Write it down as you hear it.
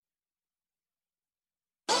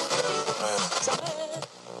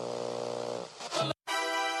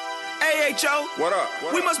H.O. What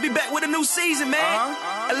up? We must be back with a new season, man.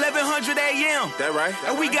 1100 a.m. That right?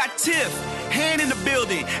 And we got Tiff, Hand in the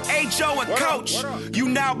building, H.O. and Coach. You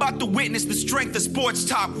now about to witness the strength of sports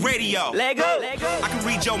talk radio. Lego. I can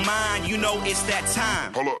read your mind, you know it's that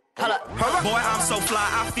time. Hold up. Boy, I'm so fly,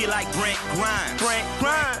 I feel like Brent Grimes.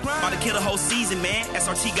 About to kill the whole season, man.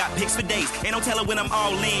 SRT got picks for days. Ain't no telling when I'm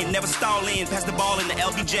all in. Never stall in, pass the ball in the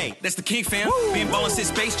LBJ. That's the King fam. Been ballin' since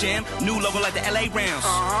Space Jam. New logo like the LA Rams.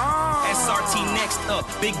 SRT next up.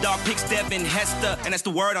 Big dog picks Devin Hester. And that's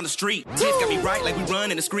the word on the street. Tiff got me right like we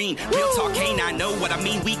run in the screen. Real talk, K9 know what I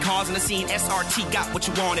mean. We causing the scene. SRT got what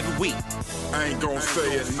you want every week. I ain't gonna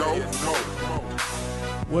say it, no.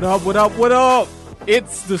 What up?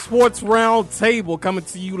 It's the Sports Round Table coming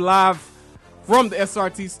to you live from the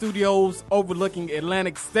SRT studios overlooking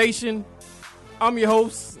Atlantic Station. I'm your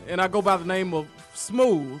host, and I go by the name of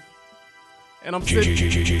Smooth. And I'm sitting...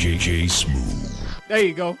 J Smooth. There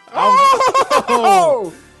you go.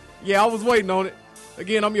 Yeah, I was waiting on it.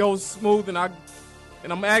 Again, I'm your host, Smooth, and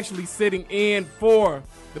I'm actually sitting in for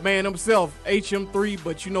the man himself, HM3,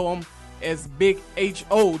 but you know him as Big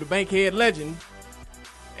H.O., the Bankhead legend.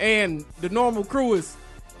 And the normal crew is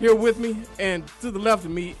here with me, and to the left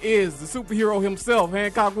of me is the superhero himself,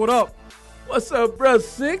 Hancock. What up? What's up, Bruh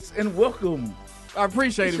Six, and welcome. I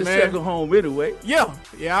appreciate it, It's man. your second home anyway. Yeah,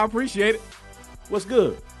 I appreciate it. What's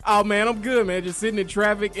good? Oh, man, I'm good, man. Just sitting in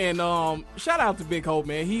traffic, and shout out to Big Hope,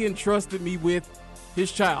 man. He entrusted me with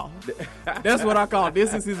his child. That's what I call it.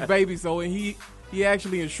 This is his baby, so and he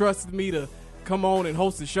actually entrusted me to come on and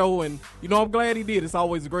host the show, and I'm glad he did. It's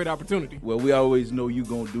always a great opportunity. Well, we always know you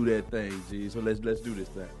gonna do that thing, G. So let's do this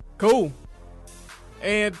thing. Cool.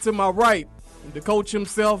 And to my right, the coach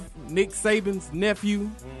himself, Nick Saban's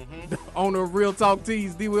nephew, the owner of Real Talk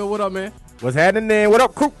Tees. D-Will, what up, man? What's happening, man? What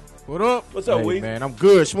up, crew? What up? What's up, Hey, Weezy? man, I'm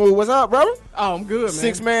good. Smooth, what's up, brother? Oh, I'm good, man.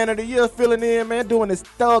 Sixth man of the year filling in, man, doing this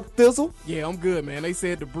thug thistle. Yeah, I'm good, man. They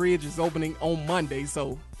said the bridge is opening on Monday,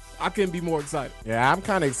 so I couldn't be more excited. Yeah, I'm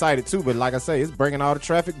kind of excited too, but like I say, it's bringing all the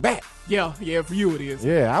traffic back. Yeah, for you it is.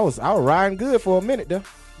 Yeah, I was riding good for a minute though.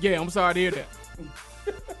 Yeah, I'm sorry to hear that.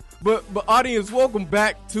 But audience, welcome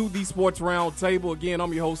back to the Sports Round Table. Again,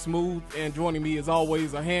 I'm your host, Smooth, and joining me as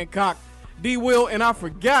always are Hancock, D-Will, and I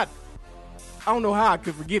don't know how I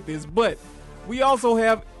could forget this, but we also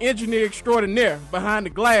have engineer extraordinaire behind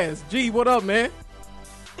the glass. G, what up, man?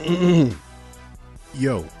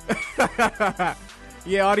 Yo.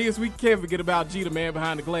 Yeah, audience, we can't forget about G, the man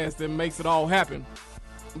behind the glass that makes it all happen.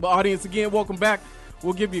 But audience, again, welcome back.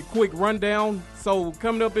 We'll give you a quick rundown. So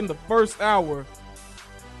coming up in the first hour,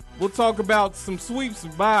 we'll talk about some sweeps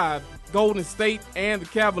by Golden State and the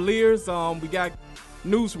Cavaliers. We got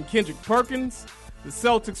news from Kendrick Perkins. The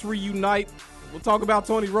Celtics reunite. We'll talk about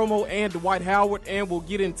Tony Romo and Dwight Howard, and we'll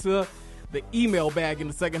get into the email bag in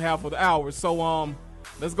the second half of the hour. So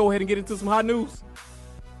let's go ahead and get into some hot news.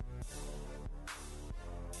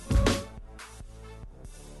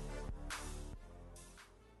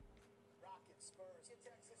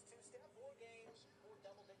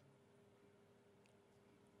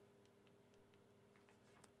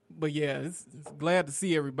 But yeah, it's glad to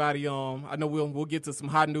see everybody. I know we'll get to some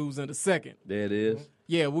hot news in a second. There it is.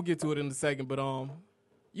 Yeah, we'll get to it in a second. But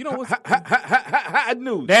you know what's Hot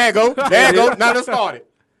news. There you go. Now let's start it.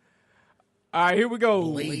 all right? Here we go.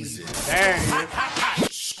 Blazing.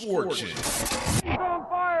 Scorching.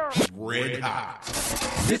 Red hot.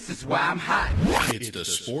 This is why I'm hot. It's the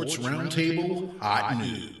Sports Roundtable Hot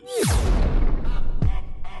News.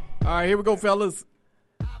 All right, here we go, fellas.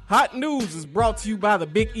 Hot news is brought to you by the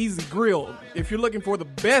Big Easy Grill. If you're looking for the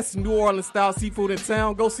best New Orleans-style seafood in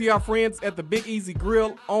town, go see our friends at the Big Easy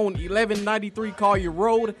Grill on 1193 Collier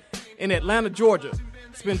Road in Atlanta, Georgia.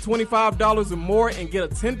 Spend $25 or more and get a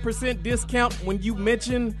 10% discount when you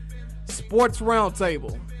mention Sports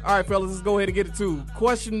Roundtable. All right, fellas, let's go ahead and get it to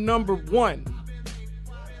question number 1.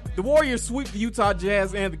 The Warriors sweep the Utah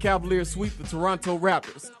Jazz and the Cavaliers sweep the Toronto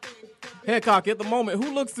Raptors. Hancock, at the moment,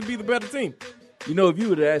 who looks to be the better team? You know, if you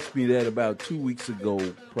would have asked me that about 2 weeks ago,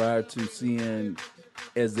 prior to seeing,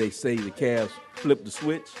 as they say, the Cavs flip the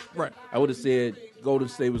switch, Right. I would have said Golden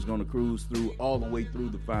State was going to cruise through all the way through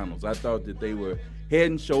the finals. I thought that they were head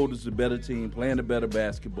and shoulders the better team, playing the better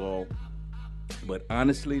basketball. But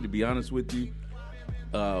honestly, to be honest with you,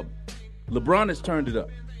 LeBron has turned it up.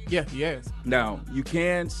 Yeah, he has. Now, you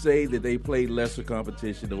can say that they played lesser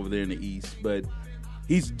competition over there in the East, but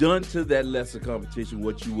he's done to that lesser competition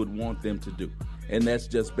what you would want them to do. And that's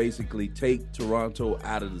just basically take Toronto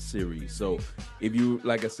out of the series. So if you,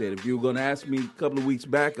 like I said, if you were going to ask me a couple of weeks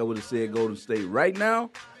back, I would have said Golden State. Right now,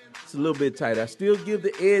 it's a little bit tight. I still give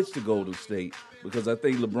the edge to Golden State because I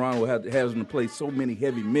think LeBron will have to play so many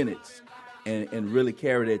heavy minutes and really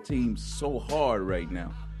carry that team so hard right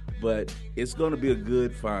now. But it's going to be a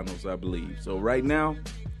good finals, I believe. So right now,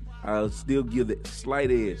 I'll still give the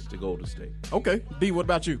slight edge to Golden State. Okay. D, what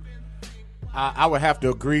about you? I would have to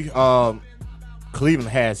agree. Cleveland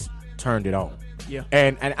has turned it on. Yeah.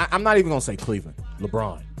 And I'm not even going to say Cleveland.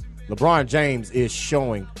 LeBron. LeBron James is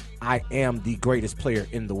showing I am the greatest player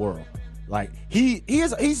in the world. Like he's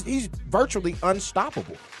virtually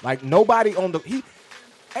unstoppable. Like nobody on the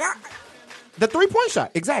the 3-point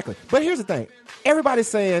shot, exactly. But here's the thing. Everybody's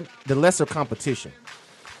saying the lesser competition.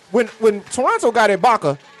 When Toronto got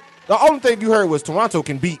Ibaka, the only thing you heard was Toronto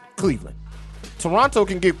can beat Cleveland. Toronto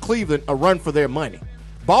can give Cleveland a run for their money.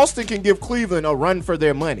 Boston can give Cleveland a run for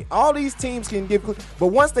their money. All these teams can give, but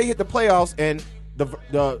once they hit the playoffs and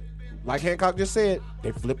the like Hancock just said,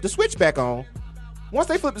 they flip the switch back on. Once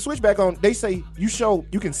they flip the switch back on, they say you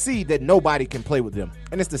can see that nobody can play with them.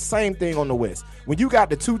 And it's the same thing on the West. When you got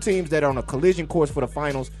the two teams that are on a collision course for the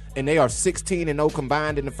finals and they are 16-0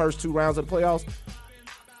 combined in the first 2 rounds of the playoffs,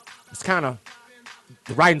 it's kind of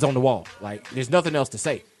the writing's on the wall. Like there's nothing else to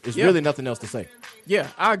say. There's really nothing else to say. Yeah,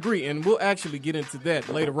 I agree. And we'll actually get into that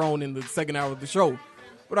later on in the second hour of the show.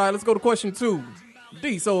 But all right, let's go to question 2.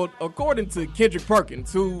 D, so according to Kendrick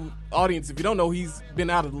Perkins, who, audience, if you don't know, he's been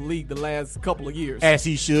out of the league the last couple of years. As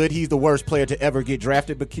he should. He's the worst player to ever get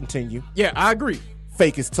drafted, but continue. Yeah, I agree.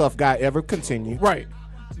 Fakest tough guy ever, continue. Right.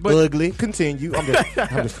 But, ugly, continue. I'm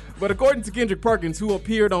just But according to Kendrick Perkins, who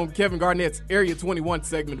appeared on Kevin Garnett's Area 21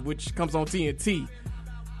 segment, which comes on TNT,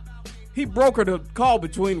 he brokered a call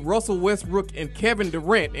between Russell Westbrook and Kevin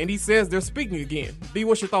Durant, and he says they're speaking again. D,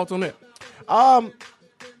 what's your thoughts on that?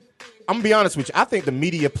 I'm going to be honest with you. I think the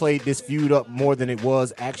media played this feud up more than it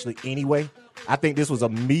was actually anyway. I think this was a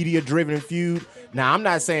media-driven feud. Now, I'm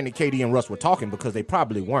not saying that KD and Russ were talking because they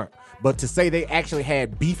probably weren't. But to say they actually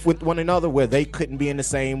had beef with one another where they couldn't be in the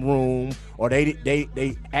same room or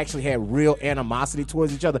they actually had real animosity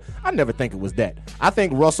towards each other, I never think it was that. I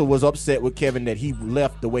think Russell was upset with Kevin that he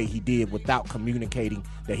left the way he did without communicating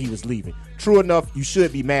that he was leaving. True enough, you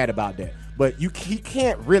should be mad about that. But he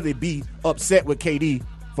can't really be upset with KD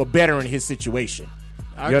for bettering his situation.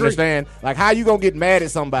 You understand? Like, how you gonna get mad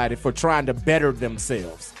at somebody for trying to better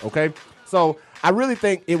themselves? Okay, so I really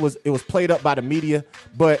think it was played up by the media.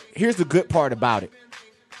 But here's the good part about it: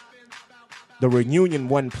 the reunion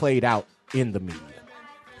wasn't played out in the media.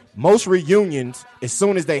 Most reunions, as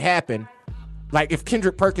soon as they happen, like if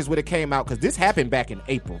Kendrick Perkins would have came out, because this happened back in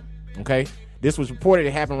April. Okay. This was reported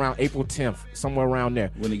to happen around April 10th, somewhere around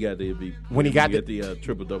there. When he got the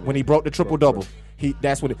triple double. When he broke the triple double,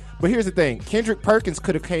 that's what it. But here's the thing: Kendrick Perkins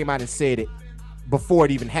could have came out and said it before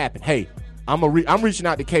it even happened. Hey, I'm reaching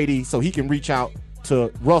out to KD so he can reach out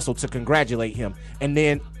to Russell to congratulate him, and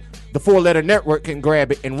then the 4-letter network can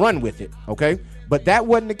grab it and run with it. Okay, but that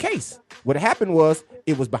wasn't the case. What happened was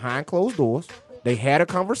it was behind closed doors. They had a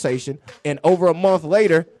conversation, and over a month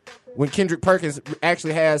later, when Kendrick Perkins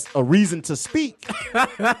actually has a reason to speak,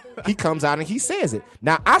 he comes out and he says it.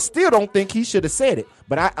 Now, I still don't think he should have said it,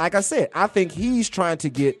 but like I said, I think he's trying to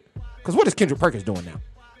get, because what is Kendrick Perkins doing now?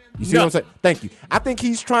 You see what I'm saying? Thank you. I think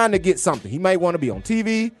he's trying to get something. He might want to be on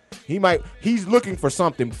TV. He's looking for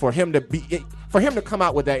something for him to come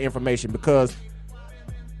out with that information, because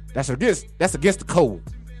that's against the code.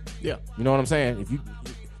 Yeah. You know what I'm saying? If you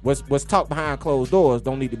what's talked behind closed doors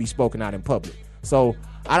don't need to be spoken out in public. So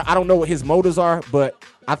I don't know what his motives are, but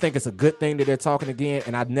I think it's a good thing that they're talking again,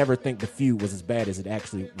 and I never think the feud was as bad as it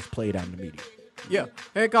actually was played out in the media. Yeah.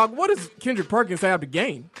 Hancock, what does Kendrick Perkins have to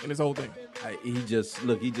gain in this whole thing? He just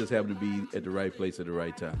happened to be at the right place at the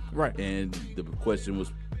right time. Right. And the question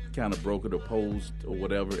was kind of brokered or posed or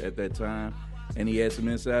whatever at that time, and he had some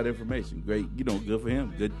inside information. Great, good for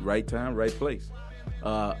him. Good, right time, right place.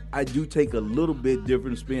 I do take a little bit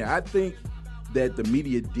different spin. I think that the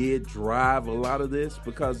media did drive a lot of this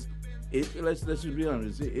because let's just be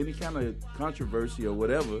honest, any kind of controversy or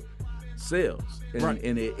whatever sells,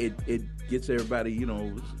 and it gets everybody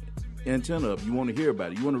antenna up. You want to hear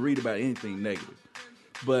about it. You want to read about anything negative.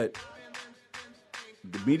 But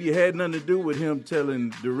the media had nothing to do with him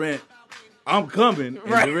telling Durant, I'm coming,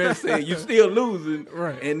 and Durant saying, you still losing,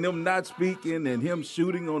 and them not speaking, and him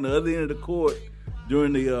shooting on the other end of the court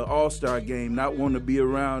during the All-Star game, not wanting to be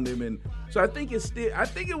around him. And so I think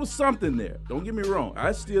it was something there. Don't get me wrong.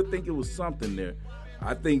 I still think it was something there.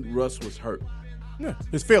 I think Russ was hurt. Yeah,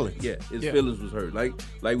 his feelings. Yeah, his feelings was hurt.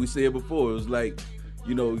 Like we said before, it was like,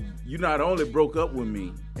 you not only broke up with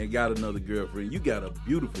me and got another girlfriend, you got a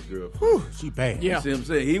beautiful girlfriend. Whew, she bad. Yeah. You see what I'm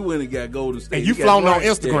saying? He went and got Golden State. And you flown on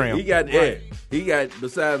Instagram. He got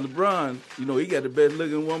besides LeBron, he got the best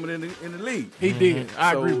looking woman in the league. He did.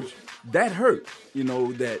 I agree with you. That hurt,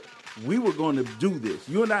 that we were going to do this.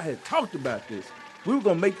 You and I had talked about this. We were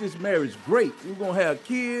going to make this marriage great. We were going to have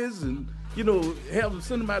kids and, have them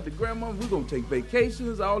send them out to grandma. We were going to take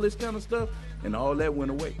vacations, all this kind of stuff. And all that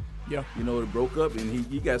went away. Yeah. It broke up and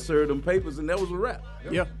he got served them papers and that was a wrap.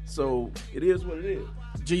 Yeah. So it is what it is.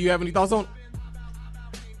 G, you have any thoughts on it?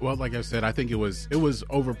 Well, like I said, I think it was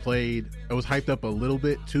overplayed. It was hyped up a little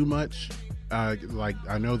bit too much. Like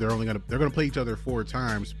I know they're gonna play each other 4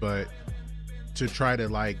 times, but to try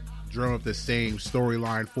to drum up the same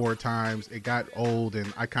storyline 4 times, it got old,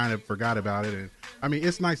 and I kind of forgot about it. And I mean,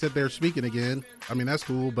 it's nice that they're speaking again. I mean, that's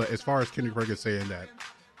cool. But as far as Kendrick Perkins saying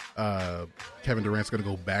that Kevin Durant's gonna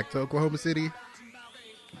go back to Oklahoma City,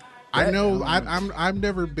 I know I've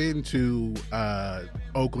never been to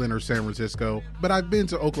Oakland or San Francisco, but I've been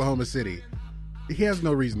to Oklahoma City. He has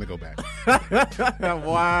no reason to go back.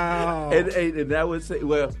 Wow. And I would say,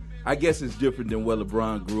 well, I guess it's different than where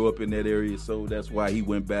LeBron grew up in that area, so that's why he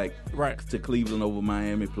went back to Cleveland over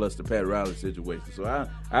Miami, plus the Pat Riley situation. So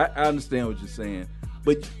I understand what you're saying.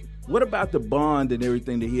 But what about the bond and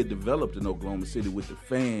everything that he had developed in Oklahoma City with the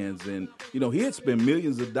fans? And, he had spent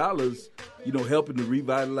millions of dollars, helping to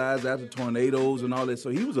revitalize after tornadoes and all that. So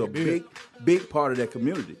he was a big part of that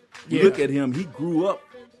community. You look at him, he grew up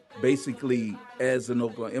basically as an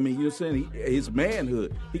Oklahoma. I mean, you're saying his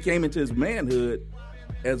manhood. He came into his manhood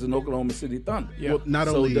as an Oklahoma City Thunder. Yeah. Well, not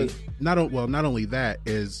only that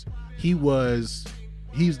is he's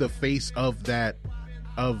the face of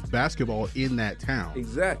basketball in that town.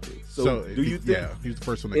 Exactly. So do you think? Yeah, he's the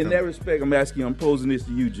first one. In that respect, I'm posing this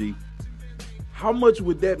to you, G. How much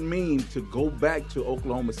would that mean to go back to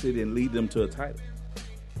Oklahoma City and lead them to a title?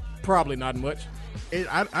 Probably not much.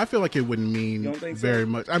 I feel like it wouldn't mean very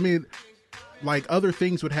much. I mean, other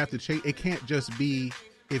things would have to change. It can't just be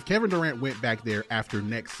if Kevin Durant went back there after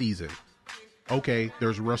next season. Okay,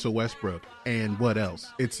 there's Russell Westbrook, and what else?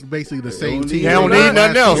 It's basically the same team. They don't need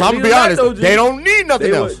nothing else. I'm gonna be honest. They don't need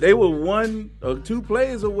nothing else. They were 1 or 2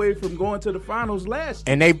 players away from going to the finals last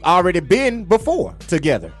year. And they've already been before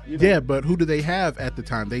together. Yeah, but who do they have at the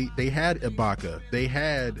time? They had Ibaka. They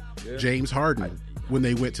had James Harden when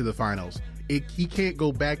they went to the finals. He can't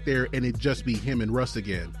go back there and it just be him and Russ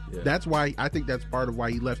again. Yeah. That's why I think that's part of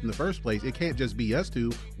why he left in the first place. It can't just be us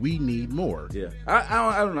two. We need more. Yeah,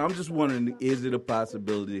 I don't know. I'm just wondering, is it a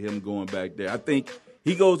possibility of him going back there? I think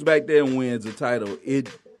he goes back there and wins a title. It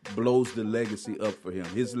blows the legacy up for him.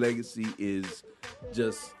 His legacy is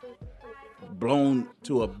just blown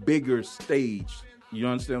to a bigger stage. You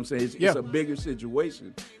understand what I'm saying? It's a bigger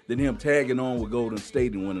situation than him tagging on with Golden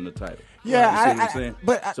State and winning the title. Yeah, you see what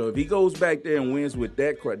I'm saying? So if he goes back there and wins with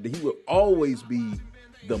that crowd, he will always be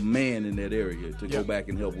the man in that area to go back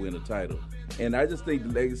and help win a title. And I just think the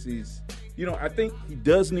legacies, I think he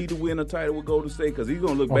does need to win a title with Golden State because he's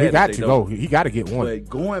going to look bad. He got to go. He got to get one. But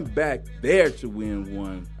going back there to win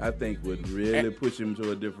one, I think would really push him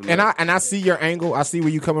to a different level. And I see your angle. I see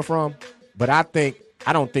where you're coming from. But I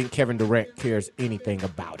don't think Kevin Durant cares anything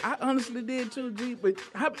about it. I honestly did too, G. But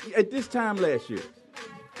at this time last year,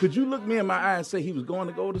 could you look me in my eye and say he was going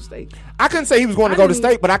to Golden State? I couldn't say he was going to Golden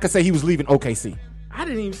State, but I could say he was leaving OKC. I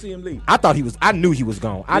didn't even see him leave. I knew he was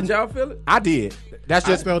gone. Did y'all feel it? I did. That's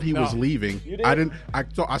just I felt he was leaving. You did?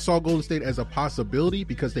 I saw Golden State as a possibility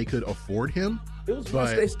because they could afford him. It was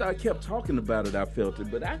once they kept talking about it, I felt it,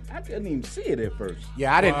 but I couldn't even see it at first.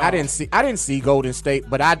 Yeah, I didn't see Golden State,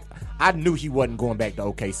 but I knew he wasn't going back to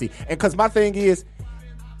OKC. And because my thing is,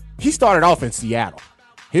 he started off in Seattle.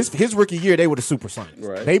 His rookie year, they were the Supersonics.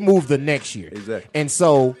 Right. They moved the next year. Exactly. And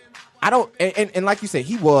so I don't. And like you said,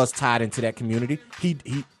 he was tied into that community.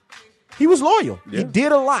 He was loyal. Yeah. He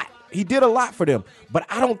did a lot. He did a lot for them. But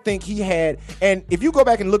I don't think he had. And if you go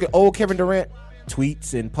back and look at old Kevin Durant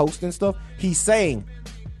tweets and posts and stuff, he's saying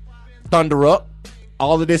thunder up,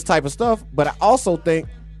 all of this type of stuff. But I also think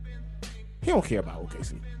he don't care about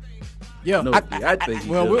OKC. Yeah, no, I think he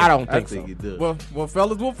does. I don't think so. He does. Well,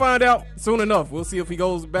 fellas, we'll find out soon enough. We'll see if he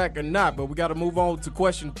goes back or not. But we got to move on to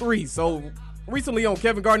question 3. So recently on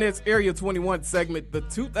Kevin Garnett's Area 21 segment, the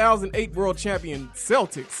 2008 World Champion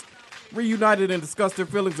Celtics reunited and discussed their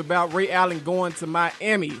feelings about Ray Allen going to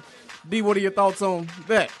Miami. D, what are your thoughts on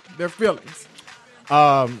that? Their feelings?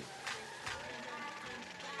 I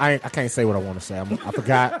can't say what I want to say. I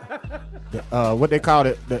forgot what they called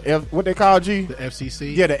it. What they call G? The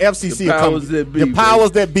FCC. Yeah, the FCC. The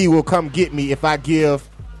powers that be will come get me if I give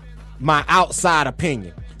my outside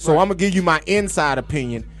opinion. So I'm gonna give you my inside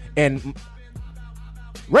opinion, and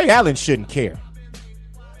Ray Allen shouldn't care,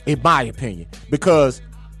 in my opinion, because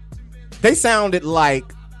they sounded like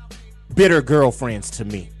bitter girlfriends to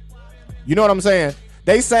me. You know what I'm saying?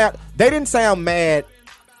 They didn't sound mad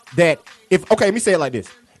that let me say it like this.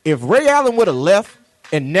 If Ray Allen would have left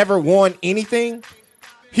and never won anything,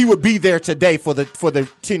 he would be there today for the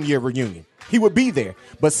 10-year reunion. He would be there.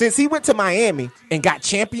 But since he went to Miami and got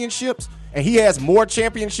championships, and he has more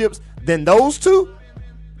championships than those two,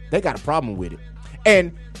 they got a problem with it.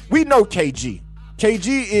 And we know KG.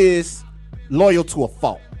 KG is loyal to a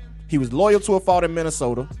fault. He was loyal to a fault in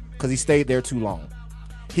Minnesota because he stayed there too long.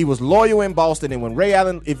 He was loyal in Boston, and when Ray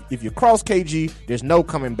Allen, if you cross KG, there's no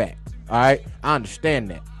coming back. All right? I understand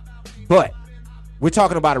that. But we're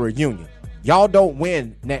talking about a reunion. Y'all don't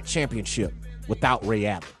win that championship without Ray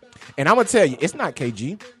Allen. And I'm going to tell you, it's not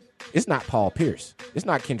KG. It's not Paul Pierce. It's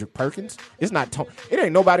not Kendrick Perkins. It's not Tony. It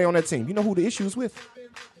ain't nobody on that team. You know who the issue is with?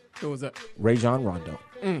 Who was that? Rajon Rondo.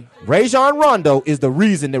 Rajon Rondo is the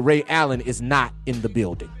reason that Ray Allen is not in the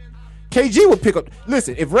building. KG would pick up.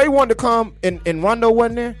 Listen, if Ray wanted to come and Rondo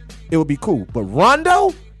wasn't there, it would be cool. But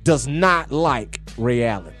Rondo does not like Ray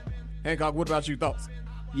Allen. Hancock, what about you? Thoughts?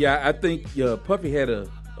 Yeah, I think Puffy had a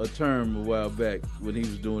term a while back when he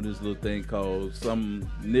was doing this little thing called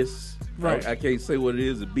some-ness. Right. I can't say what it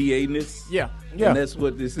is, a BA-ness. Yeah. And that's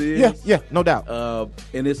what this is. Yeah, no doubt.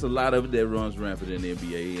 And it's a lot of it that runs rampant in the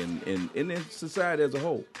NBA and in society as a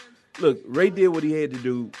whole. Look, Ray did what he had to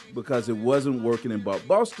do because it wasn't working in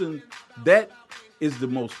Boston. That is the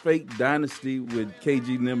most fake dynasty with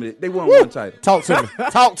KG Limited. They won one title. Talk to me.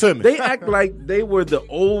 Talk to me. They act like they were the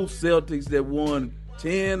old Celtics that won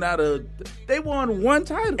 10 out of – they won one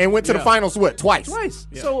title. And went to the finals, what, twice? Twice.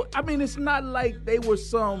 Yeah. So, I mean, it's not like they were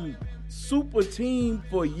some super team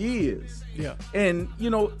for years. Yeah. And, you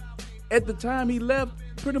know, at the time he left,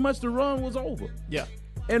 pretty much the run was over. Yeah.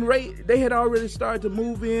 And Ray, they had already started to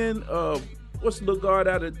move in. What's the little guard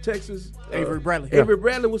out of Texas? Avery Bradley. Avery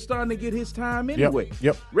Bradley was starting to get his time anyway.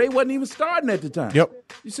 Yep. Ray wasn't even starting at the time.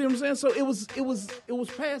 Yep. You see what I'm saying? So it was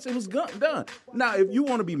past. It was done. Now, if you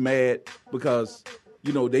want to be mad because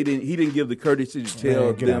he didn't give the courtesy to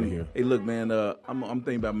tell get out of them, here. hey, look, man, I'm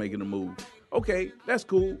thinking about making a move. Okay, that's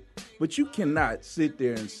cool, but you cannot sit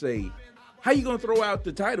there and say, how you gonna throw out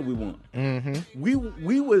the title we won? Mm-hmm.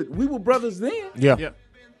 We were brothers then. Yeah.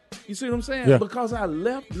 You see what I'm saying? Yeah. Because I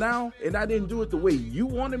left now and I didn't do it the way you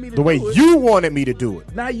wanted me to do it. The way you wanted me to do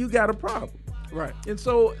it. Now you got a problem. Right. And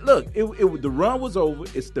so, look, the run was over.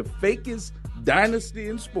 It's the fakest dynasty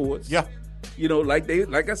in sports. Yeah. You know, like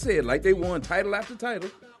I said, they won title after title.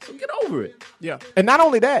 So get over it. Yeah. And not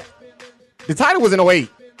only that, the title was in 2008.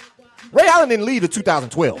 Ray Allen didn't leave to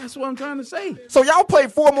 2012. That's what I'm trying to say. So y'all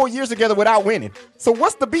played 4 more years together without winning. So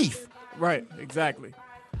what's the beef? Right, exactly.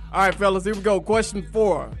 All right, fellas, here we go. Question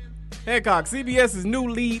 4. Hancock, CBS's new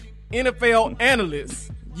lead NFL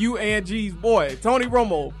analyst, UNG's boy, Tony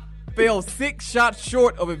Romo, fell 6 shots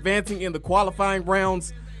short of advancing in the qualifying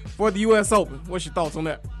rounds for the U.S. Open. What's your thoughts on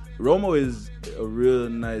that? Romo is a real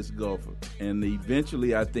nice golfer, and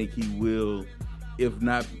eventually I think he will, if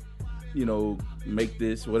not, make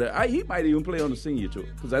this, whatever. He might even play on the senior tour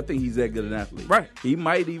because I think he's that good an athlete. Right. He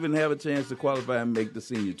might even have a chance to qualify and make the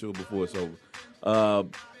senior tour before it's over.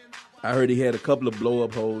 I heard he had a couple of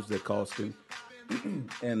blow-up holes that cost him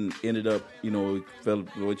and ended up, fell,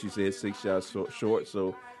 what you said, 6 shots short.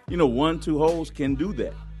 So, 1-2 holes can do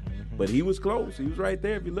that. Mm-hmm. But he was close. He was right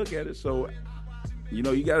there if you look at it. So,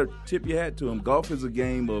 you got to tip your hat to him. Golf is a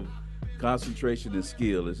game of concentration and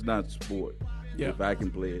skill. It's not sport. Yeah. If I can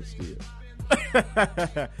play it still.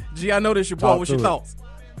 G, I know this your boy. What's your thoughts?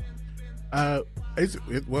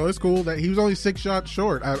 It's cool that he was only 6 shots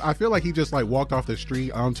short. I feel like he just walked off the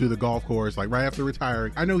street onto the golf course right after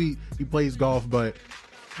retiring. I know he plays golf, but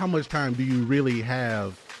how much time do you really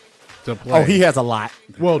have to play? Oh, he has a lot.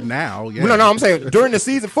 Well, now, yeah. No, I'm saying during the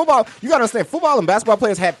season, football, you got to understand, football and basketball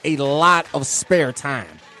players have a lot of spare time.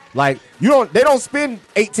 They don't spend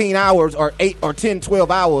 18 hours or 8 or 10,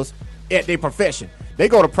 12 hours at their profession. They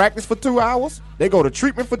go to practice for 2 hours. They go to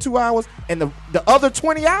treatment for 2 hours. And the other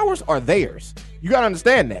 20 hours are theirs. You got to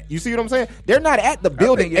understand that. You see what I'm saying? They're not at the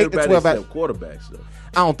building 8 to 12 hours. Quarterbacks, though.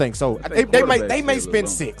 I don't think so. They may spend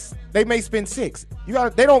 6. They may spend 6.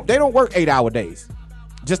 They don't work 8-hour days.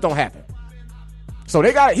 Just don't happen. So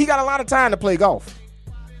he got a lot of time to play golf.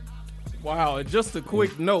 Wow, and just a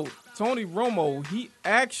quick note, Tony Romo, he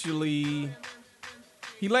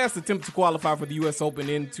last attempted to qualify for the U.S. Open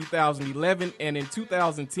in 2011, and in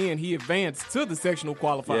 2010 he advanced to the sectional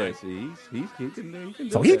qualifying. Yeah, see, he can do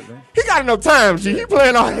So that, man. he got enough time, G. He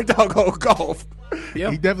playing all that doggone golf.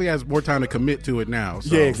 Yep. He definitely has more time to commit to it now.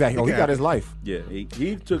 So Yeah, exactly. He got his life. Yeah,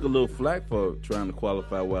 he took a little flack for trying to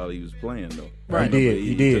qualify while he was playing, though. Right.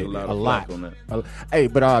 He did. Took a lot A of lot. flack on that. Hey,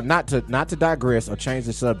 but not to digress or change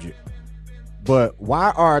the subject, but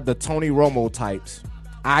why are the Tony Romo types,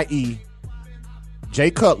 i.e.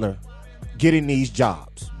 Jay Cutler, getting these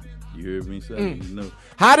jobs? You heard me say? No.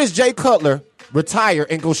 How does Jay Cutler retire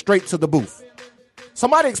and go straight to the booth?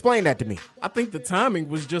 Somebody explain that to me. I think the timing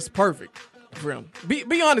was just perfect for him.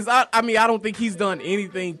 Be honest. I mean, I don't think he's done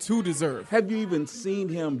anything to deserve. Have you even seen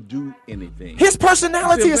him do anything? His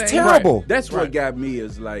personality is terrible. Right. That's what got me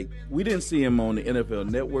is like, we didn't see him on the NFL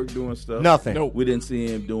Network doing stuff. Nothing. Nope. We didn't see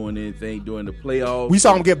him doing anything during the playoffs. We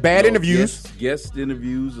saw him get bad interviews. Guest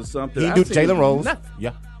interviews or something. He I do seen him Jalen Rose. nothing.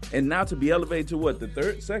 Yeah. And now to be elevated to what,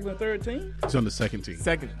 the second or third team? He's on the second team.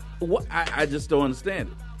 Second. What? I just don't understand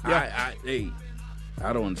it. Yeah.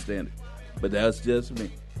 I don't understand it. But that's just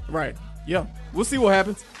me. Right. Yeah. We'll see what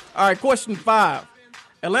happens. All right, question 5.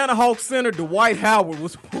 Atlanta Hawks center Dwight Howard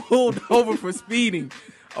was pulled over for speeding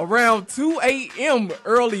around 2 a.m.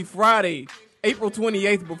 early Friday, April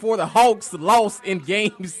 28th, before the Hawks lost in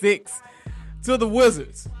Game 6 to the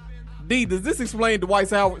Wizards. D, does this explain Dwight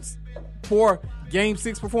Howard's poor Game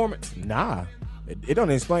 6 performance? Nah. It don't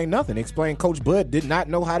explain nothing. It explain Coach Bud did not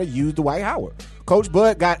know how to use Dwight Howard. Coach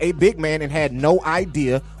Bud got a big man and had no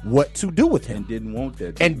idea what to do with him. And didn't want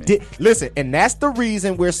that. Listen, and that's the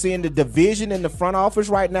reason we're seeing the division in the front office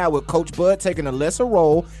right now with Coach Bud taking a lesser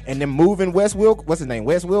role and then moving Wes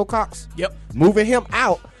Wilcox? Yep. Moving him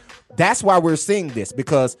out. That's why we're seeing this,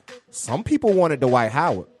 because some people wanted Dwight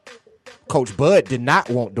Howard. Coach Bud did not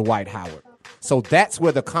want Dwight Howard. So that's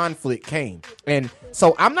where the conflict came. And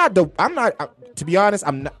so to be honest,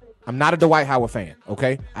 I'm not a Dwight Howard fan,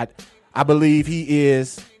 okay? I believe he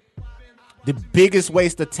is the biggest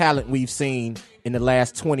waste of talent we've seen in the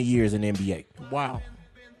last 20 years in the NBA. Wow.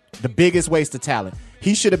 The biggest waste of talent.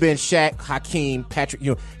 He should have been Shaq, Hakeem, Patrick.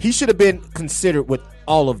 He should have been considered with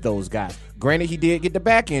all of those guys. Granted, he did get the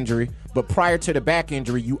back injury, but prior to the back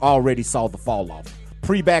injury, you already saw the fall off.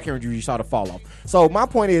 Pre-back injury, you saw the fall off. So my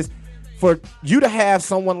point is, for you to have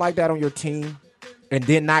someone like that on your team and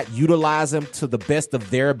then not utilize them to the best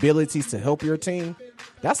of their abilities to help your team,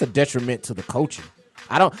 that's a detriment to the coaching.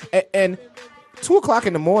 And 2 o'clock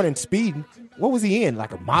in the morning speeding, what was he in?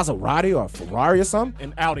 Like a Maserati or a Ferrari or something?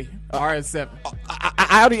 An Audi RS7.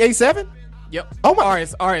 Audi A7? Yep. Oh my.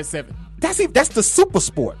 RS7. That's the super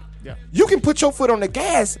sport. Yeah. You can put your foot on the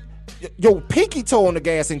gas, your pinky toe on the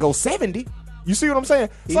gas and go 70. You see what I'm saying?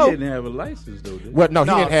 He didn't have a license, though, did he? Well, no,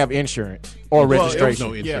 he didn't have insurance or registration.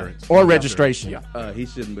 No insurance. Or registration. Yeah. He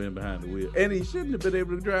shouldn't have been behind the wheel. And he shouldn't have been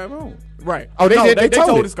able to drive home. Right. Oh, they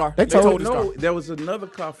told his car. They told his car. No, there was another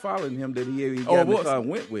car following him that he got in the car and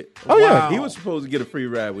went with. Oh, yeah. He was supposed to get a free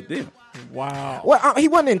ride with them. Wow. Well, he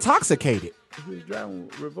wasn't intoxicated. He was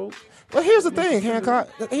driving revoked. Well, here's the thing, Hancock.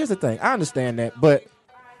 Here's the thing. I understand that, but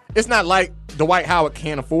it's not like Dwight Howard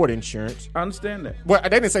can't afford insurance. I understand that. Well, they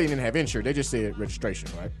didn't say he didn't have insurance. They just said registration,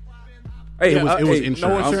 right? Hey, It was insurance.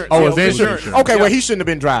 No insurance. Oh, Yeah, it's insurance. insurance. Okay, well, he shouldn't have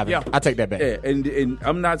been driving. Yeah. I take that back. Yeah, and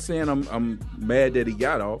I'm not saying I'm mad that he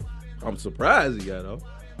got off. I'm surprised he got off,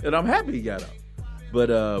 and I'm happy he got off.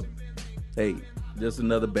 But hey, just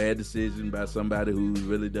another bad decision by somebody who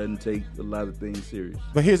really doesn't take a lot of things serious.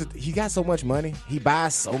 But he got so much money. He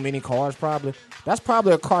buys so many cars probably. That's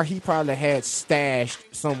probably a car he probably had stashed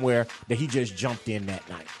somewhere that he just jumped in that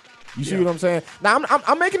night. You see what I'm saying? Now,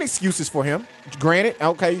 I'm making excuses for him. Granted,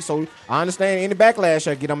 okay, so I understand any backlash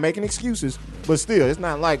I get. I'm making excuses. But still, it's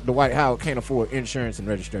not like Dwight Howard can't afford insurance and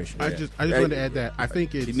registration. I just wanted to add that. I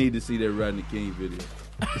think it's. You need to see that Rodney King video.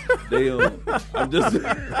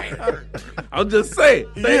 I'm just saying.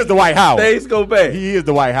 He is Dwight Howard. Things go bad. He is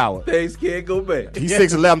Dwight Howard. Things can't go bad. He's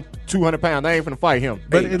 6'11", 200 pounds. They ain't finna fight him.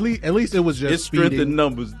 But at least it was just It's strength in speeding.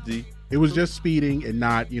 numbers, D. It was just speeding and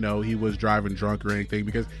not, he was driving drunk or anything.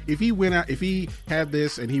 Because if he had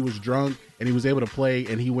this and he was drunk and he was able to play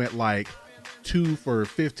and he went like 2 for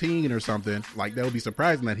 15 or something, like that would be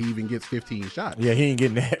surprising that he even gets 15 shots. Yeah, he ain't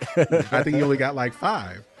getting that. I think he only got like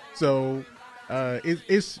 5. So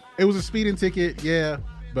it was a speeding ticket, yeah,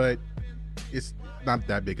 but it's not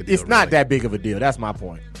that big a deal. It's not really. that big of a deal. That's my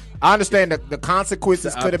point. I understand that the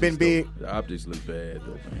consequences could have been big. The optics look bad,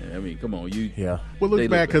 though, man. I mean, come on, Yeah. Well, they look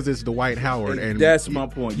look bad because it's Dwight Howard, and that's my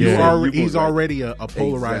point. He's already a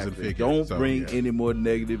polarizing Exactly. figure. Don't so, bring yeah. any more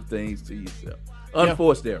negative things to yourself.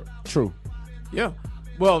 Unforced error. True. Yeah.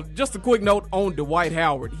 Well, just a quick note on Dwight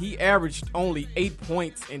Howard. He averaged only 8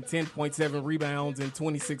 points and 10.7 rebounds in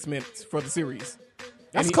 26 minutes for the series.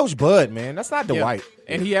 That's Coach Bud, man. That's not Dwight.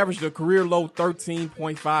 Yeah. And he averaged a career low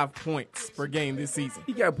 13.5 points per game this season.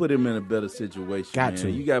 You got to put him in a better situation. Got man.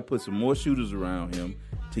 to. You got to put some more shooters around him.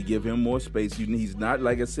 to give him more space. He's not,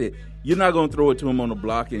 like I said, you're not going to throw it to him on the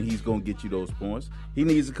block and he's going to get you those points. He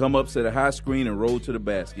needs to come up, set a high screen, and roll to the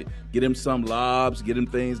basket. Get him some lobs, get him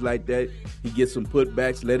things like that. He gets some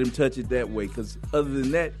putbacks, let him touch it that way. Because other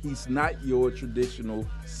than that, he's not your traditional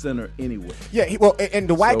center anyway. Yeah, and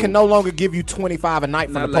Dwight can no longer give you 25 a night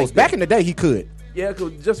from the post. Like Back in the day, he could. Yeah,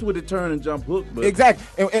 just with the turn and jump hook. But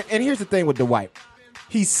Exactly. And here's the thing with Dwight.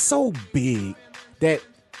 He's so big that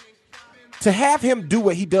to have him do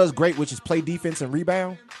what he does great, which is play defense and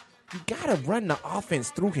rebound, you got to run the offense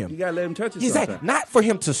through him. You got to let him touch it Exactly. sometimes. Not for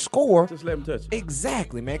him to score. Just let him touch it.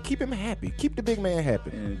 Exactly, man. Keep him happy. Keep the big man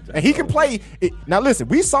happy. And he can play. Now, listen,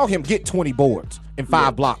 we saw him get 20 boards and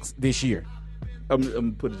 5 blocks this year. I'm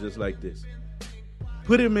going to put it just like this.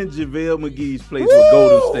 Put him in JaVale McGee's place with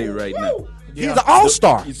Golden State right now. He's an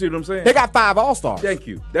all-star. You see what I'm saying? They got 5 all-stars. Thank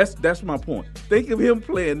you. That's my point. Think of him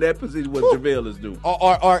playing that position what JaVale is doing.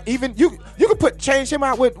 Or even you could change him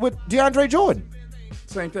out with DeAndre Jordan.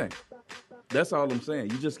 Same thing. That's all I'm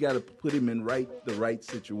saying. You just got to put him in the right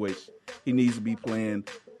situation. He needs to be playing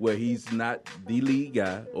where he's not the lead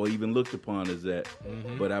guy or even looked upon as that.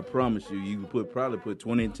 Mm-hmm. But I promise you can probably put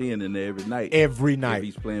 20 and 10 in there every night. Every night. If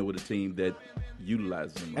he's playing with a team that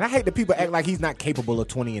utilizes him. And I hate that people act like he's not capable of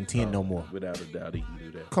 20 and 10 no more. Without a doubt, he can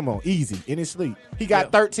do that. Come on, easy, in his sleep. He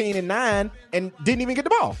got 13 and 9 and didn't even get the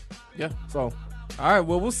ball. Yeah. So, all right,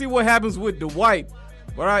 well, we'll see what happens with Dwight.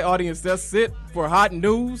 All right, audience, that's it for hot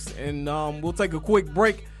news. And we'll take a quick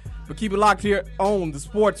break. But keep it locked here on the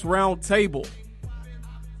Sports Roundtable.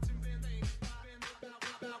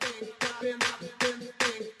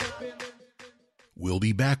 We'll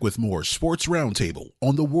be back with more Sports Roundtable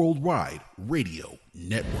on the Worldwide Radio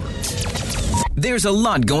Network. There's a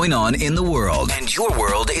lot going on in the world, and your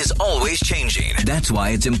world is always changing. That's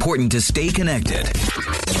why it's important to stay connected.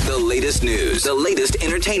 The latest news, the latest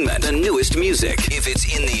entertainment, the newest music. If it's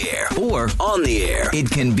in the air or on the air, it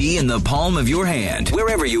can be in the palm of your hand,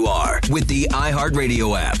 wherever you are, with the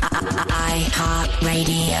iHeartRadio app.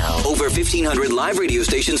 iHeartRadio. Over 1,500 live radio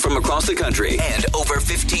stations from across the country, and over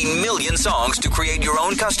 15 million songs to create your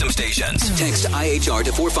own custom stations. Text IHR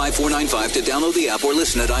to 45495 to download the app or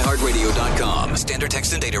listen at iHeartRadio.com. Standard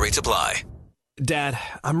text and data rates apply. Dad,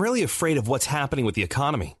 I'm really afraid of what's happening with the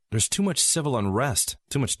economy. There's too much civil unrest,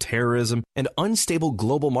 too much terrorism, and unstable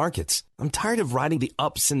global markets. I'm tired of riding the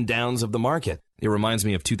ups and downs of the market. It reminds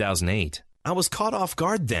me of 2008. I was caught off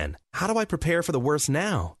guard then. How do I prepare for the worst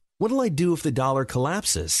now? What'll I do if the dollar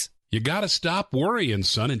collapses? You gotta stop worrying,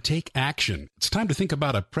 son, and take action. It's time to think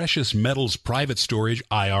about a precious metals private storage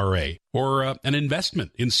IRA or an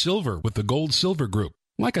investment in silver with the Gold Silver Group.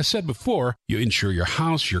 Like I said before, you insure your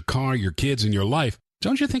house, your car, your kids, and your life.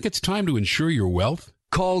 Don't you think it's time to insure your wealth?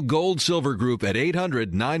 Call Gold Silver Group at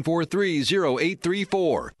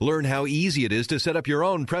 800-943-0834. Learn how easy it is to set up your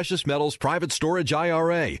own precious metals private storage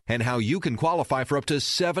IRA and how you can qualify for up to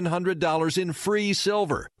 $700 in free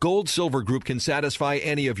silver. Gold Silver Group can satisfy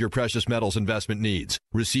any of your precious metals investment needs.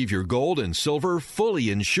 Receive your gold and silver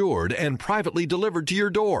fully insured and privately delivered to your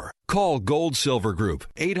door. Call Gold Silver Group,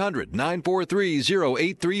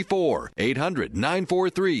 800-943-0834,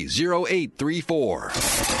 800-943-0834.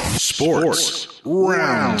 Sports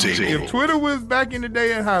Roundtable. If Twitter was back in the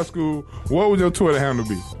day in high school, what would your Twitter handle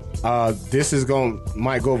be? This is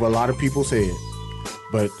might go over a lot of people's head,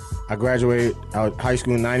 but I graduated out of high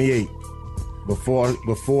school in 98 before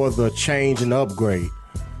the change and upgrade.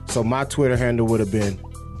 So my Twitter handle would have been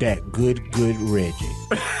that good Reggie.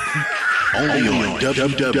 Only on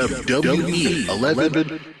WWE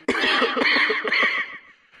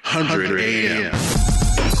 1100 AM.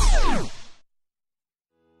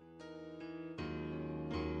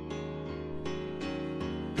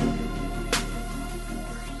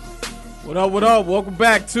 What up, what up? Welcome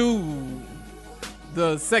back to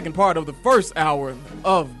the second part of the first hour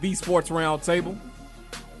of the Sports Roundtable.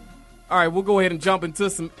 All right, we'll go ahead and jump into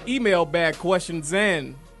some email bag questions.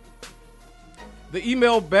 And the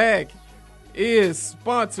email bag is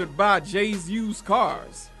sponsored by Jay's Used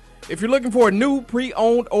Cars. If you're looking for a new,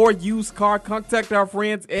 pre-owned, or used car, contact our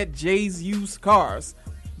friends at Jay's Used Cars.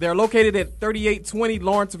 They're located at 3820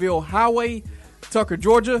 Lawrenceville Highway, Tucker,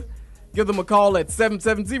 Georgia. Give them a call at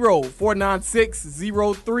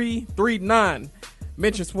 770-496-0339.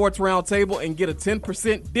 Mention Sports Roundtable and get a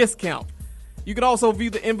 10% discount. You can also view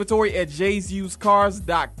the inventory at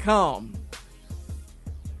jaysusedcars.com.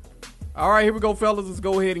 All right, here we go, fellas. Let's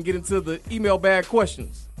go ahead and get into the email bag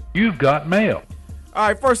questions. You've got mail. All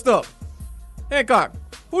right, first up, Hancock,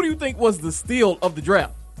 who do you think was the steal of the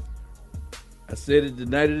draft? I said it the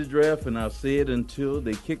night of the draft, and I'll say it until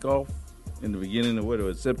they kick off in the beginning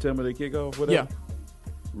of September they kick off, whatever? Yeah.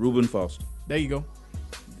 Reuben Foster. There you go.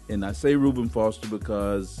 And I say Reuben Foster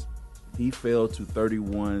because he fell to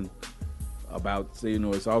 31 about, say,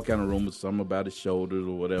 it's all kind of rumors, some about his shoulders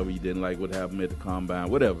or whatever. He didn't like what happened at the combine,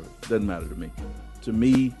 whatever. Doesn't matter to me. To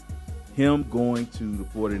me, him going to the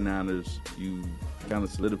 49ers, you kind of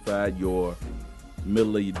solidified your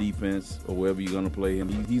middle of your defense or wherever you're going to play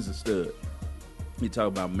him. He's a stud. You talk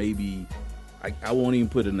about maybe, I won't even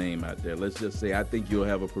put a name out there. Let's just say I think you'll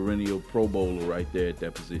have a perennial Pro Bowler right there at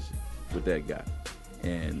that position with that guy.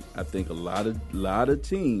 And I think a lot of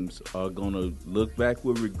teams are going to look back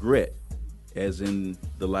with regret, as in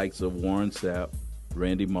the likes of Warren Sapp,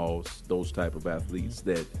 Randy Moss, those type of athletes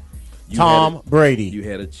that Tom Brady. You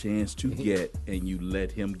had a chance to get, and you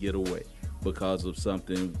let him get away because of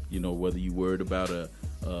something, whether you worried about a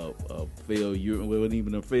failure, wasn't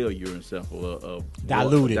even a failure sample, a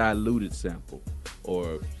diluted sample,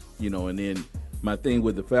 or, and then my thing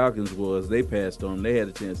with the Falcons was they passed on. They had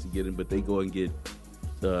a chance to get him, but they go and get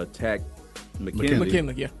Tack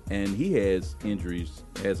McKinley, yeah, and he has injuries,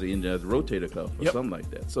 has a rotator cuff or something like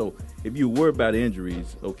that. So if you worry about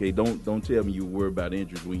injuries, okay, don't tell me you worry about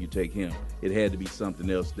injuries when you take him. It had to be something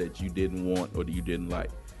else that you didn't want or that you didn't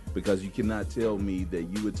like, because you cannot tell me that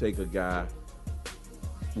you would take a guy,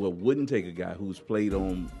 wouldn't take a guy who's played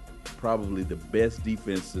on probably the best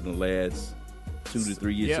defense in the last 2 to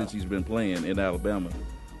 3 years since he's been playing in Alabama,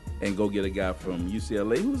 and go get a guy from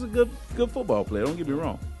UCLA who's a good football player. Don't get me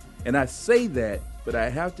wrong. And I say that, but I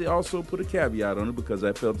have to also put a caveat on it, because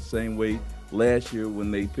I felt the same way last year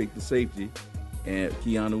when they picked the safety, and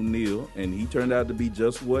Keanu Neal, and he turned out to be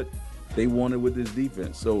just what they wanted with his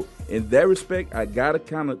defense. So in that respect, I got to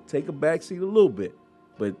kind of take a backseat a little bit.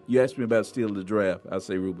 But you asked me about stealing the draft. I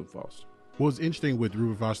say Reuben Foster. What's interesting with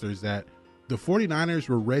Reuben Foster is that the 49ers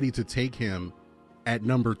were ready to take him at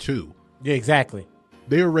number 2. Yeah, exactly.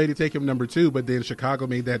 They were ready to take him number 2, but then Chicago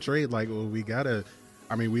made that trade. Like, well, we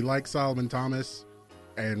like Solomon Thomas,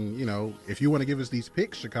 and, if you want to give us these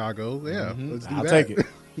picks, Chicago, let's do I'll that. take it.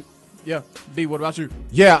 Yeah. B, what about you?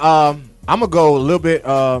 Yeah, I'm gonna go a little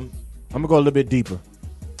bit deeper.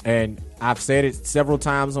 And I've said it several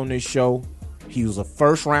times on this show. He was a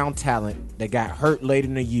first-round talent that got hurt late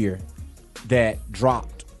in the year that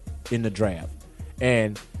dropped in the draft.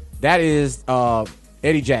 And that is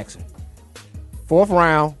Eddie Jackson. 4th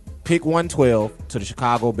round, pick 112 to the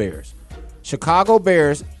Chicago Bears. Chicago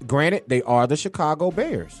Bears, granted, they are the Chicago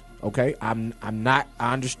Bears. Okay, I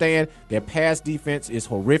understand their pass defense is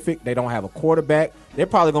horrific. They don't have a quarterback. They're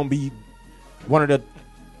probably going to be one of the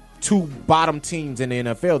 2 bottom teams in the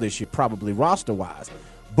NFL this year, probably roster-wise.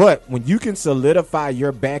 But when you can solidify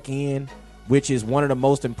your back end, which is one of the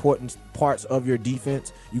most important parts of your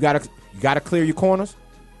defense, you gotta clear your corners.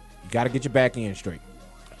 You got to get your back end straight.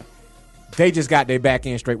 They just got their back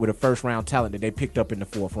end straight with a first-round talent that they picked up in the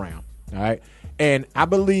 4th round. All right, and I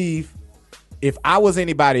believe if I was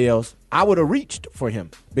anybody else, I would have reached for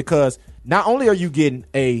him, because not only are you getting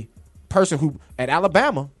a person who at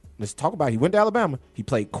Alabama, let's talk about, he went to Alabama, he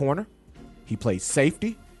played corner, he played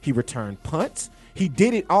safety, he returned punts, he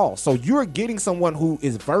did it all. So you're getting someone who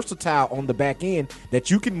is versatile on the back end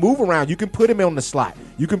that you can move around. You can put him on the slot.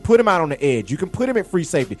 You can put him out on the edge. You can put him at free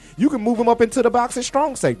safety. You can move him up into the box at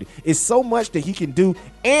strong safety. It's so much that he can do,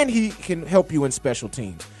 and he can help you in special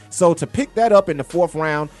teams. So to pick that up in the 4th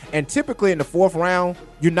round, and typically in the 4th round,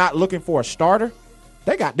 you're not looking for a starter.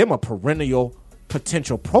 They got them a perennial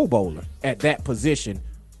potential Pro Bowler at that position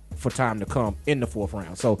for time to come in the 4th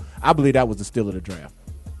round. So I believe that was the steal of the draft.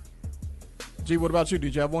 G, what about you?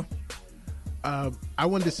 Did you have one? I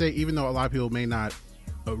wanted to say, even though a lot of people may not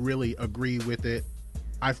really agree with it,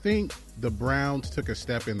 I think the Browns took a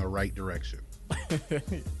step in the right direction.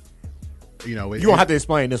 You don't have to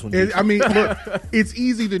explain this one. Look, it's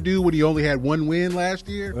easy to do when you only had 1 win last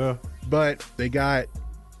year, but they got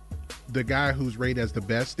the guy who's rated as the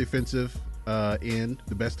best defensive end,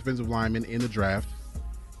 the best defensive lineman in the draft.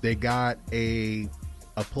 They got a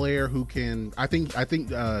player who can. I think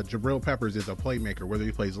Jabril Peppers is a playmaker, whether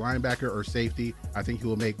he plays linebacker or safety. I think he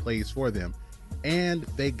will make plays for them. And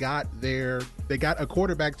they got a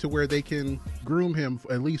quarterback to where they can groom him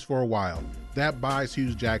at least for a while. That buys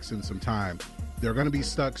Hugh Jackson some time. They're going to be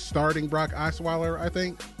stuck starting Brock Osweiler, I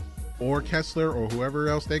think, or Kessler, or whoever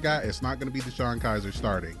else they got. It's not going to be Deshaun Kaiser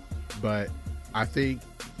starting, but I think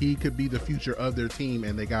he could be the future of their team,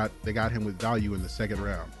 and they got him with value in the 2nd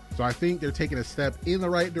round. So I think they're taking a step in the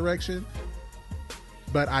right direction.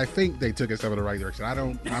 But I think they took a step in the right direction.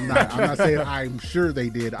 I'm not saying I'm sure they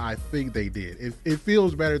did. I think they did. It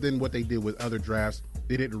feels better than what they did with other drafts.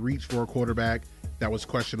 They didn't reach for a quarterback that was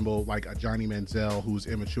questionable, like a Johnny Manziel who's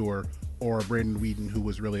immature, or a Brandon Whedon who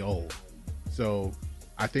was really old. So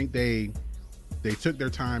I think they they took their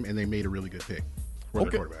time and they made a really good pick for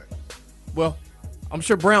the quarterback. Well, I'm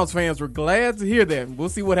sure Browns fans were glad to hear that. We'll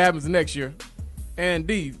see what happens next year. And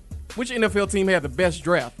D, which NFL team had the best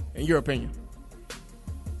draft, in your opinion?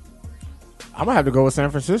 I'm going to have to go with San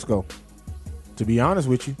Francisco, to be honest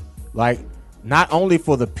with you. Like, not only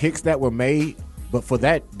for the picks that were made, but for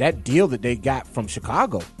that deal that they got from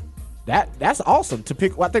Chicago. That's awesome to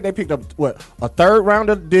pick. Well, I think they picked up, a third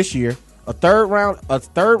rounder this year, a third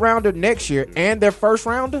rounder next year, and their first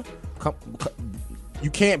rounder. You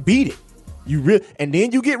can't beat it. And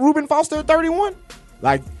then you get Reuben Foster at 31.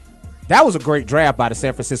 Like, that was a great draft by the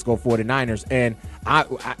San Francisco 49ers. And I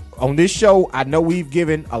on this show, I know we've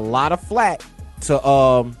given a lot of flack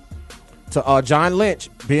to John Lynch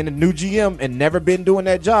being a new GM and never been doing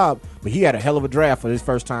that job, but he had a hell of a draft for his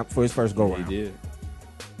first go round. He did.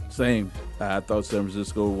 Same. I thought San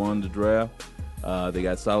Francisco won the draft. They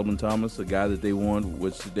got Solomon Thomas, a guy that they won,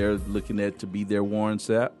 which they're looking at to be their Warren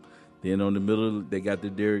Sapp. Then on the middle, they got the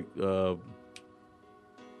Derek.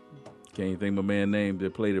 Can't even think of my man's name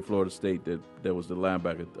that played at Florida State. That was the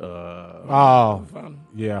linebacker.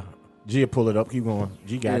 Yeah. G, pull it up. Keep going.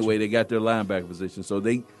 G got anyway, they got their linebacker position, so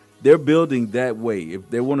they're building that way. If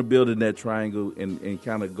they want to build in that triangle and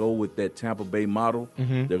kind of go with that Tampa Bay model,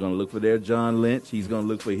 they're going to look for their John Lynch. He's going to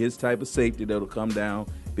look for his type of safety that'll come down,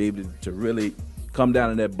 be able to really come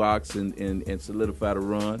down in that box and solidify the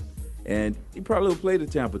run. And he probably will play the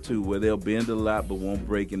Tampa too, where they'll bend a lot but won't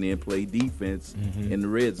break and then play defense in the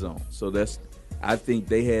red zone. So I think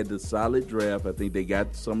they had the solid draft. I think they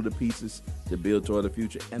got some of the pieces to build toward the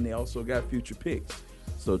future, and they also got future picks.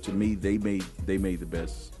 So to me, they made the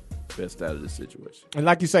best out of this situation. And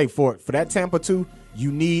like you say, for that Tampa too,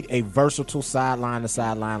 you need a versatile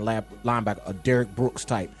sideline-to-sideline linebacker, a Derek Brooks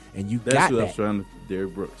type, and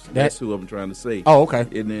Derek Brooks. That's who I'm trying to say. Oh, okay.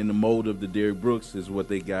 And in the mold of the Derek Brooks is what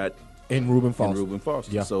they got in Reuben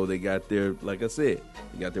Foster. Yeah. So they got their, like I said,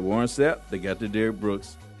 they got their Warren Sapp, they got their Derek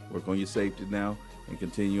Brooks. Work on your safety now and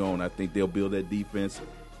continue on. I think they'll build that defense.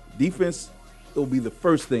 Defense will be the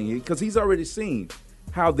first thing because he's already seen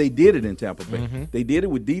how they did it in Tampa Bay. They did it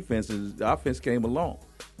with defense, and the offense came along.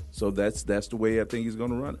 So that's the way I think he's going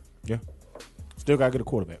to run it. Yeah. Still got to get a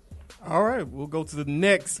quarterback. All right, we'll go to the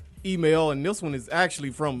next email, and this one is actually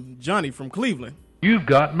from Johnny from Cleveland. You've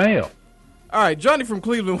got mail. All right, Johnny from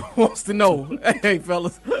Cleveland wants to know, hey,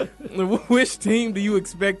 fellas, which team do you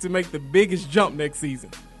expect to make the biggest jump next season?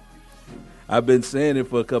 I've been saying it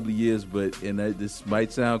for a couple of years, this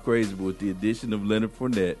might sound crazy, but with the addition of Leonard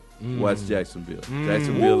Fournette, watch Jacksonville.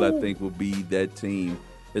 Jacksonville, I think, will be that team,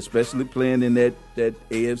 especially playing in that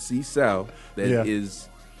AFC South that is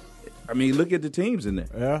 – I mean, look at the teams in there.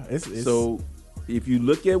 Yeah, it's so if you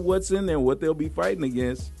look at what's in there and what they'll be fighting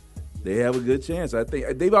against, they have a good chance. I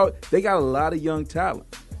think they got a lot of young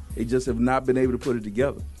talent. They just have not been able to put it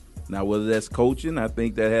together. Now, whether that's coaching, I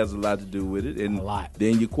think that has a lot to do with it. And a lot.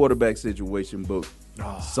 Then your quarterback situation. But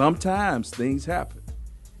sometimes things happen.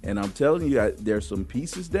 And I'm telling you, there's some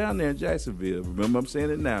pieces down there in Jacksonville. Remember, I'm saying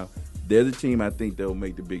it now. They're the team I think that will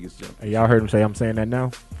make the biggest jump. Hey, y'all heard him say I'm saying that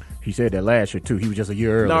now? He said that last year, too. He was just a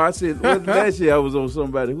year early. No, I said last year I was on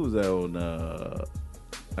somebody. Who was I on?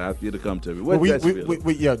 It'll come to me. What we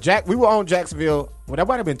were on Jacksonville. Well, that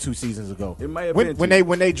might have been 2 seasons ago. It might have been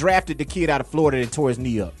when they drafted the kid out of Florida and tore his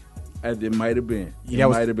knee up. It might have been.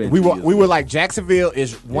 Might have been. We were like Jacksonville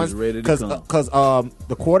is once because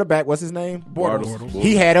the quarterback, what's his name? Bortles.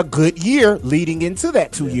 He had a good year leading into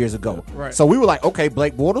that 2 years ago. Right. So we were like, okay,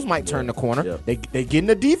 Blake Bortles might turn the corner. They getting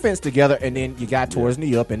the defense together, and then you got tore his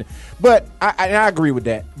knee up. But I agree with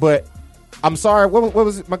that. But I'm sorry. What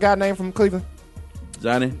was my guy name from Cleveland?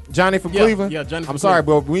 Johnny from Cleveland? Yeah, Johnny. I'm sorry,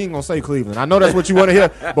 bro. We ain't going to say Cleveland. I know that's what you want to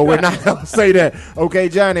hear, but we're not going to say that. Okay,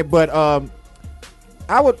 Johnny. But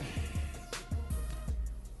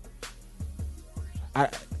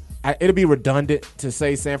it'll be redundant to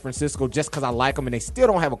say San Francisco just because I like them and they still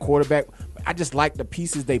don't have a quarterback. I just like the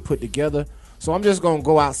pieces they put together. So I'm just going to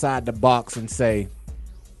go outside the box and say,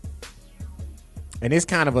 and it's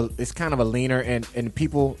kind of a leaner, and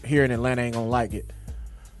people here in Atlanta ain't going to like it.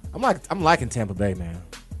 I'm liking Tampa Bay, man.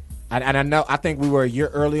 I think we were a year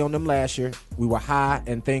early on them last year. We were high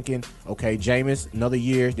and thinking, okay, Jameis, another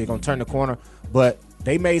year, they're going to turn the corner. But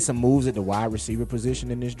they made some moves at the wide receiver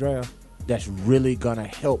position in this draft that's really going to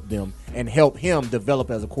help them and help him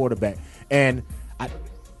develop as a quarterback. And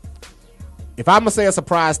if I'm going to say a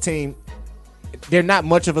surprise team, they're not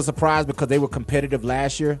much of a surprise because they were competitive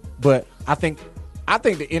last year. But I think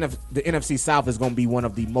the NFC South is going to be one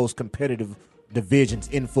of the most competitive divisions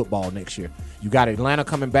in football next year. You got Atlanta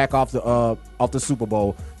coming back off the Super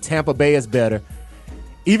Bowl. Tampa Bay is better.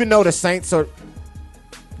 Even though the Saints are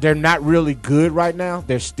they're not really good right now.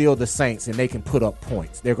 They're still the Saints, and they can put up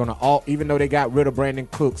points. They're gonna even though they got rid of Brandon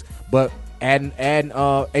Cooks, but adding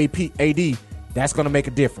AD, that's gonna make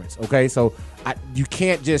a difference. Okay, so you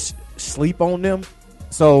can't just sleep on them.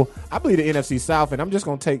 So I believe the NFC South, and I'm just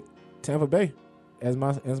gonna take Tampa Bay as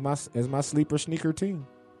my sleeper sneaker team.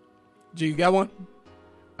 G, you got one?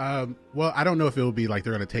 Well, I don't know if it'll be like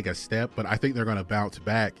they're going to take a step, but I think they're going to bounce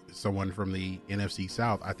back someone from the NFC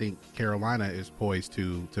South. I think Carolina is poised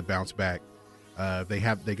to bounce back. They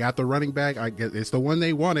got the running back. I guess it's the one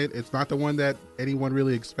they wanted. It's not the one that anyone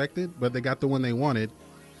really expected, but they got the one they wanted,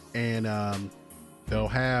 and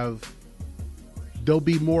there'll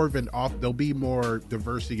be more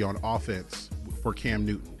diversity on offense for Cam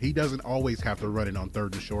Newton. He doesn't always have to run it on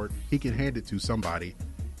 3rd and short. He can hand it to somebody.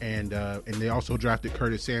 And they also drafted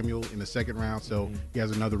Curtis Samuel in the 2nd round, so he has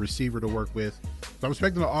another receiver to work with. So I'm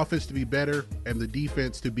expecting the offense to be better and the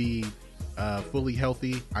defense to be fully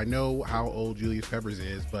healthy. I know how old Julius Peppers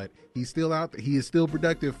is, but he's still out there. He is still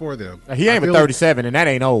productive for them. He ain't even 37, and that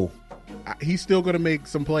ain't old. He's still going to make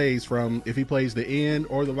some plays from if he plays the end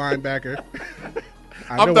or the linebacker.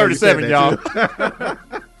 I'm 37, y'all.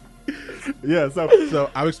 Yeah, so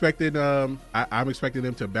I'm expecting them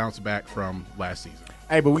to bounce back from last season.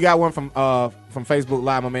 Hey, but we got one from Facebook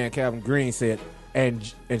Live. My man Calvin Green said,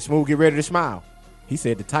 and Smooth, get ready to smile. He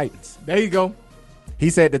said the Titans. There you go. He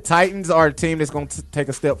said the Titans are a team that's going to take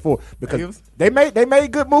a step forward because they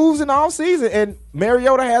made good moves in the offseason, and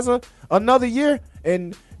Mariota has another year,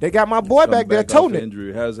 and they got my boy back there toting it.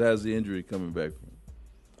 Injury. How's the injury coming back from?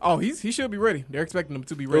 Oh, he should be ready. They're expecting him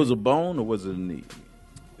to be ready. It was a bone or was it a knee?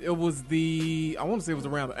 It was I want to say it was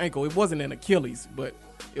around the ankle. It wasn't an Achilles, but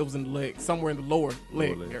it was in the leg, somewhere in the lower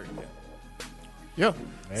leg area. Yeah.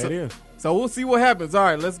 It is. So we'll see what happens. All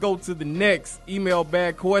right, let's go to the next email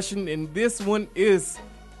bag question, and this one is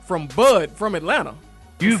from Bud from Atlanta.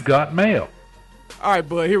 You've got mail. All right,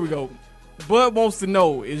 Bud, here we go. Bud wants to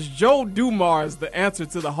know, is Joe Dumars the answer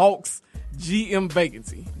to the Hawks GM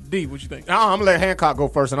vacancy? D, what you think? I'm going to let Hancock go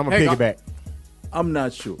first, and I'm going to piggyback. I'm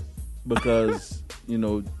not sure because,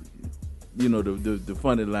 the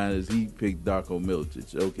funny line is he picked Darko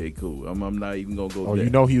Milicic. Okay, cool. I'm not even going to go there. Oh, you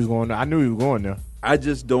know he was going there. I knew he was going there. I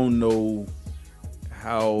just don't know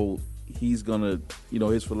how he's going to,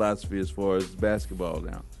 his philosophy as far as basketball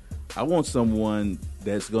now. I want someone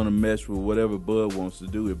that's going to mesh with whatever Bud wants to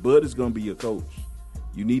do. If Bud is going to be your coach,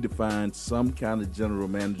 you need to find some kind of general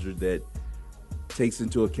manager that takes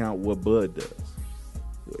into account what Bud does.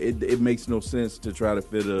 It makes no sense to try to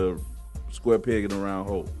fit a square peg in a round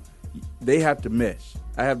hole. They have to mesh.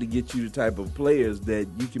 I have to get you the type of players that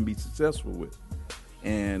you can be successful with.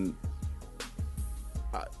 And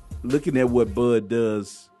looking at what Bud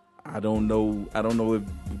does, I don't know if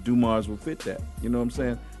Dumars will fit that. You know what I'm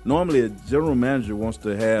saying? Normally, a general manager wants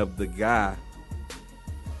to have the guy,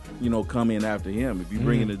 come in after him. If you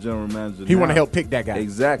bring in a general manager, he want to help pick that guy.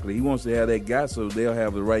 Exactly. He wants to have that guy so they'll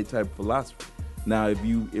have the right type of philosophy. Now, if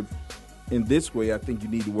in this way, I think you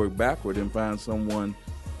need to work backward and find someone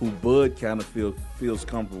who Bud kind of feels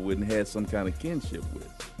comfortable with and has some kind of kinship with.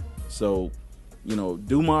 So,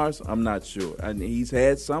 Dumars, I'm not sure. And he's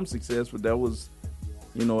had some success, but that was,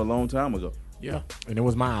 a long time ago. Yeah, and it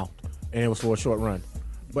was mild, and it was for a short run.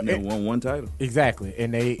 But they won one title. Exactly,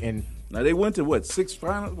 now they went to 6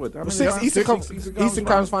 finals. What? How many six Eastern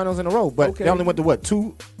Conference Finals in a row, but they only went to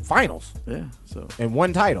 2 finals. Yeah, so and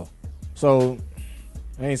 1 title. So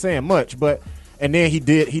I ain't saying much, but and then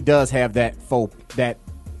he does have that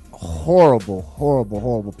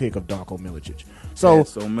horrible pick of Darko Milicic. So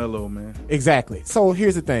so mellow, man. Exactly. So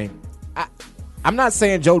here's the thing. I'm not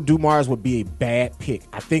saying Joe Dumars would be a bad pick.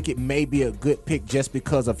 I think it may be a good pick just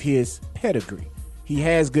because of his pedigree. He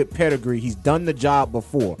has good pedigree. He's done the job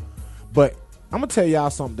before. But I'm going to tell y'all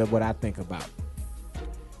something what I think about.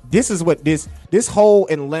 This is what this whole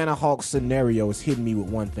Atlanta Hawks scenario is hitting me with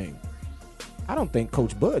one thing. I don't think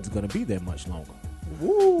Coach Bud's going to be there much longer.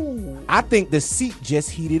 Woo. I think the seat just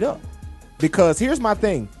heated up. Because here's my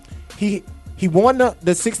thing. He won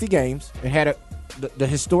the 60 games and had the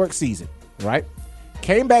historic season, right?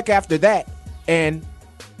 Came back after that, and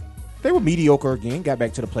they were mediocre again, got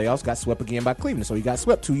back to the playoffs, got swept again by Cleveland. So he got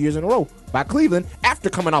swept 2 years in a row by Cleveland after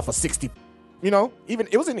coming off a 60. Even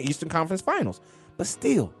it was in the Eastern Conference Finals. But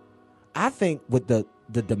still, I think with the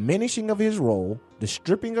diminishing of his role, the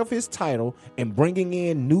stripping of his title, and bringing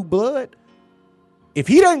in new blood, if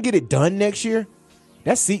he doesn't get it done next year,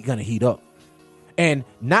 that seat going to heat up. And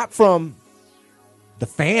not from the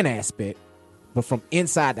fan aspect, but from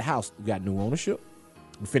inside the house. We got new ownership.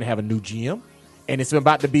 We're finna have a new GM. And it's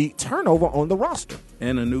about to be turnover on the roster.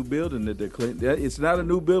 And a new building that they're cleaning. It's not a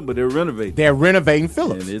new building, but they're renovating. They're renovating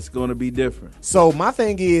Phillips. And it's going to be different. So my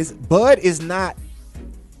thing is, Bud is not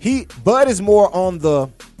 – Bud is more on the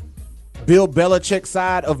Bill Belichick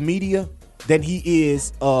side of media than he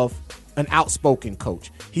is of an outspoken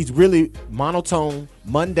coach. He's really monotone,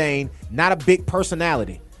 mundane, not a big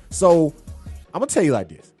personality. So I'm going to tell you like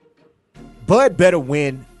this. Bud better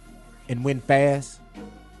win and win fast,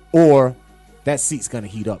 or that seat's going to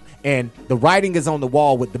heat up. And the writing is on the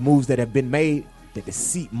wall with the moves that have been made that the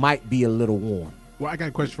seat might be a little warm. Well, I got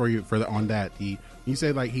a question for you on that. You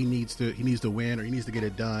said like he needs to win or he needs to get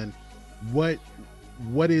it done. What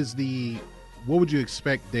would you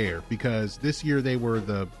expect there? Because this year they were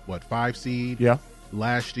the 5 seed. Yeah.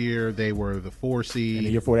 Last year they were the 4 seed. And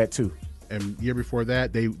the year before that too. And the year before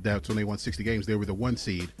that that's when they won 60 games. They were the 1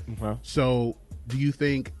 seed. Mm-hmm. So do you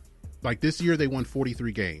think like this year they won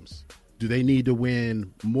 43 games? Do they need to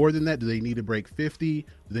win more than that? Do they need to break 50? Do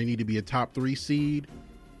they need to be a top 3 seed?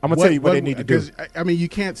 I'm going to tell you what they need to do. I mean, you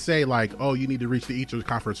can't say like, oh, you need to reach the Eastern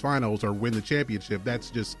Conference Finals or win the championship.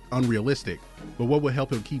 That's just unrealistic. But what would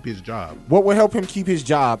help him keep his job? What would help him keep his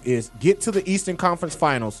job is get to the Eastern Conference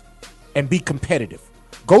Finals and be competitive.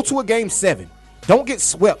 Go to a Game 7. Don't get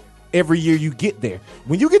swept every year you get there.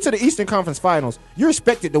 When you get to the Eastern Conference Finals, you're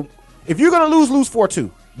expected to, if you're going to lose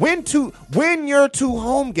 4-2. Win your 2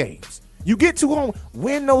 home games. You get 2 home,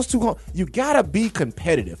 win those 2 home. You got to be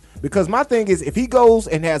competitive. Because my thing is, if he goes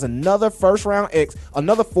and has another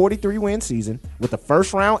another 43-win season with a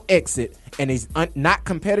first-round exit, and he's not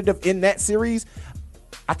competitive in that series,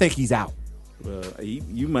 I think he's out. Well,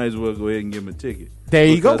 you might as well go ahead and give him a ticket. There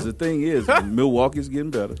you go. Because the thing is, Milwaukee's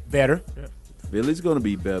getting better. Better. Yeah. Philly's going to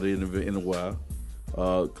be better in a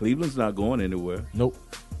while. Cleveland's not going anywhere. Nope.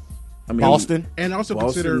 I mean, Boston, and also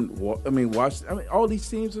Washington. All these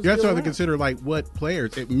teams. You have to consider like what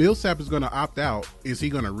players. If Millsap is going to opt out, is he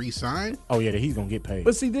going to re-sign? Oh yeah, he's going to get paid.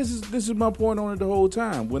 But see, this is my point on it the whole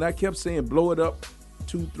time. When I kept saying blow it up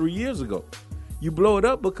 2-3 years ago, you blow it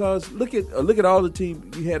up because look at all the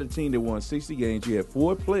team. You had a team that won 60 games. You had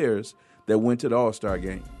 4 players that went to the All-Star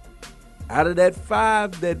game. Out of that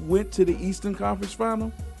 5 that went to the Eastern Conference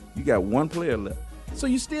Final, you got 1 player left. So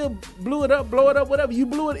you still blow it up, whatever. You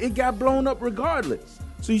blew it, it got blown up regardless.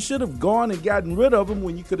 So you should have gone and gotten rid of him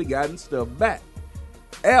when you could have gotten stuff back.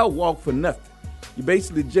 Al walked for nothing. You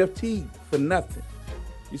basically Jeff Teague for nothing.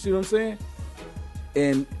 You see what I'm saying?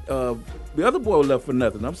 And the other boy left for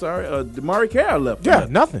nothing. I'm sorry. DeMarre Carroll left for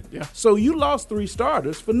nothing. Yeah. So you lost 3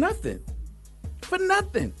 starters for nothing. For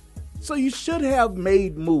nothing. So you should have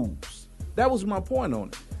made moves. That was my point on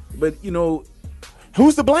it. But,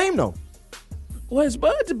 who's to blame, though? Well, it's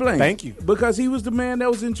Bud to blame. Thank you. Because he was the man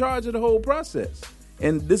that was in charge of the whole process.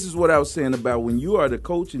 And this is what I was saying about when you are the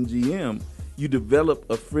coach and GM, you develop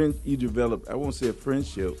I won't say a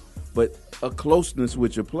friendship, but a closeness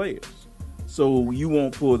with your players. So you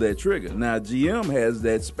won't pull that trigger. Now, GM has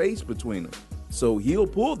that space between them. So he'll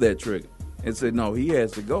pull that trigger and say, no, he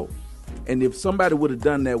has to go. And if somebody would have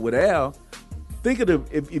done that with Al, think of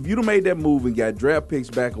if you'd have made that move and got draft picks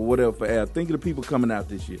back or whatever for Al, think of the people coming out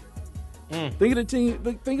this year. Think of the team.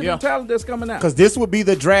 Think of the talent that's coming out. Because this would be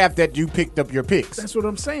the draft that you picked up your picks. That's what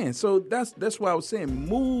I'm saying. So that's why I was saying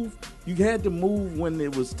move. You had to move when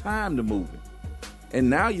it was time to move it. And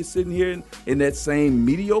now you're sitting here in that same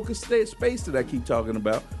mediocre space that I keep talking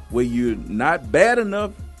about, where you're not bad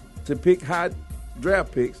enough to pick high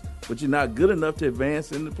draft picks, but you're not good enough to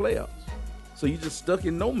advance in the playoffs. So you're just stuck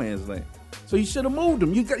in no man's land. So you should have moved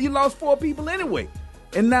them. You lost 4 people anyway.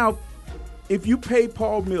 And now, if you pay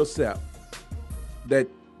Paul Millsap that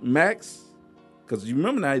max, because you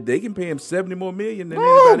remember now they can pay him $70 more million than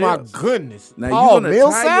anybody else. Oh my goodness! Now you're going to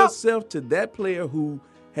tie yourself to that player who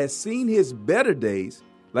has seen his better days.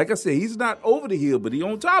 Like I said, he's not over the hill, but he's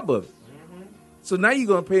on top of it. Mm-hmm. So now you're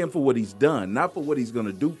going to pay him for what he's done, not for what he's going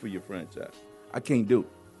to do for your franchise. I can't do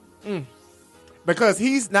it. Because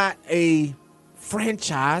he's not a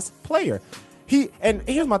franchise player. And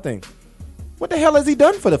here's my thing. What the hell has he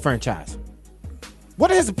done for the franchise? What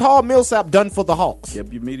has Paul Millsap done for the Hawks?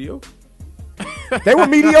 Kept you mediocre. They were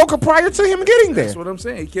mediocre prior to him getting there. That's what I'm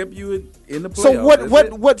saying. He kept you in the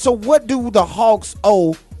playoffs. So what do the Hawks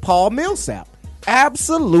owe Paul Millsap?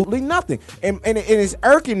 Absolutely nothing. And it's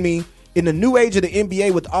irking me in the new age of the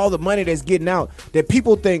NBA with all the money that's getting out that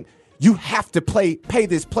people think you have to pay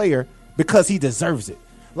this player because he deserves it.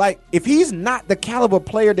 Like, if he's not the caliber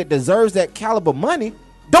player that deserves that caliber money,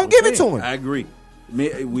 don't give it to him. I agree.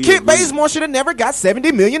 Kent Bazemore should have never got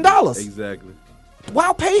 $70 million. Exactly.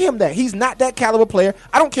 Why pay him that? He's not that caliber player.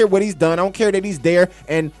 I don't care what he's done. I don't care that he's there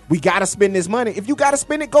and we got to spend this money. If you got to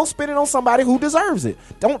spend it, go spend it on somebody who deserves it.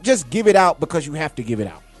 Don't just give it out because you have to give it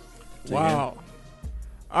out. Wow.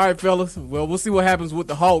 All right, fellas. Well, we'll see what happens with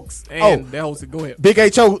the Hawks and their host. Go ahead. Big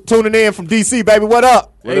H.O. tuning in from D.C., baby. What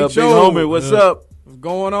up? What up, big homie? What's up? What's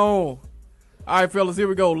going on? All right, fellas, here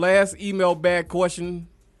we go. Last email bag question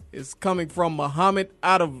is coming from Muhammad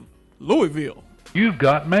out of Louisville. You've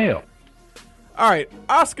got mail. All right,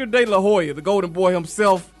 Oscar De La Hoya, the Golden Boy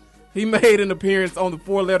himself, he made an appearance on the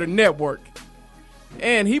 4-Letter Network.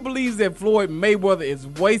 And he believes that Floyd Mayweather is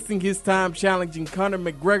wasting his time challenging Conor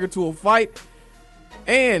McGregor to a fight.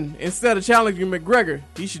 And instead of challenging McGregor,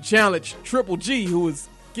 he should challenge Triple G, who is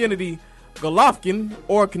Kennedy Golovkin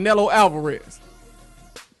or Canelo Alvarez.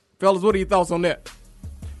 Fellas, what are your thoughts on that?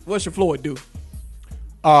 What should Floyd do?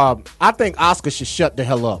 I think Oscar should shut the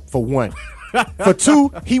hell up, for one. For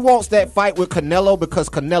two, he wants that fight with Canelo because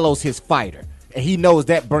Canelo's his fighter. And he knows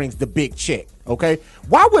that brings the big check, okay?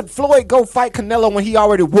 Why would Floyd go fight Canelo when he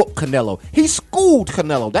already whooped Canelo? He schooled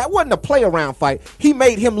Canelo. That wasn't a play-around fight. He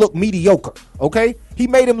made him look mediocre, okay? He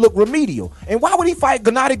made him look remedial. And why would he fight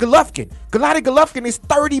Gennady Golovkin? Gennady Golovkin is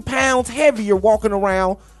 30 pounds heavier walking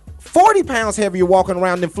around, 40 pounds heavier walking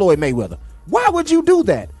around than Floyd Mayweather. Why would you do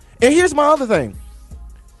that? And here's my other thing.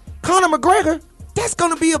 Conor McGregor, that's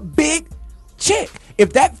going to be a big check.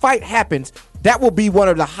 If that fight happens, that will be one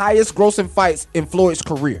of the highest grossing fights in Floyd's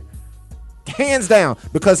career. Hands down,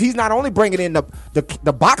 because he's not only bringing in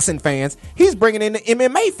the boxing fans, he's bringing in the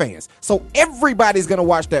MMA fans. So everybody's going to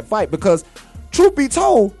watch that fight because, truth be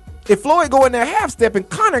told, if Floyd go in there half-stepping,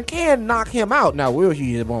 Conor can knock him out. Now,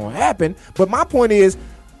 it won't happen. But my point is,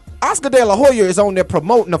 Oscar De La Hoya is on there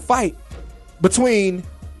promoting a fight between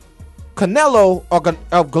Canelo or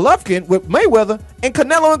Golovkin with Mayweather, and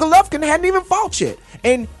Canelo and Golovkin hadn't even fought yet.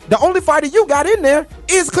 And the only fighter you got in there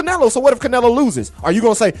is Canelo. So what if Canelo loses? Are you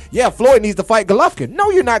going to say, yeah, Floyd needs to fight Golovkin? No,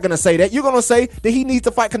 you're not going to say that. You're going to say that he needs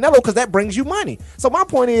to fight Canelo because that brings you money. So my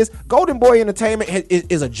point is, Golden Boy Entertainment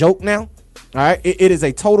is a joke now. All right, it is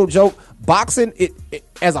a total joke. Boxing, it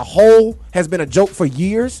as a whole has been a joke for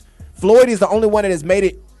years. Floyd is the only one that has made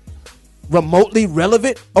it remotely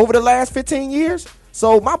relevant over the last 15 years.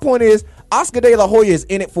 So my point is, Oscar De La Hoya is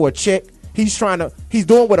in it for a check. He's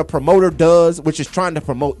doing what a promoter does, which is trying to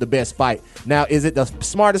promote the best fight. Now, is it the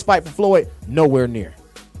smartest fight for Floyd? Nowhere near.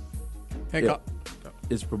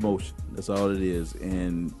 It's promotion. That's all it is.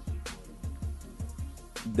 And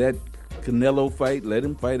that Canelo fight, let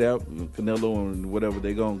him fight out. Canelo and whatever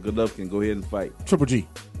they're going, Golovkin, go ahead and fight. Triple G.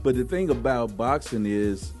 But the thing about boxing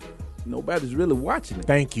is nobody's really watching it.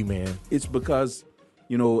 Thank you, man. It's because,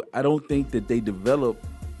 I don't think that they develop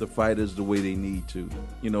the fighters the way they need to.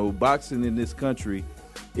 Boxing in this country,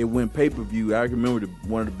 it went pay-per-view. I remember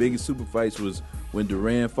one of the biggest super fights was when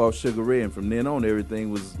Duran fought Sugar Ray, and from then on, everything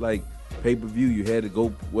was like pay-per-view. You had to go,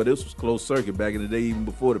 this was closed circuit back in the day, even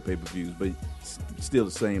before the pay-per-views, but still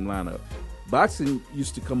the same lineup. Boxing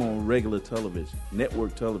used to come on regular television,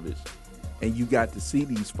 network television, and you got to see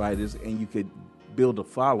these fighters, and you could build a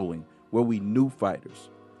following where we knew fighters.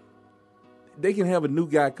 They can have a new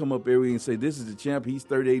guy come up every and say, this is the champ, he's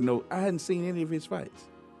 38-0. I hadn't seen any of his fights.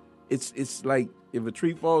 It's like if a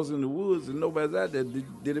tree falls in the woods and nobody's out there,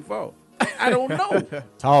 did it fall? I don't know.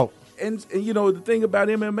 Talk. And the thing about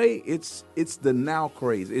MMA, it's the now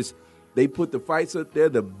craze. They put the fights up there,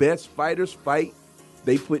 the best fighters fight.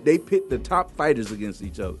 They pit the top fighters against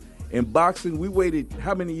each other. In boxing, we waited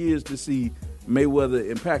how many years to see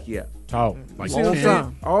Mayweather and Pacquiao? Talk. Like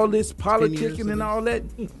all this politicking and all that.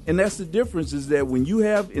 And that's the difference, is that when you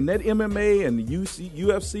have in that MMA and the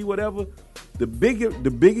UFC, whatever, the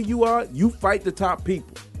bigger you are, you fight the top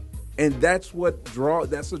people. And that's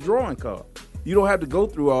a drawing card. You don't have to go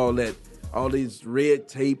through all this red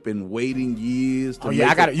tape and waiting years to you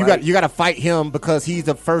got to fight him because he's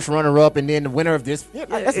the first runner up and then the winner of this.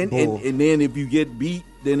 And then if you get beat,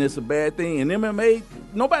 then it's a bad thing. In MMA,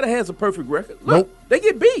 nobody has a perfect record. Look, nope. They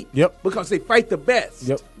get beat. Yep. Because they fight the best.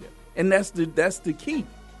 Yep. And that's the key,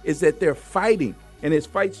 is that they're fighting, and it's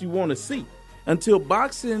fights you want to see. Until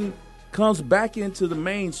boxing comes back into the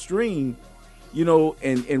mainstream,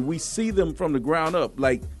 and we see them from the ground up.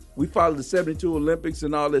 Like, we followed the 72 Olympics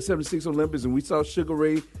and all that, 76 Olympics, and we saw Sugar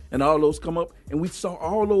Ray and all those come up, and we saw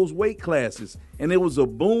all those weight classes, and it was a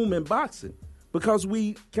boom in boxing because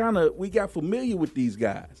we got familiar with these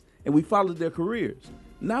guys, and we followed their careers.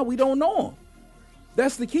 Now we don't know them.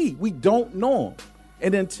 That's the key. We don't know them.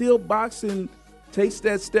 And until boxing takes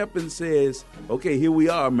that step and says, okay, here we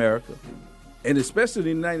are, America, and especially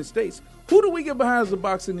in the United States, who do we get behind as a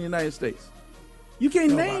boxer in the United States? You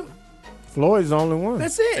can't name. Floyd's the only one.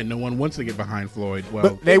 That's it. And no one wants to get behind Floyd.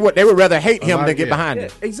 Well, But they would rather hate him than get behind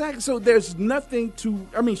him. Exactly. So there's nothing to.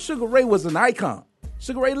 I mean, Sugar Ray was an icon.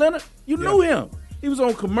 Sugar Ray Leonard, you knew him. He was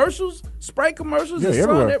on commercials, Sprite commercials. His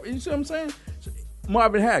son, you see what I'm saying?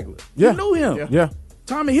 Marvin Hagler, you knew him. Yeah.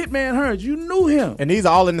 Tommy Hitman Hearns, you knew him. And these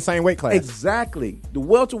are all in the same weight class. Exactly. The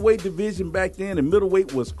welterweight division back then, and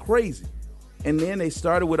middleweight was crazy. And then they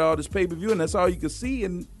started with all this pay-per-view, and that's all you could see.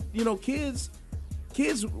 And, you know, kids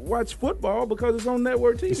watch football because it's on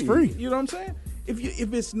network TV. It's free. You know what I'm saying?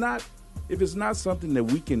 If it's not something that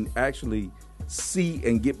we can actually see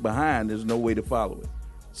and get behind, there's no way to follow it.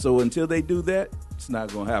 So until they do that, it's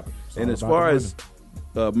not going to happen. And as far as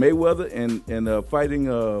Mayweather and fighting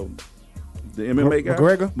the MMA guy,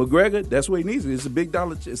 McGregor, that's what he needs. It's a big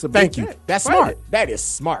dollar. It's a big check. That's smart. That is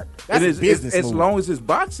smart. That's a business move. As long as it's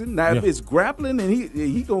boxing. Now, if it's grappling, and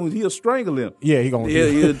he'll strangle him. Yeah,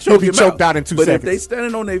 he'll be choked out in 2 seconds. But if they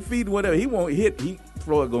standing on their feet, whatever, he won't hit.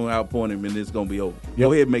 Floyd going to outpoint him, and it's going to be over.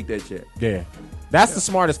 Go ahead and make that check. Yeah. That's the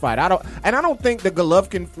smartest fight. I don't think the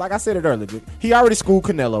Golovkin, like I said it earlier, he already schooled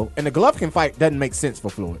Canelo, and the Golovkin fight doesn't make sense for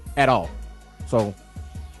Floyd at all. So,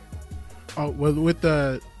 with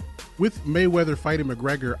Mayweather fighting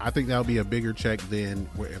McGregor, I think that'll be a bigger check than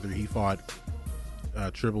whether he fought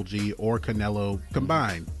Triple G or Canelo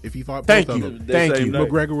combined. If he fought both of them,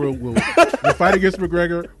 McGregor will the fight against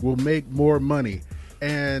McGregor will make more money.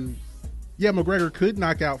 And yeah, McGregor could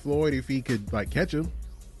knock out Floyd if he could catch him.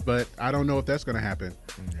 But I don't know if that's going to happen.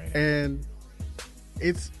 Okay. And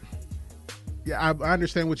I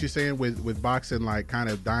understand what you're saying with boxing kind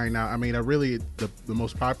of dying out. I mean, the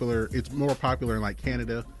most popular, it's more popular in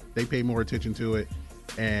Canada. They pay more attention to it.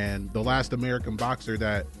 And the last American boxer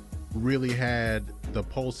that really had the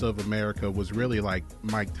pulse of America was really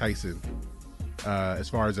Mike Tyson. As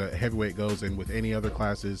far as a heavyweight goes, and with any other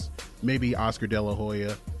classes, maybe Oscar De La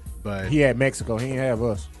Hoya. But he had Mexico. He didn't have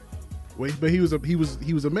us. But he was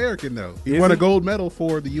American though. He won a gold medal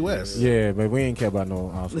for the U.S. Yeah, but we ain't care about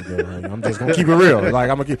no Oscar. I'm just gonna keep it real. I'm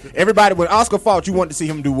gonna keep everybody. When Oscar fought, you wanted to see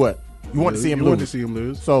him do what? You wanted to see him lose. Wanted to see him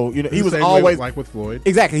lose. So he was always like with Floyd.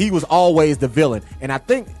 Exactly, he was always the villain. And I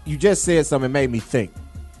think you just said something that made me think.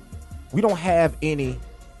 We don't have any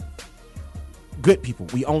good people.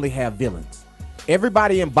 We only have villains.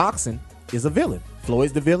 Everybody in boxing is a villain.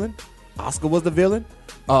 Floyd's the villain. Oscar was the villain.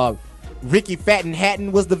 Ricky Fatton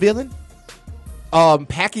Hatton was the villain.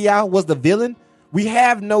 Pacquiao was the villain. We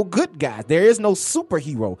have no good guys. There is no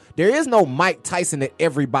superhero. There is no Mike Tyson that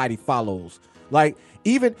everybody follows. And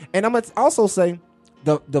I'm going to also say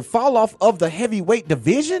the fall off of the heavyweight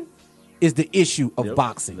division is the issue of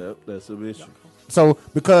boxing. Yep, that's an issue. So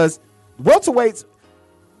because welterweights,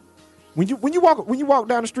 when you walk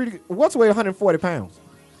down the street, welterweight 140 pounds.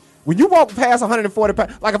 When you walk past 140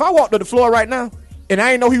 pounds, if I walked to the floor right now, and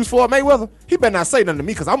I didn't know he was Floyd Mayweather, he better not say nothing to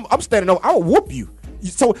me because I'm standing over. I will whoop you.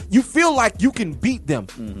 So you feel like you can beat them.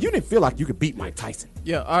 Mm-hmm. You didn't feel like you could beat Mike Tyson.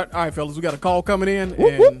 Yeah, all right, fellas. We got a call coming in,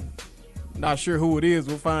 whoop, and whoop. Not sure who it is.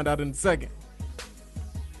 We'll find out in a second.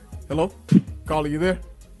 Hello? Caller, you there?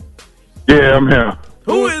 Yeah, I'm here.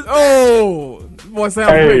 Who is? Oh, boy,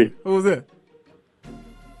 sounds great. Who is it?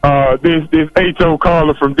 This H.O.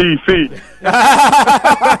 caller from D.C.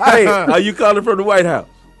 Hey, are you calling from the White House?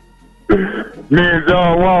 Me and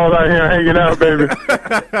John Wall out here hanging out, baby.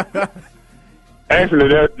 Actually,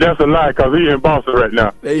 that's a lie because he's in Boston right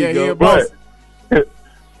now. There you go. But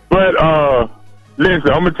listen,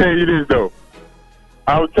 I'm going to tell you this, though.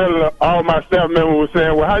 I was telling all my staff members were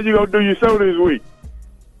saying, well, how you going to do your show this week?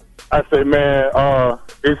 I said, man,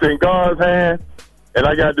 it's in God's hand, and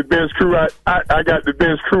I got the best crew. I got the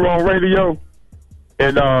best crew on radio.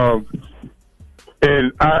 And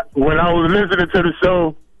when I was listening to the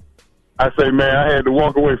show, I say, man, I had to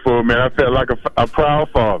walk away for it, man. I felt like a proud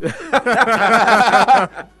father.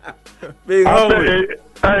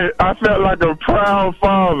 I felt like a proud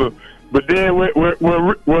father. But then when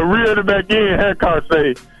reeled it back in, Hancock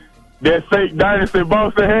say, that fake dynasty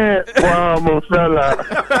Boston had, well, I almost fell out.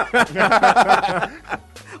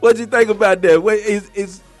 What you think about that? Wait,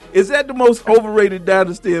 is that the most overrated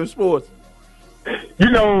dynasty in sports?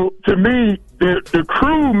 You know, to me, the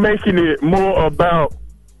crew making it more about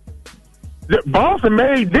Boston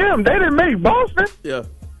made them. They didn't make Boston. Yeah.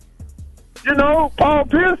 You know, Paul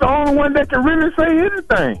Pierce the only one that can really say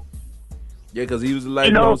anything. Yeah, because he was a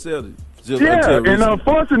lifelong Celtic. Yeah, and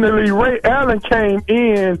unfortunately, Ray Allen came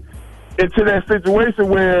into that situation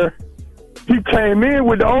where he came in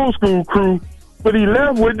with the old school crew, but he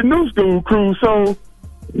left with the new school crew. So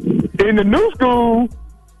in the new school,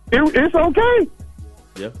 it's okay.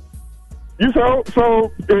 Yeah. And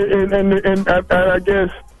I guess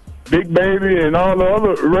Big Baby and all the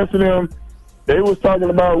other rest of them, they was talking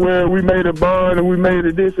about where we made a bond and we made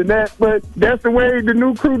it this and that, but that's the way the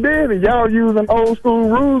new crew did it. Y'all using old school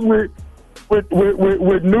rules with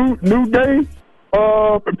new day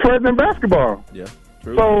present basketball. Yeah,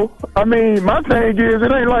 true. So I mean, my thing is,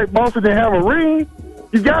 it ain't like Boston didn't have a ring.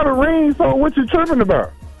 You got a ring, so what you tripping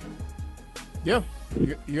about? Yeah,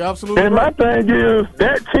 you're absolutely and right. my thing is,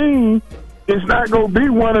 that team is not going to be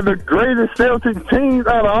one of the greatest Celtics teams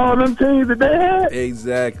out of all them teams that they had.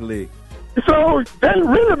 Exactly. So that's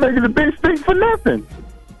really making a big stick for nothing.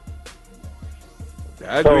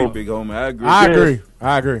 I agree, Big Homie. I agree.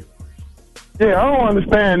 I agree. Yeah, I don't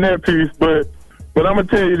understand that piece, but I'm gonna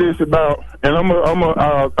tell you this about, and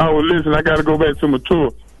I will listen. I got to go back to my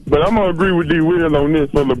tour, but I'm gonna agree with D. Will on this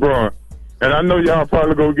for LeBron. And I know y'all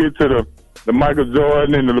probably gonna get to the Michael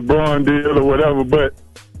Jordan and the LeBron deal or whatever, but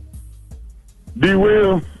D.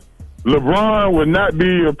 Will, LeBron will not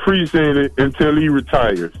be appreciated until he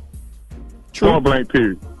retires. Point blank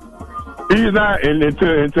period. He's not, and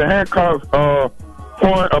to Hancock's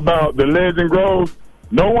point about the legend grows,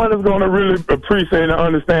 no one is going to really appreciate and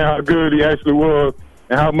understand how good he actually was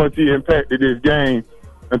and how much he impacted this game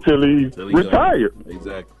until he retired.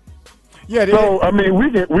 Exactly. Yeah. So I mean,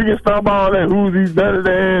 we can stop all that who's he's better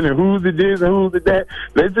than and who's the this and who's the that.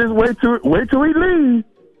 Let's just wait till he leaves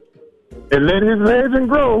and let his legend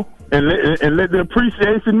grow and let the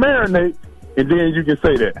appreciation marinate, and then you can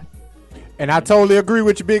say that. And I totally agree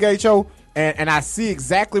with you, Big H.O., and I see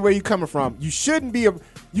exactly where you're coming from. You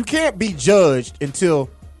can't be judged until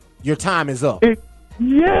your time is up. Yes,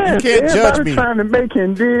 you can't judge me. Trying to make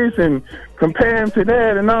him this and compare him to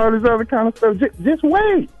that and all this other kind of stuff. Just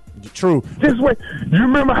wait. True. Just wait. You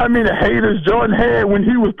remember how many haters Jordan had when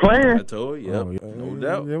he was playing? I told you, no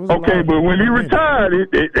doubt. Okay, but when he retired,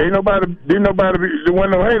 there wasn't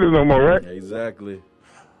no haters no more, right? Exactly.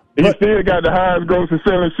 He still got the highest grossing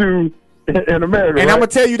selling shoe in America. And right? I'm gonna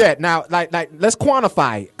tell you that now. Like, let's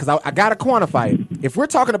quantify it, because I gotta quantify it. If we're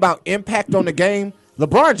talking about impact on the game,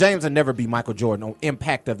 LeBron James will never be Michael Jordan on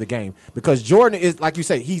impact of the game, because Jordan is, like you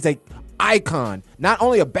say, he's a icon. Not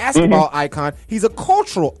only a basketball icon, he's a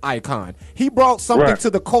cultural icon. He brought something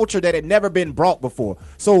to the culture that had never been brought before.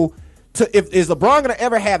 So, is LeBron going to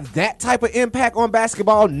ever have that type of impact on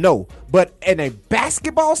basketball? No. But in a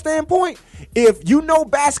basketball standpoint, if you know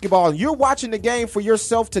basketball and you're watching the game for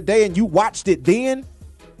yourself today and you watched it then,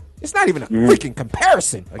 it's not even a freaking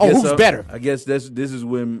comparison. Who's better? I guess this is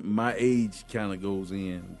when my age kind of goes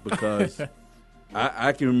in, because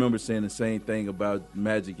I can remember saying the same thing about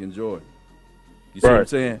Magic and Jordan. You see what I'm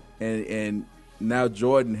saying? And now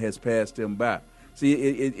Jordan has passed him by. See,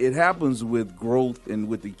 it happens with growth and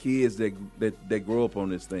with the kids that grow up on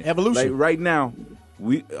this thing. Evolution. Like right now,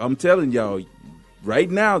 I'm telling y'all,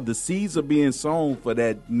 right now the seeds are being sown for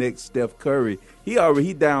that next Steph Curry. He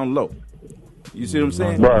down low. You see what I'm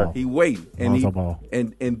saying? Right. He waiting,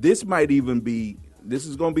 and this might even be. This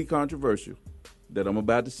is going to be controversial that I'm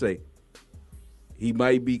about to say. He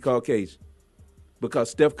might be Caucasian,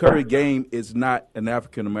 because Steph Curry game is not an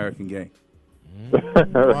African American game. Hey,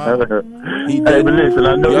 but listen,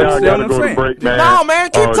 I know y'all got to go to break, man. No, man,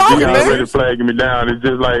 keep talking, man. man. Already flagging me down. It's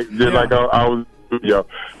just like I was. Y'all.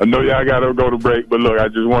 I know y'all got to go to break, but look, I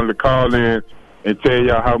just wanted to call in and tell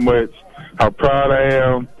y'all how proud I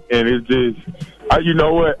am, and it's just. You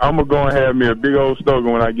know what? I'm gonna go and have me a big old stogie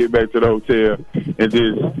when I get back to the hotel, and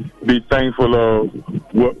just be thankful of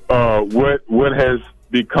what has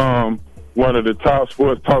become one of the top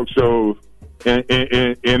sports talk shows in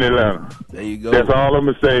Atlanta. There you go. That's all I'm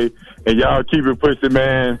gonna say. And y'all keep it pushing,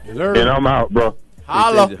 man. Yes, sir. And I'm out, bro.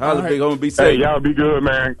 Holla, Big homie. Be Hey, safe. y'all be good,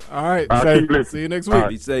 man. All right, Keep listening. see you next week. All right.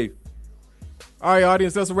 Be safe. All right,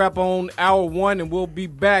 audience, that's a wrap on hour 1, and we'll be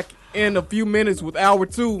back in a few minutes with hour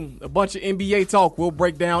 2. A bunch of NBA talk. We'll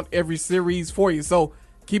break down every series for you. So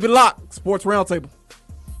keep it locked. Sports Roundtable.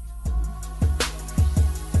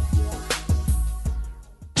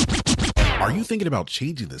 Are you thinking about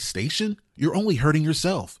changing the station? You're only hurting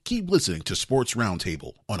yourself. Keep listening to Sports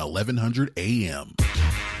Roundtable on 1100 AM.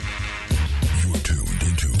 You are tuned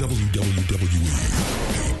into WWE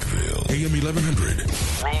Pikeville, AM 1100.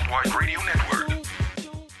 Worldwide Radio Network.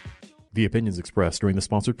 The opinions expressed during the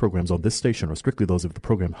sponsored programs on this station are strictly those of the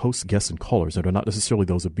program hosts, guests, and callers, and are not necessarily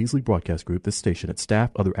those of Beasley Broadcast Group, this station, its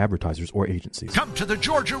staff, other advertisers, or agencies. Come to the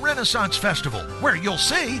Georgia Renaissance Festival, where you'll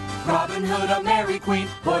see Robin Hood, a Mary Queen,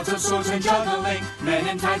 boards of swords and juggling, men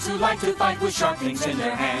in tights who like to fight with sharp things in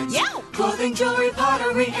their hands. Yeah. Clothing, jewelry,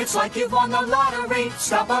 pottery, it's like you've won the lottery.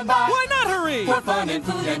 Stop on by. Why not hurry? For fun and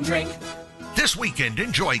food and drink. This weekend,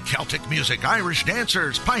 enjoy Celtic music, Irish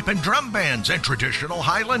dancers, pipe and drum bands, and traditional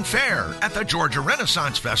Highland fare at the Georgia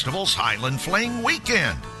Renaissance Festival's Highland Fling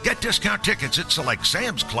Weekend. Get discount tickets at select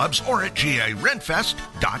Sam's Clubs or at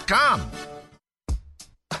GARentfest.com.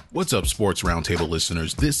 What's up, Sports Roundtable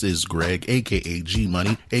listeners? This is Greg, a.k.a.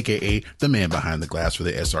 G-Money, a.k.a. the man behind the glass for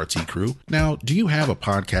the SRT crew. Now, do you have a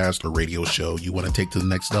podcast or radio show you want to take to the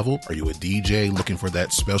next level? Are you a DJ looking for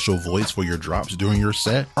that special voice for your drops during your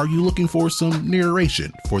set? Are you looking for some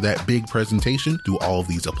narration for that big presentation? Do all of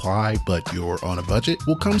these apply, but you're on a budget?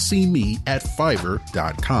 Well, come see me at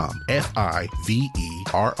Fiverr.com,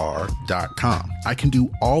 Fiverr.com. I can do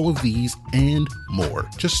all of these and more,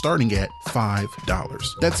 just starting at $5.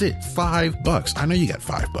 That's it, $5. I know you got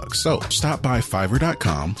 $5. So stop by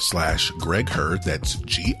Fiverr.com/Greg Hurd. That's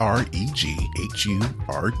GREGHURD.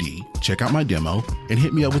 Check out my demo and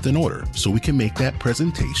hit me up with an order so we can make that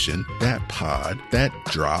presentation, that pod, that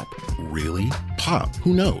drop really pop.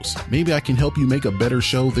 Who knows? Maybe I can help you make a better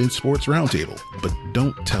show than Sports Roundtable. But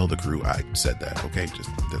don't tell the crew I said that, okay? Just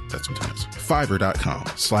that's between us.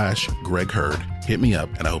 Fiverr.com/Greg Hurd. Hit me up,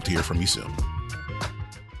 and I hope to hear from you soon.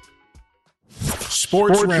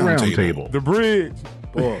 Sports Roundtable. The bridge.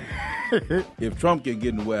 Boy, if Trump can get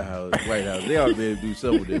in the White House, they ought to be able to do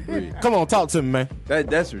something with that bridge. Come on, talk to me, man.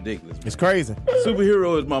 That's ridiculous. Man. It's crazy.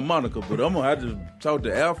 Superhero is my moniker, but I'm going to have to talk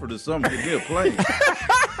to Alfred or something to get me a plane.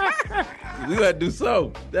 We got to do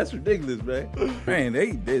something. That's ridiculous, man. Man,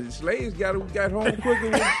 the slaves got home quicker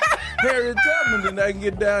with Harriet Tubman than I can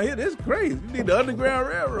get down here. That's crazy. You need the Underground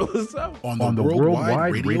Railroad or something. On the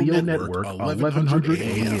Worldwide Radio Network, 1100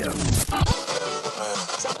 AM.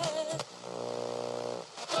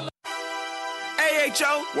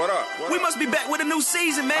 H.O. What up? We must be back with a new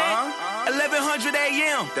season, man. 1100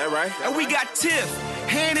 a.m. That right? And we got Tiff,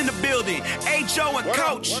 Hand in the building, H.O. and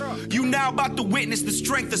Coach. You now about to witness the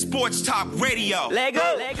strength of sports talk radio. Lego.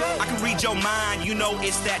 I can read your mind, you know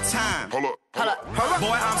it's that time. Hold up.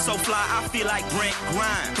 Boy, I'm so fly, I feel like Brent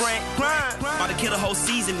Grimes. About to kill the whole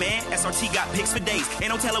season, man. SRT got picks for days. Ain't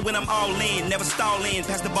no telling when I'm all in. Never stall in.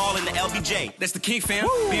 Pass the ball in the LBJ. That's the King fam.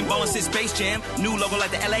 Been ballin' since Space Jam. New logo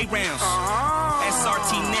like the LA Rams.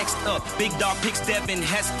 SRT next up. Big dog picks Devin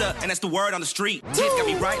Hester. And that's the word on the street. Tiff got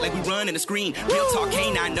me right like we run in the screen. Real talk,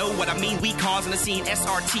 canine, know what I mean. We causing the scene.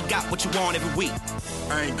 SRT got what you want every week.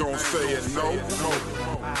 I ain't gonna say it, no.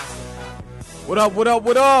 What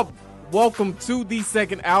up? Welcome to the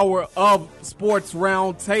second hour of Sports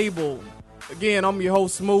Roundtable. Again, I'm your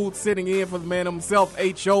host, Smooth, sitting in for the man himself,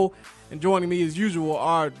 H.O., and joining me as usual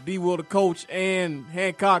are D-Will, the coach, and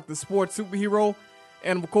Hancock, the sports superhero,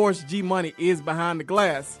 and of course, G-Money is behind the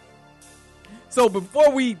glass. So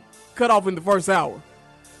before we cut off in the first hour,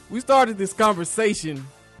 we started this conversation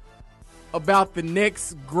about the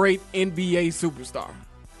next great NBA superstar.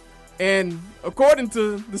 And according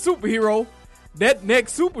to the superhero, that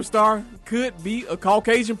next superstar could be a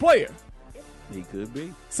Caucasian player. He could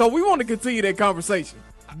be. So we want to continue that conversation.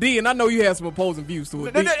 D, and I know you have some opposing views to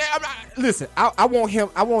it. Listen, I want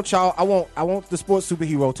the sports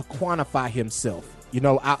superhero to quantify himself. You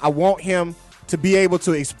know, I want him to be able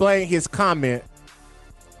to explain his comment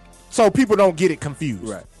so people don't get it confused.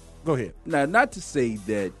 Right. Go ahead. Now, not to say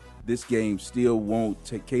that this game still won't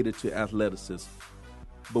cater to athleticism.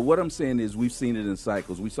 But what I'm saying is we've seen it in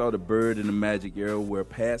cycles. We saw the Bird and the Magic era where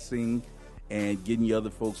passing and getting the other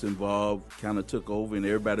folks involved kind of took over and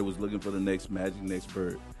everybody was looking for the next Magic, next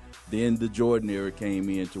Bird. Then the Jordan era came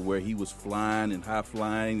in to where he was flying and high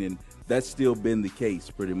flying, and that's still been the case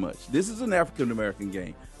pretty much. This is an African-American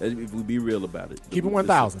game, if we be real about it. Keep it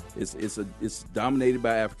 1,000. It's dominated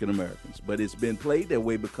by African-Americans, but it's been played that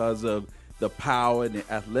way because of the power and the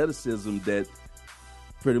athleticism that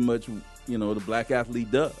pretty much – the black athlete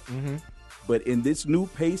does. Mm-hmm. But in this new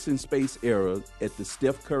pace and space era at the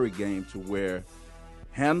Steph Curry game to where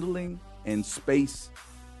handling and space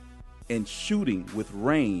and shooting with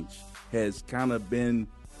range has kind of been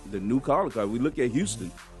the new calling card. We look at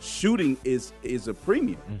Houston. Shooting is a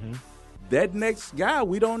premium. Mm-hmm. That next guy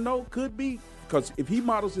we don't know could be, because if he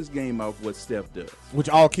models his game off what Steph does. Which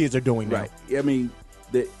all kids are doing now. Right. I mean,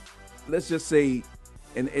 let's just say,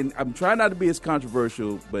 and I'm trying not to be as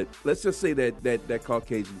controversial, but let's just say that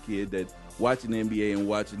Caucasian kid that watching the NBA and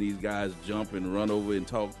watching these guys jump and run over and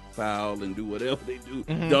talk foul and do whatever they do,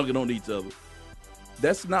 dunking on each other.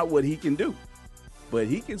 That's not what he can do. But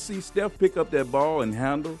he can see Steph pick up that ball and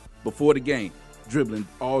handle before the game, dribbling,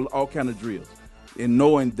 all kind of drills, and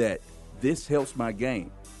knowing that this helps my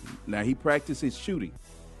game. Now, he practices shooting,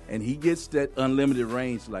 and he gets that unlimited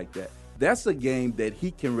range like that. That's a game that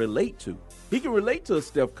he can relate to. He can relate to a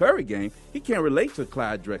Steph Curry game. He can't relate to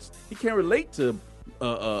Clyde Drexler. He can't relate to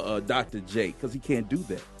Dr. J, because he can't do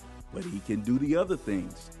that. But he can do the other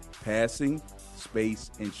things: passing, space,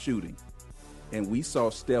 and shooting. And we saw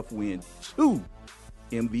Steph win 2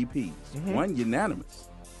 MVPs, one unanimous.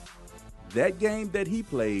 That game that he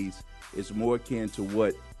plays is more akin to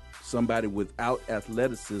what somebody without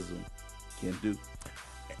athleticism can do.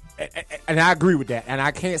 And I agree with that. And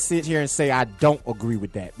I can't sit here and say I don't agree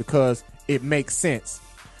with that because it makes sense.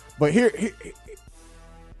 But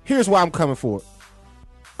here's why I'm coming for it.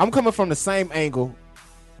 I'm coming from the same angle,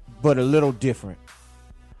 but a little different.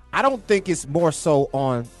 I don't think it's more so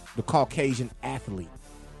on the Caucasian athlete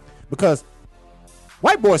because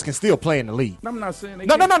white boys can still play in the league. I'm not saying they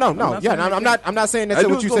No. can't. I'm not saying that's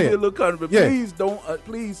what you said. A little country, but please don't.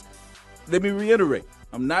 Please let me reiterate.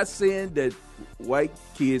 I'm not saying that white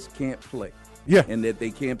kids can't play. Yeah. And that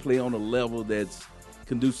they can't play on a level that's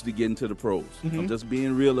conducive to getting to the pros. I'm just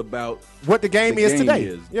being real about what the game is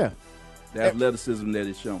today. Yeah. The athleticism that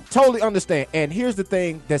is shown. Totally understand. And here's the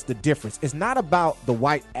thing that's the difference. It's not about the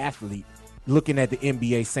white athlete looking at the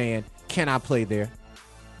NBA saying, can I play there?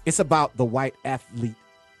 It's about the white athlete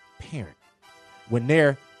parent. When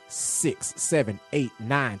they're 6, 7, 8,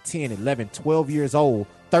 9, 10, 11, 12 years old,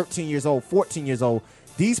 13 years old, 14 years old,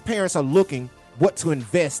 these parents are looking what to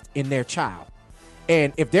invest in their child.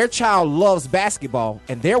 And if their child loves basketball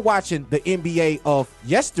and they're watching the NBA of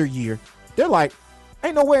yesteryear, they're like,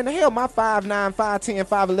 ain't no way in the hell my 5'9", 5'10",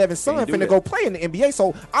 5'11" son finna go play in the NBA.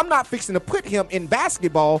 So I'm not fixing to put him in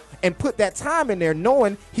basketball and put that time in there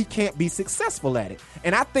knowing he can't be successful at it.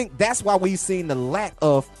 And I think that's why we've seen the lack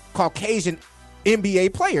of Caucasian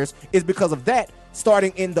NBA players is because of that,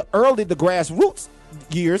 starting in the grassroots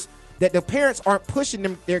years, that the parents aren't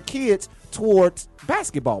pushing their kids towards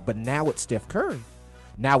basketball. But now with Steph Curry,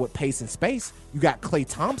 now with pace and space, you got Klay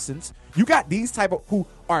Thompsons, you got these type of who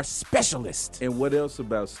are specialists. And what else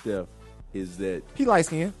about Steph is that he light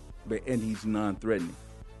skinned, and he's non-threatening.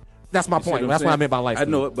 That's my point. That's what I meant by light skinned.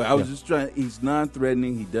 I know it, but I was just trying. He's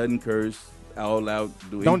non-threatening. He doesn't curse all out.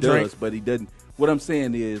 Don't drink, but he doesn't. What I'm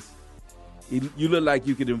saying is, you look like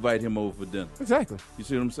you could invite him over for dinner. Exactly. You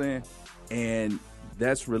see what I'm saying? And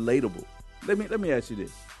that's relatable. Let me ask you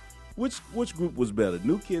this: which group was better,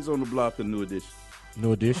 New Kids on the Block or New Edition?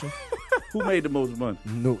 New Edition. Who made the most money?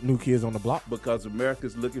 New Kids on the Block. Because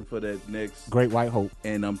America's looking for that next Great White Hope.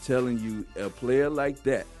 And I'm telling you, a player like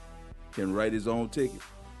that can write his own ticket.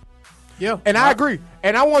 Yeah. And I agree.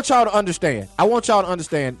 And I want y'all to understand.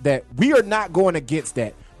 That we are not going against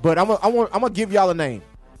that. But I'm gonna give y'all a name.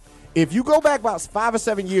 If you go back about 5 or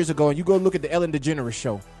 7 years ago and you go look at the Ellen DeGeneres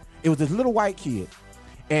show, it was this little white kid.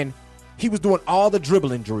 And he was doing all the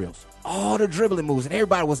dribbling drills, all the dribbling moves, and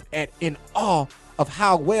everybody was in awe of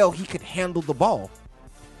how well he could handle the ball.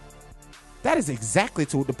 That is exactly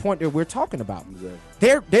to the point that we're talking about.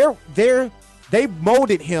 Exactly. They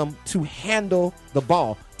molded him to handle the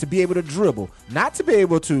ball, to be able to dribble, not to be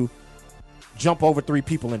able to jump over 3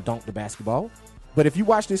 people and dunk the basketball. But if you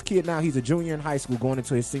watch this kid now, he's a junior in high school going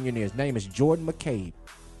into his senior year. His name is Jordan McCabe.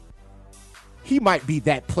 He might be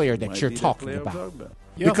that player that you're talking about.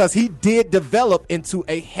 Yeah. Because he did develop into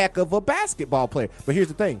a heck of a basketball player. But here's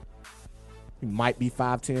the thing. He might be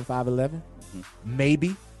 5'10", 5'11".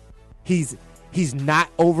 Maybe. He's not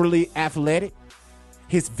overly athletic.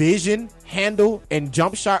 His vision, handle, and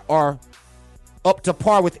jump shot are up to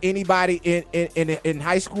par with anybody in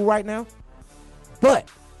high school right now. But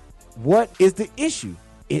what is the issue?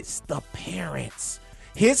 It's the parents.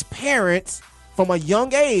 His parents, from a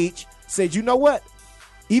young age, said, you know what?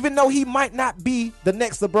 Even though he might not be the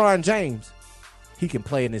next LeBron James, he can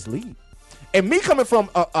play in this league. And me coming from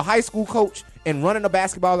a high school coach and running a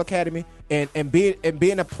basketball academy and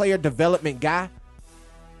being a player development guy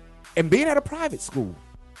and being at a private school,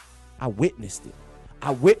 I witnessed it.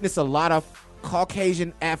 I witnessed a lot of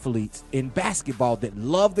Caucasian athletes in basketball that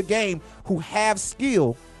love the game, who have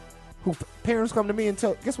skill, who parents come to me and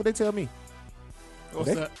guess what they tell me?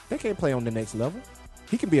 What's that? They can't play on the next level.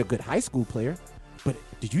 He can be a good high school player, but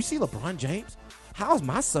did you see LeBron James? How is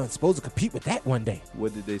my son supposed to compete with that one day?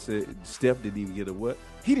 What did they say? Steph didn't even get a what?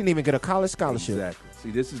 He didn't even get a college scholarship.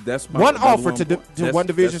 Exactly. See, that's my one offer to one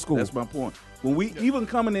division school. That's my point. When we even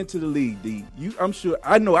coming into the league, I'm sure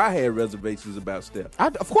I know I had reservations about Steph.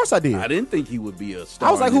 Of course I did. I didn't think he would be a star.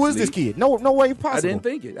 I was like, who is this kid? No way possible. I didn't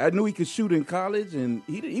think it. I knew he could shoot in college, and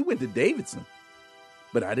he went to Davidson,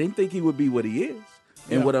 but I didn't think he would be what he is.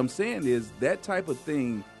 And what I'm saying is that type of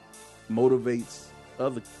thing motivates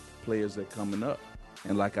other players that coming up.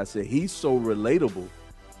 And like I said, he's so relatable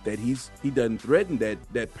that he doesn't threaten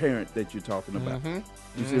that parent that you're talking about.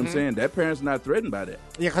 You see what I'm saying? That parent's not threatened by that.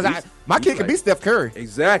 Yeah, because my kid can be Steph Curry.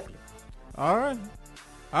 Exactly. All right.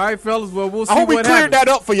 All right, fellas. Well, we'll see I hope we what cleared happens. that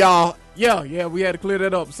up for y'all. Yeah, we had to clear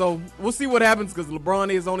that up. So we'll see what happens because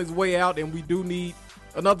LeBron is on his way out, and we do need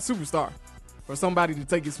another superstar or somebody to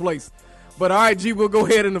take his place. But all right, G, we'll go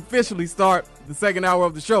ahead and officially start the second hour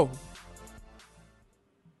of the show.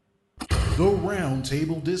 The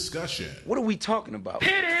Roundtable Discussion. What are we talking about?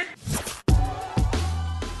 Hit it!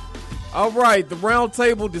 All right, the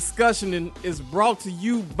Roundtable Discussion is brought to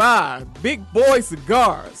you by Big Boy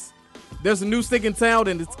Cigars. There's a new stick in town,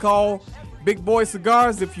 and it's called Big Boy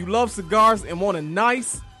Cigars. If you love cigars and want a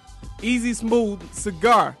nice, easy, smooth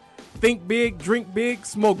cigar, think big, drink big,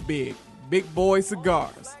 smoke big. Big Boy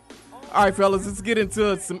Cigars. All right, fellas, let's get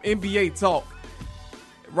into some NBA talk.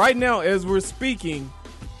 Right now, as we're speaking,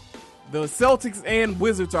 the Celtics and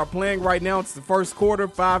Wizards are playing right now. It's the first quarter,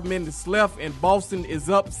 5 minutes left, and Boston is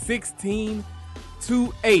up 16-8.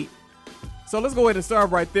 So let's go ahead and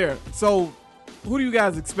start right there. So who do you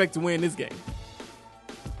guys expect to win this game?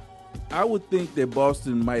 I would think that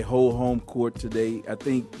Boston might hold home court today. I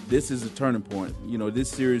think this is a turning point. You know, this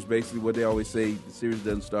series, basically what they always say, the series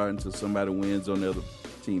doesn't start until somebody wins on the other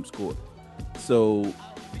team's court. So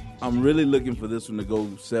I'm really looking for this one to go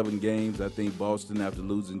 7 games. I think Boston, after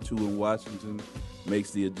losing 2 in Washington,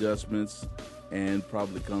 makes the adjustments and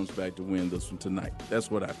probably comes back to win this one tonight.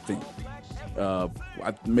 That's what I think.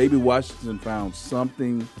 Maybe Washington found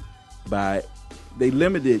something they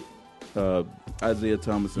limited Isaiah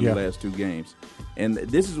Thomas in the last 2 games. And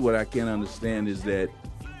this is what I can't understand is that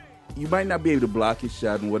you might not be able to block his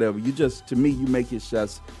shot and whatever. To me, you make his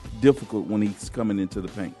shots difficult when he's coming into the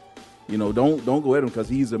paint. You know, don't go at him because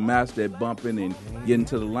he's a master at bumping and getting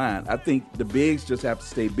to the line. I think the bigs just have to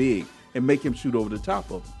stay big and make him shoot over the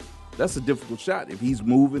top of him. That's a difficult shot. If he's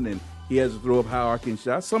moving and he has to throw up high arcing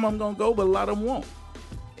shots, some of them going to go, but a lot of them won't.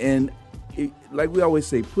 And like we always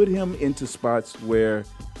say, put him into spots where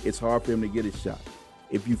it's hard for him to get his shot.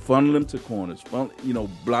 If you funnel him to corners, block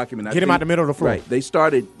him. And Get him out the middle of the floor. Right. They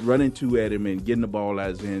started running at him and getting the ball out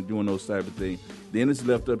of his hand, doing those type of things. Then it's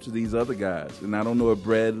left up to these other guys. And I don't know if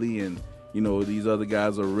Bradley and, these other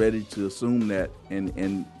guys are ready to assume that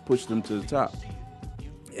and push them to the top.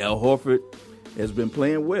 Al Horford has been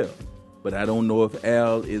playing well, but I don't know if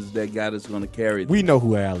Al is that guy that's going to carry them. We know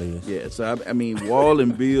who Al is. Yeah, so, Wall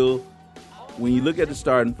and Beal, when you look at the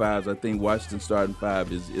starting fives, I think Washington's starting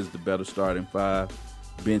 5 is the better starting 5.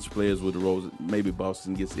 Bench players with the Rose, maybe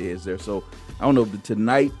Boston gets the edge there. So, I don't know, but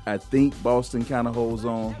tonight I think Boston kind of holds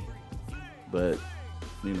on, but,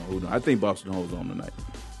 who knows? I think Boston holds on tonight.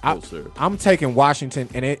 I'm taking Washington,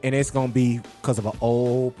 and it's going to be because of an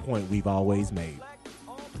old point we've always made.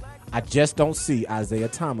 I just don't see Isaiah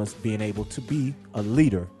Thomas being able to be a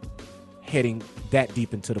leader heading that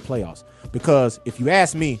deep into the playoffs. Because if you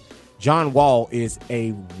ask me, John Wall is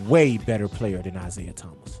a way better player than Isaiah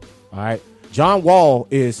Thomas. All right? John Wall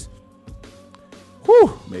is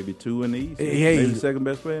maybe 2 in the East. Hey, maybe the second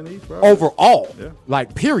best player in the East. Probably. Overall. Yeah.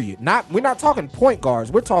 Like, period. We're not talking point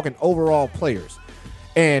guards. We're talking overall players.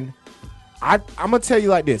 And I'm going to tell you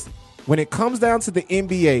like this. When it comes down to the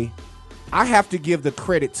NBA, I have to give the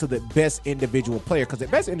credit to the best individual player because the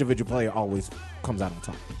best individual player always comes out on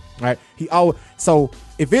top. Right? So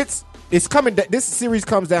if it's coming, this series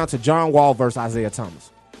comes down to John Wall versus Isaiah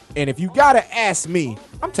Thomas. And if you got to ask me,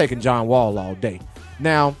 I'm taking John Wall all day.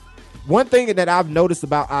 Now, one thing that I've noticed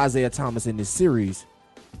about Isaiah Thomas in this series,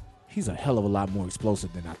 he's a hell of a lot more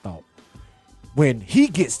explosive than I thought. When he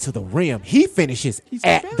gets to the rim, he finishes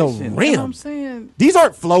at the rim. You know what I'm saying? These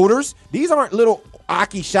aren't floaters. These aren't little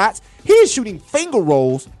Aki shots. He is shooting finger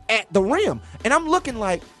rolls at the rim. And I'm looking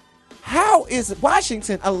like, how is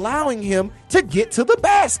Washington allowing him to get to the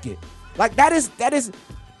basket? Like, that is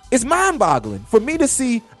it's mind-boggling for me to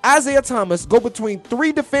see Isaiah Thomas go between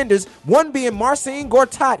 3 defenders, one being Marcin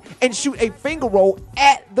Gortat, and shoot a finger roll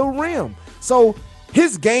at the rim. So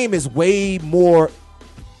his game is way more.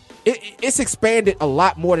 It's expanded a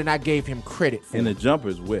lot more than I gave him credit for. And the jumper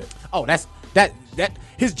is wet. Oh, that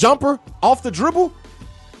his jumper off the dribble.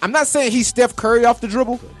 I'm not saying he's Steph Curry off the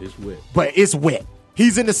dribble, but it's wet.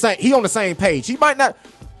 He's in the same. He on the same page. He might not.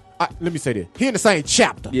 Let me say this. He in the same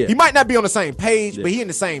chapter. Yeah. He might not be on the same page, but he in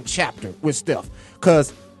the same chapter with Steph.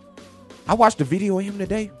 Because I watched the video of him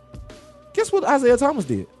today. Guess what Isaiah Thomas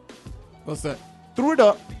did? What's that? Threw it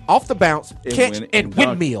up off the bounce, catch, and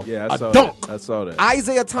windmill. Yeah, I saw dunk. That. I saw that.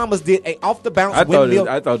 Isaiah Thomas did a off the bounce windmill.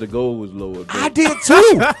 I thought the goal was lower. I did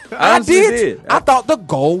too. I did. I thought the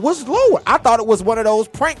goal was lower. I thought it was one of those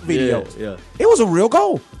prank videos. Yeah. It was a real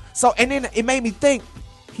goal. So, and then it made me think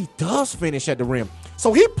he does finish at the rim.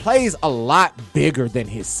 So he plays a lot bigger than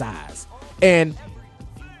his size. And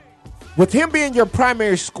with him being your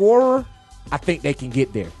primary scorer, I think they can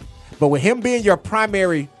get there. But with him being your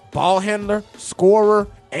primary ball handler, scorer,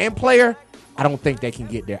 and player, I don't think they can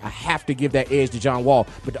get there. I have to give that edge to John Wall.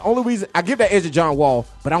 But the only reason I give that edge to John Wall,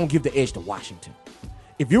 but I don't give the edge to Washington.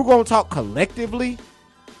 If you're going to talk collectively,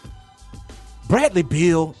 Bradley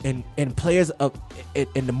Beal and players and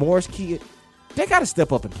the Morris kid, they got to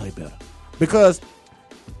step up and play better. Because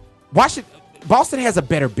Boston has a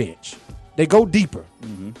better bench. They go deeper.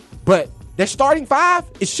 But their starting five,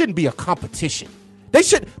 it shouldn't be a competition.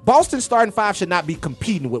 Boston's starting five should not be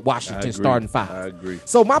competing with Washington's starting five. I agree.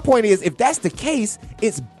 So my point is, if that's the case,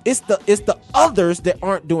 it's the others that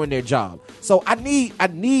aren't doing their job. So I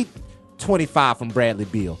need 25 from Bradley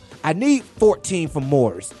Beal. I need 14 from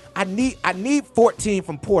Morris. I need 14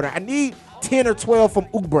 from Porter. I need 10 or 12 from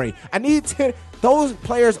Oubre. I need 10. Those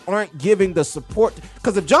players aren't giving the support.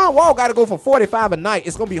 Because if John Wall got to go for 45 a night,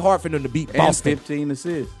 it's going to be hard for them to beat Boston. And 15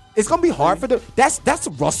 assists. It's going to be hard for them. That's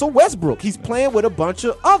Russell Westbrook. He's playing with a bunch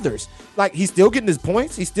of others. Like, he's still getting his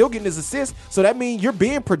points. He's still getting his assists. So that means you're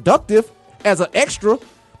being productive as an extra,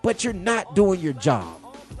 but you're not doing your job.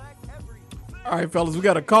 All right, fellas, we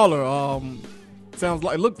got a caller. Sounds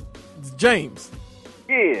like, look, it's James.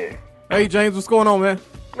 Yeah. Hey, James, what's going on, man?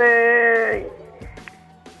 Man.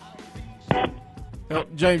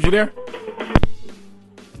 James, you there?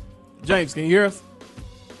 James, can you hear us?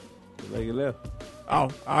 Like it left. Oh, all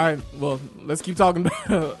right. Well, let's keep talking.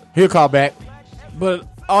 He'll call back. But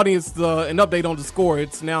audience, an update on the score.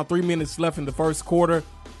 It's now 3 minutes left in the first quarter.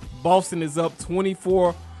 Boston is up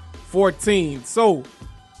 24-14. So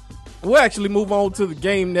we'll actually move on to the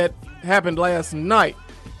game that happened last night.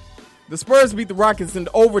 The Spurs beat the Rockets in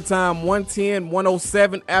overtime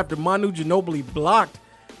 110-107 after Manu Ginobili blocked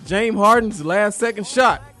James Harden's last-second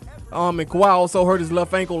shot. And Kawhi also hurt his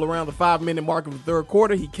left ankle around the 5-minute mark of the third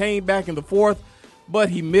quarter. He came back in the fourth, but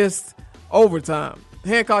he missed overtime.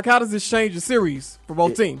 Hancock, how does this change the series for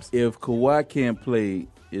both teams? If Kawhi can't play,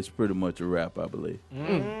 it's pretty much a wrap, I believe.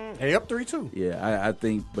 Hey, up 3-2. Yeah, I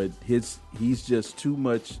think, but he's just too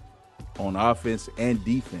much on offense and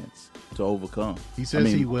defense to overcome. He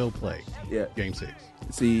says he will play. Yeah, Game 6.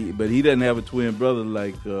 See, but he doesn't have a twin brother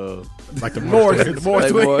like the Morris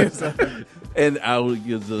twins. And I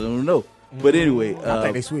don't know. But anyway, I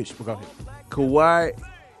think they switched. Go ahead. Kawhi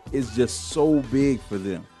is just so big for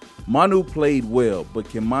them. Manu played well, but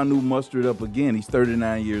can Manu muster it up again? He's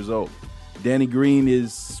 39 years old. Danny Green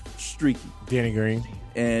is streaky. Danny Green.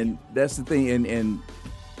 And that's the thing. And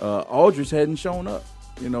Aldridge hadn't shown up.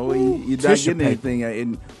 You know, he's not getting anything.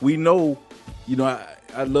 And we know,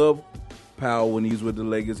 I love Powell when he's with the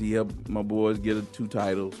Lakers. He helped my boys get 2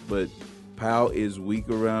 titles. But Powell is weak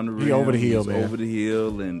around the rim. He over the hill, He's man. over the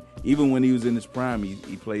hill. And even when he was in his prime, he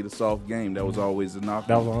played a soft game. That was always a knock.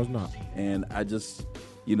 That was always a knock. And I just,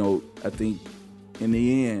 I think in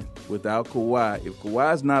the end, without Kawhi, if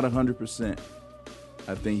Kawhi's not 100%,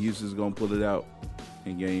 I think Houston's going to pull it out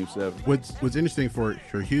in Game 7. What's interesting for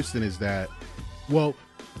Houston is that, I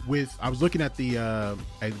was looking at the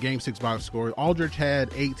at Game 6 box score. Aldridge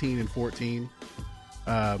had 18 and 14.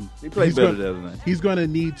 He played better the other night. He's going to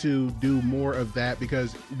need to do more of that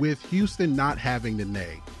because with Houston not having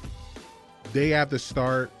Nene, they have to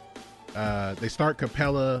start. They start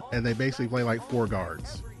Capella and they basically play like 4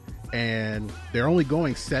 guards, and they're only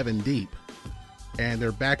going 7 deep. And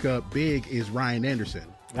their backup big is Ryan Anderson.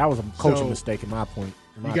 That was a coaching mistake in my point.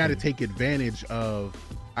 You got to take advantage of.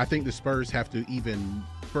 I think the Spurs have to even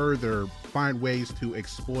further find ways to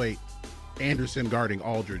exploit Anderson guarding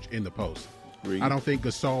Aldridge in the post. I don't think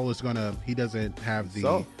Gasol is gonna. He doesn't have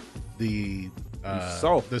the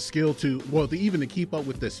skill to even to keep up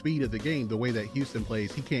with the speed of the game. The way that Houston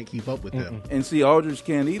plays, he can't keep up with them. And see, Aldridge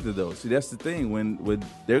can't either, though. See, that's the thing. When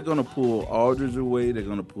they're gonna pull Aldridge away, they're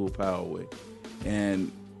gonna pull Powell away.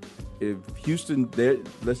 And if Houston,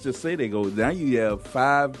 let's just say they go now, you have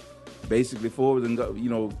 5 basically forwards and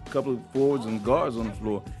a couple of forwards and guards on the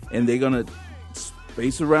floor, and they're gonna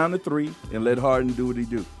space around the 3 and let Harden do what he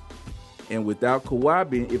do. And without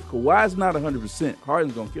Kawhi if Kawhi's not 100%,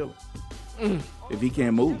 Harden's gonna kill him if he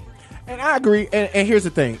can't move. And I agree. And here's the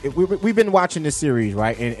thing: we've been watching this series,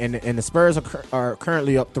 right? And the Spurs are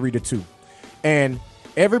currently up 3-2, and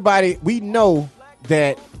everybody we know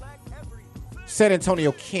that San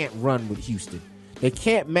Antonio can't run with Houston. They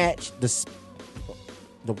can't match to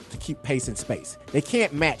keep pace and space. They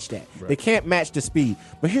can't match that. Right. They can't match the speed.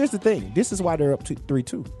 But here's the thing: this is why they're up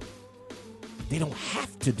 3-2. They don't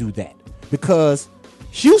have to do that because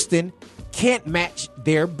Houston can't match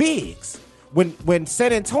their bigs. When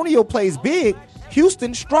San Antonio plays big,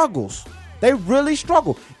 Houston struggles. They really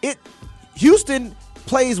struggle. Houston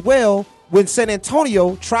plays well when San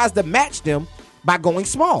Antonio tries to match them by going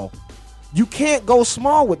small. You can't go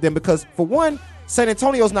small with them because, for one, San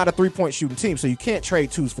Antonio's not a three-point shooting team, so you can't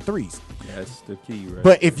trade twos for threes. That's the key, right?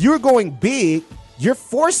 But if you're going big, you're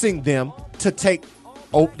forcing them to take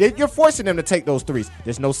those threes.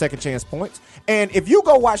 There's no second chance points. And if you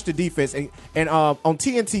go watch the defense, and on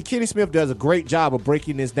TNT, Kenny Smith does a great job of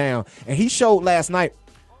breaking this down. And he showed last night,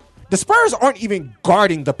 the Spurs aren't even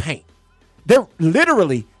guarding the paint. They're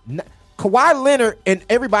literally Kawhi Leonard and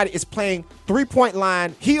everybody is playing three-point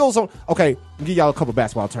line, heels on. Okay, I'll give y'all a couple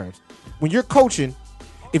basketball terms. When you're coaching,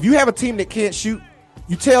 if you have a team that can't shoot,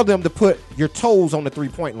 you tell them to put your toes on the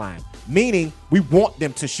three-point line, meaning we want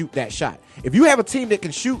them to shoot that shot. If you have a team that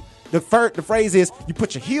can shoot, the phrase is you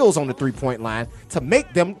put your heels on the three-point line to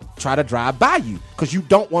make them try to drive by you because you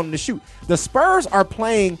don't want them to shoot. The Spurs are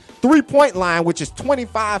playing three-point line, which is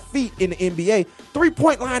 25 feet in the NBA,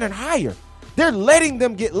 three-point line and higher. They're letting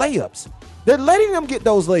them get layups. They're letting them get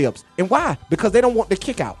those layups. And why? Because they don't want the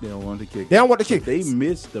kick out. They don't want the kick. They don't want the kick. They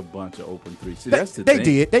missed a bunch of open threes. See, that's the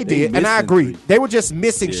thing. They did. And I agree. They were just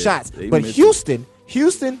missing shots. But Houston,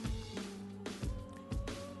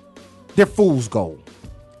 they're fool's gold.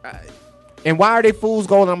 And why are they fool's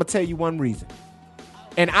gold? And I'm going to tell you one reason.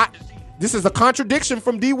 And this is a contradiction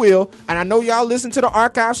from D. Will, and I know y'all listen to the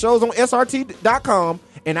archive shows on SRT.com,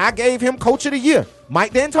 and I gave him Coach of the Year,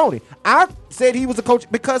 Mike D'Antoni. I said he was a coach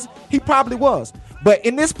because he probably was. But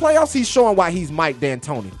in this playoffs, he's showing why he's Mike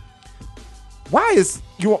D'Antoni. Why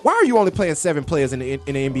are you only playing 7 players in the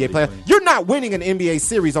NBA playoffs? You're not winning an NBA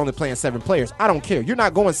series only playing 7 players. I don't care. You're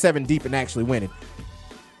not going 7 deep and actually winning.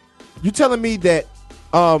 You telling me that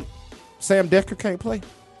Sam Dekker can't play?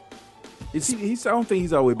 I don't think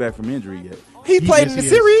he's all the way back from injury yet. He played in the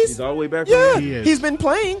series. He's all the way back from injury. He's been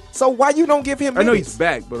playing. So why you don't give him minutes? I know he's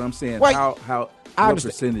back, but I'm saying what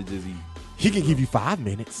percentage is he? He can give you 5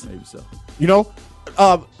 minutes. Maybe so. You know,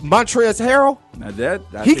 Montrezl Harrell.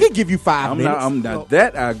 Now he can give you 5 minutes.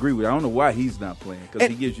 That I agree with. I don't know why he's not playing because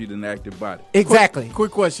he gives you an active body. Exactly.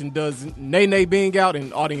 Quick question: does Nene being out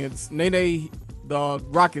in audience? Nene, the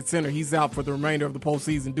Rocket center, he's out for the remainder of the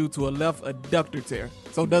postseason due to a left adductor tear.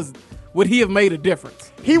 So would he have made a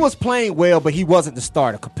difference? He was playing well, but he wasn't the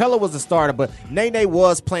starter. Capella was the starter, but Nene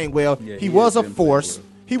was playing well. Yeah, he was a force. Well.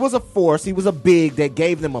 He was a force. He was a big that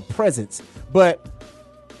gave them a presence. But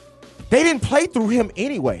they didn't play through him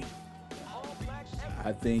anyway.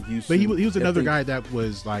 I think you. But he was another guy that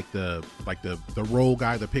was like the roll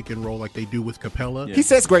guy, the pick and roll, like they do with Capella. Yeah. He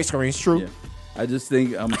sets great screens. True. Yeah. I just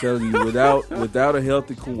think I'm telling you, without a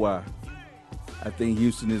healthy Kawhi, I think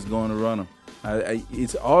Houston is going to run them.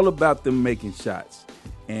 It's all about them making shots.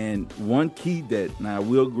 And one key that now I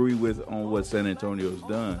will agree with on what San Antonio's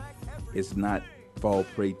done is not fall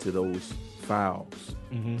prey to those fouls,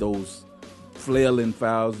 those flailing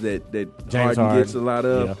fouls that Harden gets a lot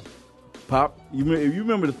of. Yeah. Pop, if you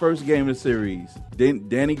remember the first game of the series,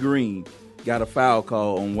 Danny Green got a foul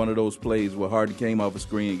call on one of those plays where Harden came off a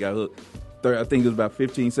screen and got hooked. I think it was about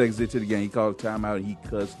 15 seconds into the game. He called a timeout and he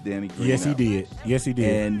cussed Danny Green Yes, he did. Yes, he did.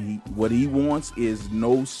 And what he wants is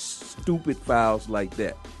no stupid fouls like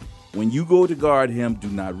that. When you go to guard him, do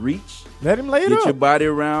not reach. Let him lay it up. Get your body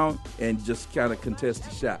around and just kind of contest the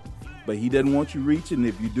shot. But he doesn't want you reaching.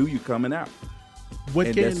 If you do, you're coming out.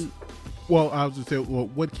 What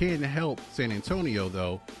can help San Antonio,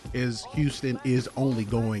 though, is Houston is only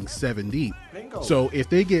going 7 deep. Bingo. So if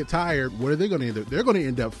they get tired, what are they going to end up? They're going to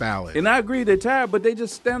end up fouling. And I agree they're tired, but they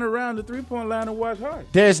just stand around the three-point line and watch hard.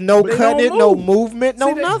 There's no cutting, no movement,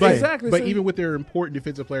 nothing. Exactly. But even with their important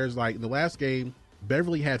defensive players, like in the last game,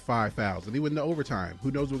 Beverly had 5 fouls, and he went into overtime.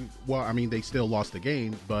 Who knows they still lost the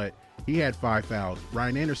game, but he had 5 fouls.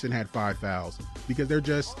 Ryan Anderson had 5 fouls because they're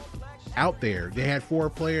just out there. They had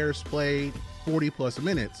 4 players play 40-plus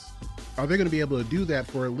minutes. Are they going to be able to do that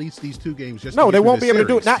for at least these 2 games? No, they won't be able to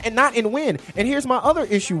do it. Not in win. And here's my other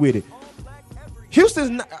issue with it.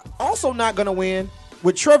 Houston's also not going to win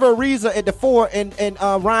with Trevor Ariza at the 4 and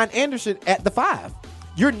Ryan Anderson at the 5.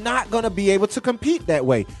 You're not going to be able to compete that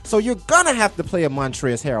way. So you're going to have to play a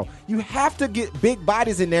Montrezl Harrell. You have to get big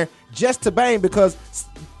bodies in there just to bang because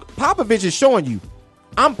Popovich is showing you,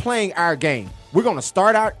 I'm playing our game. We're going to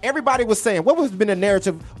start out. Everybody was saying, what has been the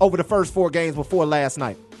narrative over the first 4 games before last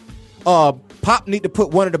night? Pop need to put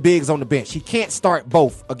one of the bigs on the bench. He can't start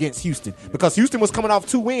both against Houston because Houston was coming off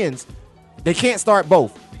 2 wins. They can't start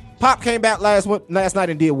both. Pop came back last night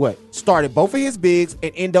and did what? Started both of his bigs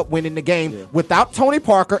and end up winning the game without Tony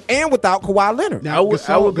Parker and without Kawhi Leonard. Now,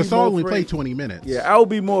 Gasol only played 20 minutes. Yeah, I would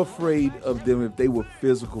be more afraid of them if they were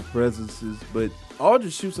physical presences, but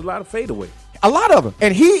Aldridge shoots a lot of fadeaway. A lot of them.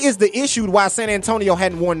 And he is the issue why San Antonio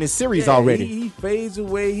hadn't won this series already. He fades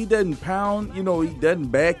away. He doesn't pound. He doesn't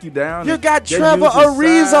back you down. You got Trevor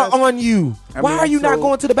Ariza on you. Why are you not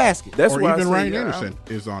going to the basket? That's or why even Ryan Anderson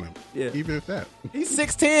is on him. Yeah. Even if that. He's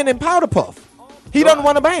 6'10" and powder puff. He doesn't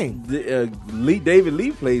want to bang. David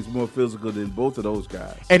Lee plays more physical than both of those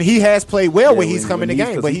guys. And he has played well when he's come in the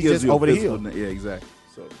game, but he's just over the hill. Yeah, exactly.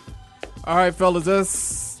 So, all right,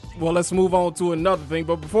 fellas, let's move on to another thing.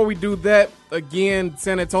 But before we do that, again,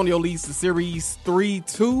 San Antonio leads the series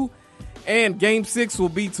 3-2. And Game 6 will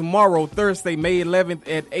be tomorrow, Thursday, May 11th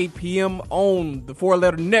at 8 p.m. on the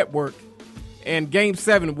 4-Letter Network. And Game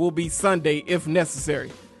 7 will be Sunday if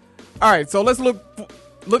necessary. All right, so let's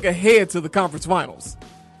look ahead to the conference finals.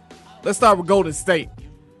 Let's start with Golden State.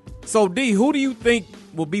 So, D, who do you think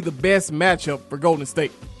will be the best matchup for Golden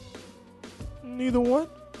State? Neither one.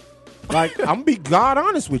 Like, I'm going to be God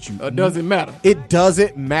honest with you. It doesn't matter. It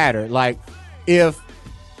doesn't matter. Like, if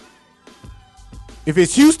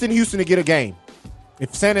it's Houston to get a game.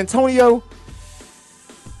 If San Antonio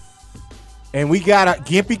and we got a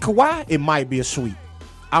Gimpy Kawhi, it might be a sweep.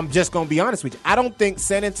 I'm just going to be honest with you. I don't think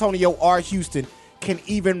San Antonio or Houston can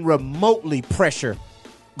even remotely pressure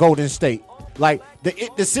Golden State. Like,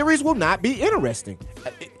 the series will not be interesting.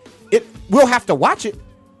 We'll have to watch it,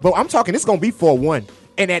 but I'm talking it's going to be 4-1.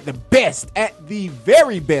 And at the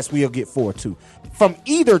very best, we'll get 4-2 from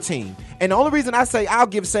either team. And the only reason I say I'll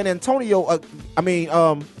give San Antonio,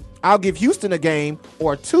 I'll give Houston a game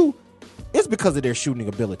or two is because of their shooting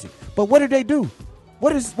ability. But what do?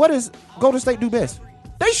 What does Golden State do best?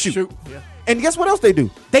 They shoot. Yeah. And guess what else they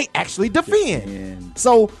do? They actually defend.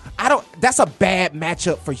 So that's a bad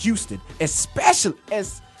matchup for Houston, especially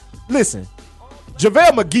listen,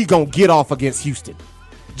 JaVale McGee gonna get off against Houston.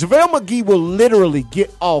 JaVale McGee will literally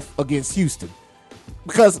get off against Houston.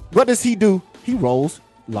 Because what does he do? He rolls,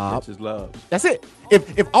 lob. Catches lobs. That's it.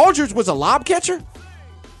 If Aldridge was a lob catcher,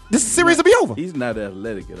 this series would be over. He's not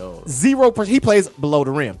athletic at all. 0%. He plays below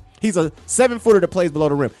the rim. He's a 7-footer that plays below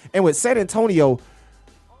the rim. And with San Antonio,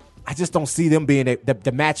 I just don't see them being the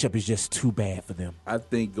matchup is just too bad for them. I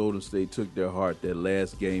think Golden State took their heart that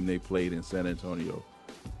last game they played in San Antonio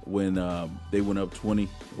when they went up 20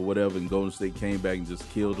 or whatever, and Golden State came back and just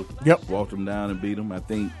killed them. Yep. Walked them down and beat them. I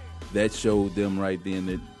think that showed them right then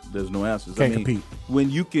that there's no answers. Can't compete.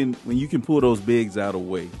 When you can pull those bigs out of the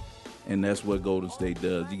way, and that's what Golden State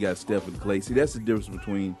does. You got Steph and Clay. See, that's the difference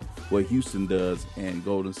between what Houston does and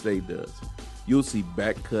Golden State does. You'll see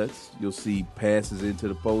back cuts. You'll see passes into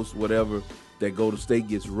the post, whatever, that Golden State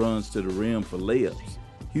gets runs to the rim for layups.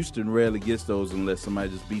 Houston rarely gets those unless somebody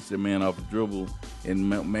just beats their man off a dribble, and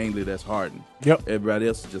mainly that's Harden. Yep. Everybody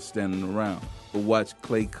else is just standing around. But watch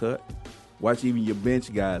Clay cut. Watch even your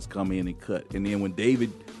bench guys come in and cut. And then when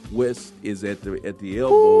David West is at the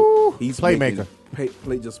elbow, he's playmaker.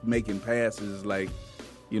 Just making passes like,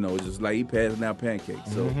 just like he passing out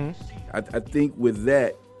pancakes. So I think with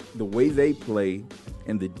that, the way they play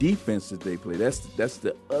and the defense that they play, that's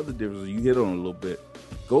the other difference. You hit on a little bit.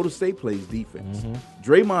 Golden State plays defense.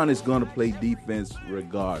 Draymond is going to play defense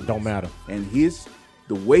regardless. Don't matter. And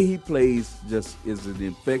the way he plays just is an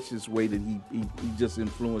infectious way that he just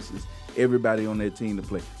influences everybody on that team to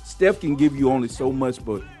play. Steph can give you only so much,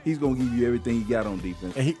 but he's going to give you everything he got on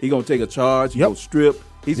defense. He's going to take a charge. He's going to strip.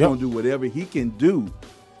 He's going to do whatever he can do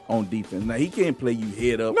on defense. Now, he can't play you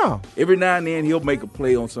head up. No. Every now and then he'll make a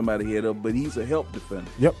play on somebody head up, but he's a help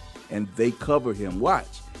defender. Yep. And they cover him. Watch.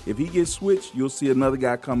 If he gets switched, you'll see another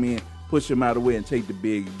guy come in, push him out of the way, and take the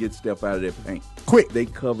big and get Steph out of their paint. Quick. They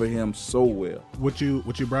cover him so well. What you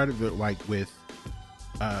brought up, like with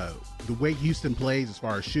the way Houston plays as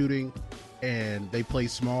far as shooting, and they play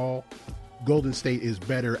small. Golden State is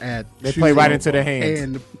better at they play right into their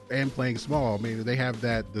hands and playing small. I mean, they have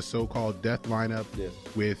the so-called death lineup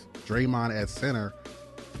with Draymond at center.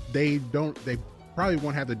 They probably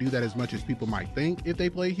won't have to do that as much as people might think if they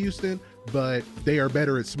play Houston, but they are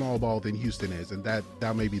better at small ball than Houston is, and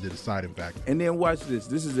that may be the deciding factor. And then watch this.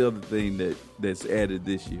 This is the other thing that's added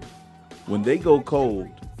this year. When they go cold,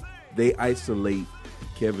 they isolate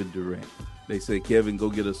Kevin Durant. They say, Kevin, go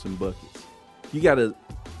get us some buckets. You got to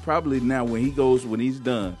probably now when he's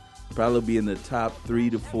done, probably be in the top 3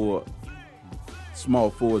 to 4 small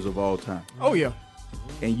forwards of all time. Oh, yeah.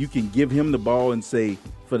 And you can give him the ball and say,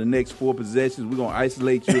 for the next 4 possessions, we're going to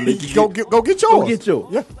isolate you. And let you go get yours. Go get yours.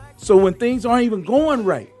 Yeah. So when things aren't even going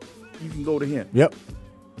right, you can go to him. Yep.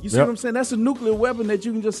 You see what I'm saying? That's a nuclear weapon that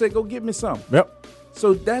you can just say, go get me something. Yep.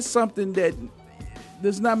 So that's something that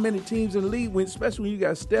there's not many teams in the league, especially when you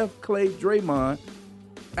got Steph, Clay, Draymond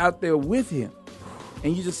out there with him.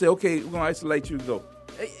 And you just say, okay, we're going to isolate you and go.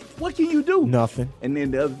 what can you do? Nothing. And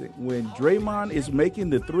then the other thing, when Draymond is making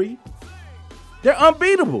the three, they're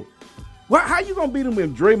unbeatable. Well, how you gonna beat him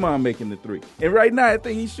when Draymond making the three? And right now, I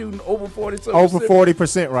think he's shooting over 40%. Over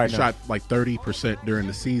 40% right now. Shot like 30% during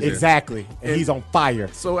the season. Exactly, and he's on fire.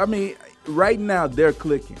 So I mean, right now they're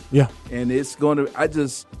clicking. Yeah, and it's gonna.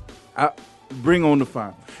 I bring on the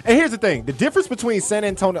fire. And here's the thing: the difference between San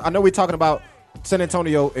Antonio. I know we're talking about San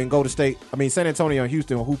Antonio and Golden State. I mean, San Antonio and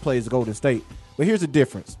Houston, who plays Golden State. But here's the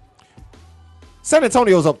difference: San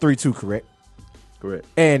Antonio's up 3-2, correct? Correct.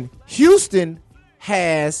 And Houston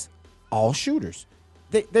has all shooters.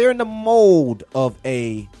 They're in the mold of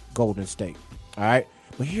a Golden State. All right.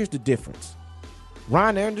 But here's the difference.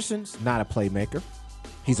 Ryan Anderson's not a playmaker.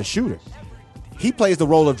 He's a shooter. He plays the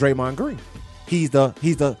role of Draymond Green. He's the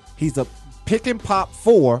pick and pop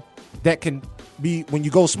 4 that can be, when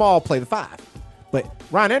you go small, play the 5. But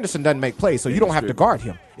Ryan Anderson doesn't make plays, so you don't have to guard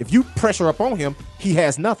him. If you pressure up on him, he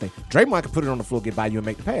has nothing. Draymond can put it on the floor, get by you, and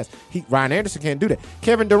make the pass. Ryan Anderson can't do that.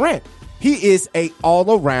 Kevin Durant, he is a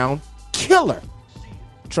all-around killer.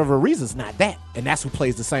 Trevor Ariza's not that, and that's who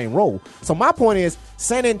plays the same role. So my point is,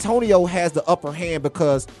 San Antonio has the upper hand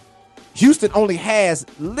because Houston only has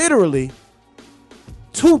literally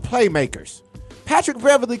 2 playmakers. Patrick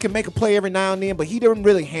Beverly can make a play every now and then, but he doesn't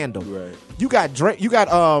really handle. Right. You got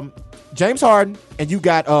James Harden and you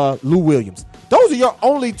got Lou Williams. Those are your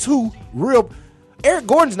only 2 real. Eric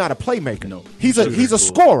Gordon's not a playmaker. No, he's a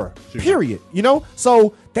scorer. Period. You know,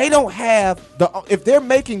 so they don't have if they're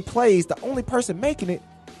making plays, the only person making it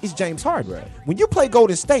is James Harden. Right. When you play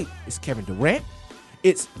Golden State, it's Kevin Durant,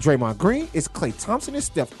 it's Draymond Green, it's Klay Thompson, it's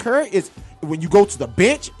Steph Curry. It's when you go to the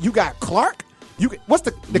bench, you got Clark. What's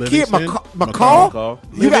the kid McCall?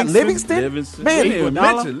 You got Livingston. Man,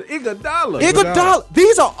 Iguodala.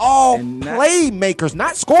 These are all playmakers,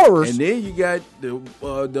 not scorers. And then you got the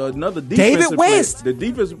another defensive David West, the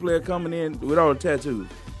defensive player coming in with all the tattoos.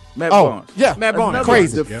 Matt Barnes. Yeah, Matt Barnes.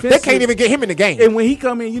 Crazy. They can't even get him in the game. And when he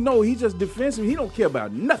come in, he's just defensive. He don't care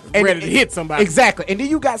about nothing. And, ready to hit somebody. Exactly. And then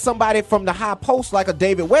you got somebody from the high post like a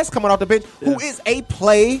David West coming off the bench who is a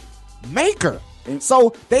playmaker.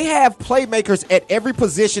 So they have playmakers at every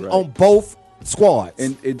position on both squads.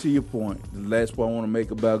 And to your point, the last point I want to make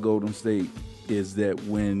about Golden State is that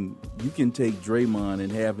when you can take Draymond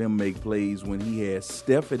and have him make plays when he has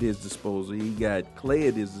Steph at his disposal, he got Klay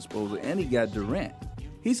at his disposal, and he got Durant.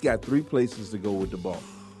 He's got 3 places to go with the ball.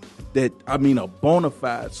 A bona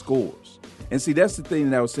fide scores. And see, that's the thing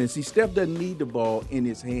that I was saying. See, Steph doesn't need the ball in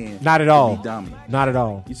his hand. Not at all. To be dominant. Not at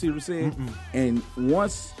all. You see what I'm saying? And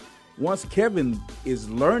once Kevin is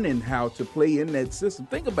learning how to play in that system,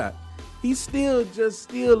 think about it. He's still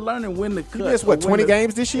learning when to cut. He missed, 20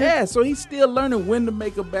 games this year? Yeah, so he's still learning when to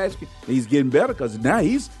make a basket. He's getting better because now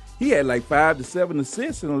he had like 5 to 7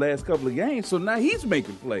 assists in the last couple of games, so now he's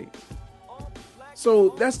making plays. So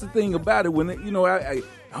that's the thing about it. When I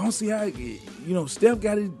don't see how Steph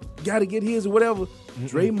got to get his or whatever.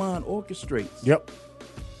 Draymond orchestrates. Yep.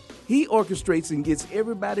 He orchestrates and gets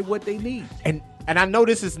everybody what they need. And I know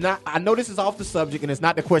this is off the subject and it's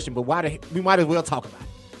not the question, but we might as well talk about it.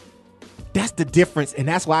 That's the difference, and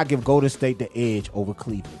that's why I give Golden State the edge over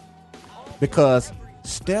Cleveland. Because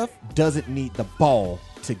Steph doesn't need the ball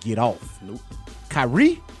to get off. Nope.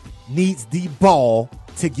 Kyrie needs the ball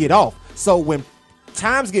to get off. So when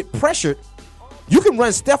times get pressured, you can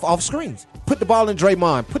run Steph off screens. Put the ball in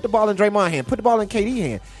Draymond. Put the ball in Draymond's hand. Put the ball in KD's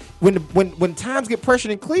hand. When times get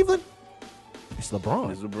pressured in Cleveland, it's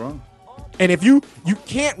LeBron. It's LeBron. And if you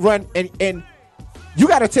can't run, and you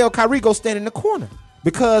got to tell Kyrie go stand in the corner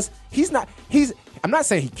because I'm not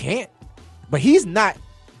saying he can't, but he's not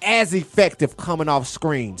as effective coming off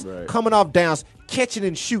screens, coming off downs, catching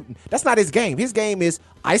and shooting. That's not his game. His game is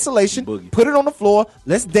isolation, put it on the floor,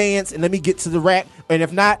 let's dance, and let me get to the rack. And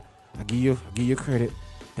if not, I'll give you credit.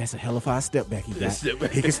 That's a hell of a step back he got.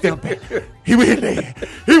 He can step back. He was in there.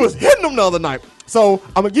 He was hitting them the other night. So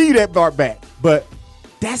I'm going to give you that part back. But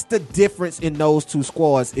that's the difference in those 2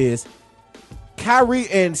 squads is Kyrie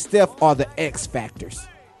and Steph are the X factors.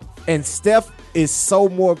 And Steph is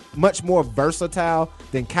much more versatile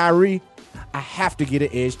than Kyrie. I have to get an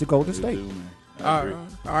edge to Golden State. All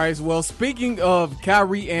right. Well, speaking of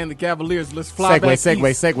Kyrie and the Cavaliers, let's fly back east.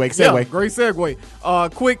 Segue. Yeah, great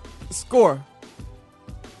segue. Quick score.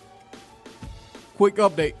 Quick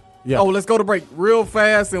update. Yeah. Oh, let's go to break real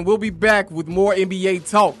fast, and we'll be back with more NBA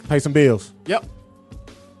talk. Pay some bills. Yep.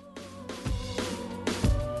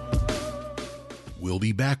 We'll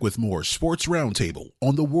be back with more Sports Roundtable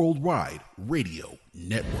on the Worldwide Radio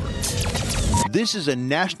Network. This is a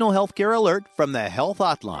national healthcare alert from the Health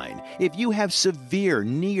Hotline. If you have severe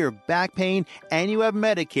knee or back pain and you have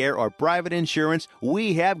Medicare or private insurance,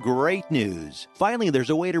 we have great news. Finally, there's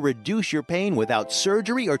a way to reduce your pain without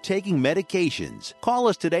surgery or taking medications. Call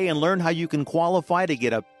us today and learn how you can qualify to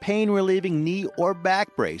get a pain-relieving knee or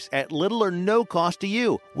back brace at little or no cost to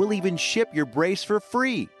you. We'll even ship your brace for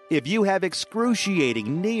free. If you have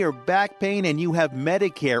excruciating knee or back pain and you have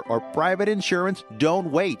Medicare or private insurance,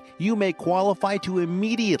 don't wait. You may qualify to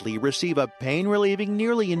immediately receive a pain-relieving,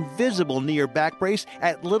 nearly invisible knee or back brace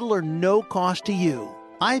at little or no cost to you.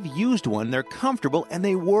 I've used one, they're comfortable, and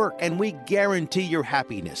they work, and we guarantee your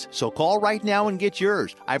happiness. So call right now and get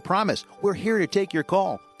yours. I promise, we're here to take your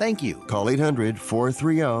call. Thank you. Call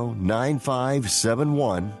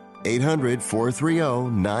 800-430-9571.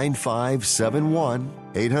 800-430-9571.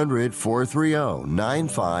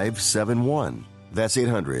 800-430-9571. That's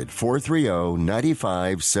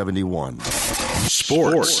 800-430-9571.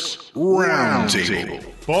 Sports Roundtable.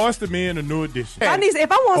 Boys to Men, a new edition.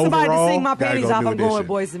 If I want somebody Overall, to sing my gotta panties go off, new I'm going edition. with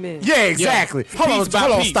Boys to Men. Yeah, exactly. Hold on,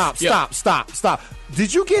 stop.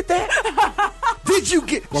 Did you get that? Did you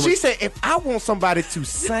get? She said, if I want somebody to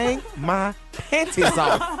sing my panties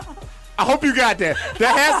off. I hope you got that.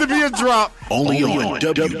 That has to be a drop. Only on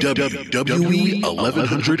WWE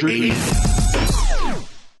 1100 AM.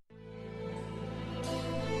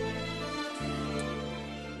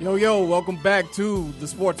 Yo, welcome back to the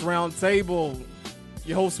Sports Roundtable.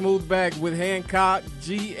 Your host Smoothback with Hancock,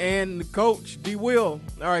 G, and the coach, D. Will.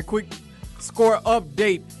 All right, quick score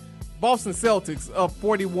update. Boston Celtics up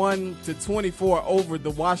 41-24 over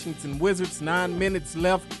the Washington Wizards. 9 minutes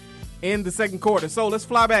left in the second quarter. So let's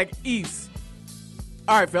fly back east.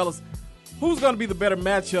 All right, fellas. Who's going to be the better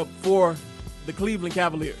matchup for the Cleveland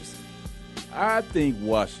Cavaliers? I think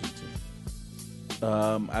Washington.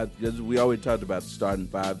 We already talked about the starting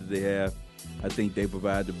five that they have. I think they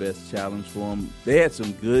provide the best challenge for them. They had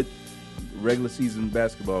some good regular season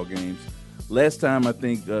basketball games. Last time I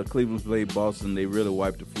think Cleveland played Boston, they really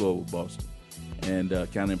wiped the floor with Boston and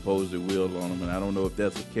kind of imposed their will on them. And I don't know if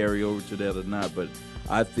that's a carryover to that or not, but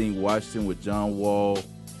I think Washington with John Wall,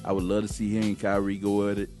 I would love to see him and Kyrie go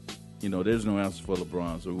at it. You know, there's no answer for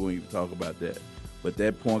LeBron, so we won't even talk about that. But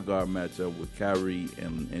that point guard matchup with Kyrie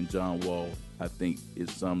and John Wall, I think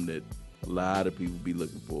is something that a lot of people be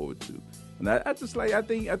looking forward to. And I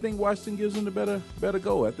think Washington gives them the better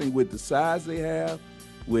go. I think with the size they have,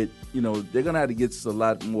 they're gonna have to get a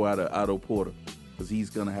lot more out of Otto Porter because he's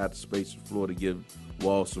gonna have to space the floor to give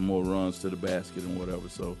Wall some more runs to the basket and whatever.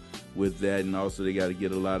 So with that, and also they got to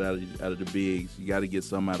get a lot out of the bigs. You got to get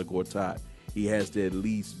some out of Gortat. He has to at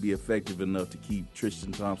least be effective enough to keep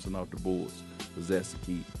Tristan Thompson off the boards because that's the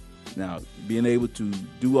key. Now, being able to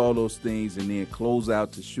do all those things and then close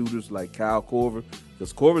out to shooters like Kyle Korver,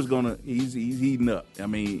 because Korver's he's heating up. I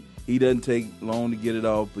mean, he doesn't take long to get it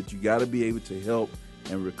off, but you got to be able to help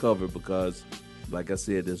and recover because, like I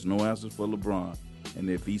said, there's no answer for LeBron. And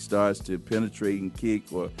if he starts to penetrate and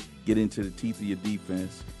kick or get into the teeth of your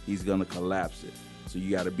defense, he's going to collapse it. So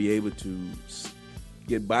you got to be able to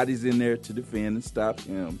get bodies in there to defend and stop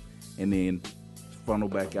him and then funnel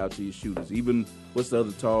back out to your shooters. Even, what's the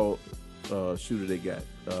other tall shooter they got?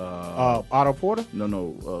 Otto Porter?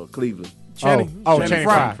 No, Cleveland. Channing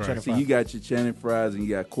Frye. See, you got your Channing Frye and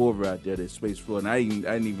you got Korver out there that space floor. And I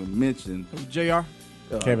didn't even mention JR.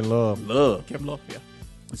 Kevin Love. Kevin Love, yeah.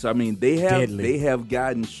 So, I mean, they have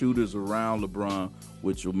gotten shooters around LeBron,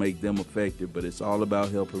 which will make them effective, but it's all about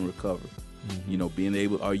helping recover. Mm-hmm. You know,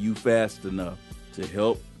 are you fast enough to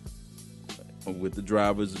help with the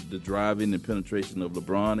driving and penetration of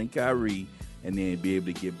LeBron and Kyrie, and then be able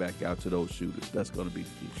to get back out to those shooters. That's going to be the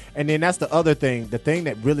key. And then that's the other thing. The thing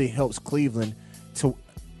that really helps Cleveland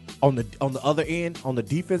on the other end, on the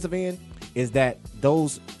defensive end, is that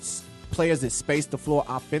those players that space the floor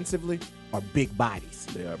offensively are big bodies.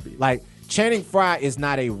 They are big. Like Channing Frye is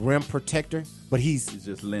not a rim protector, but he's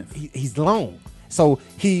just lengthy. He's long, so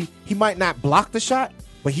he might not block the shot,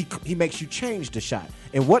 but he makes you change the shot.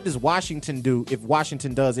 And what does Washington do if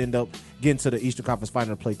Washington does end up getting to the Eastern Conference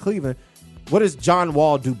Final to play Cleveland? What does John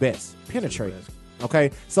Wall do best? Penetrate.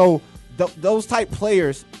 Okay, so those type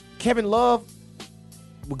players, Kevin Love,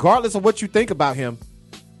 regardless of what you think about him,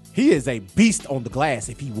 he is a beast on the glass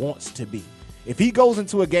if he wants to be. If he goes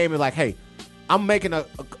into a game and like, hey, I'm making a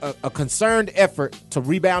concerned effort to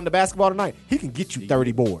rebound the basketball tonight, he can get you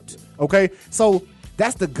 30 boards. Okay, so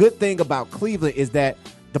that's the good thing about Cleveland is that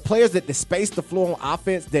the players that space the floor on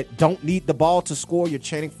offense that don't need the ball to score, your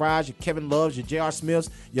Channing Frye, your Kevin Loves, your J.R. Smiths,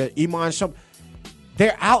 your Iman Shumpert,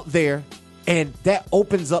 they're out there, and that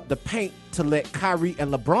opens up the paint to let Kyrie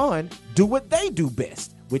and LeBron do what they do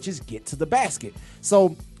best, which is get to the basket.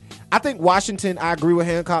 So I think Washington, I agree with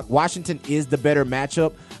Hancock, Washington is the better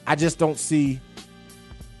matchup. I just don't see,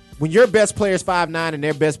 when your best player is 5'9" and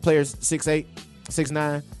their best player is 6'8",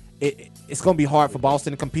 6'9", it's going to be hard for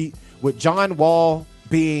Boston to compete. With John Wall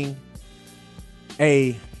being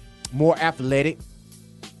a more athletic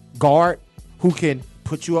guard who can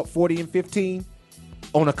put you up 40 and 15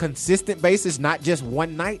 on a consistent basis, not just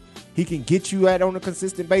one night, he can get you at on a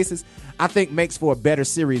consistent basis, I think makes for a better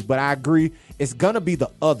series. But I agree, it's going to be the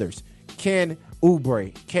others. Can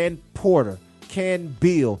Oubre, can Porter, can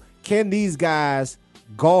Beal, can these guys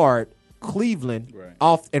guard Cleveland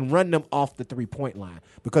off and run them off the three-point line?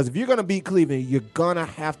 Because if you're going to beat Cleveland, you're going to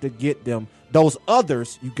have to get them. Those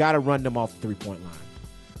others, you got to run them off the three-point line.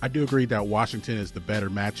 I do agree that Washington is the better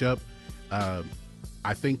matchup.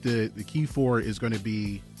 I think the key for it is going to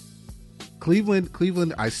be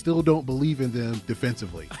Cleveland. I still don't believe in them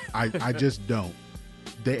defensively. I just don't.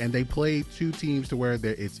 They play two teams to where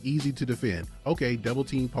it's easy to defend. Okay, double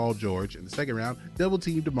team Paul George in the second round, double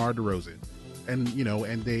team DeMar DeRozan, and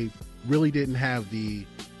they really didn't have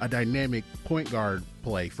a dynamic point guard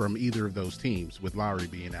play from either of those teams with Lowry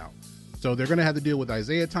being out. So they're going to have to deal with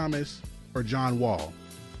Isaiah Thomas or John Wall.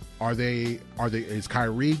 Is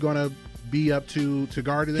Kyrie going to be up to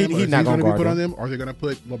guarding them? He's not going to be put on them? Are they going to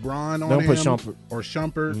put LeBron on him? Put Shumpert. Or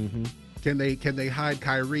Shumpert? Mm-hmm. Can they hide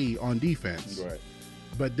Kyrie on defense? Right.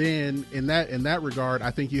 But then in that regard,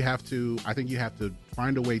 I think you have to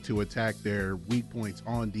find a way to attack their weak points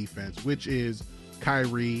on defense, which is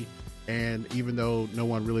Kyrie. And even though no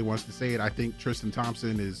one really wants to say it, I think Tristan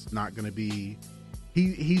Thompson is not going to be.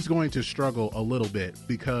 He's going to struggle a little bit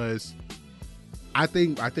because I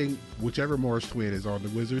think whichever Morris twin is on the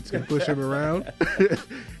Wizards can push him around,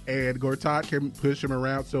 and Gortat can push him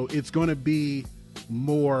around. So it's going to be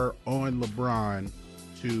more on LeBron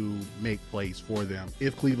to make plays for them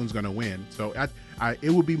if Cleveland's going to win. So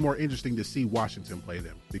it would be more interesting to see Washington play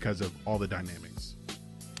them because of all the dynamics.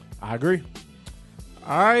 I agree.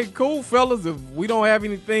 All right, cool, fellas. If we don't have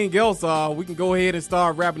anything else, we can go ahead and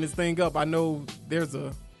start wrapping this thing up. I know there's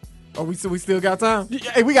a. Oh, we still got time?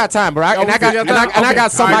 Hey, we got time, bro. I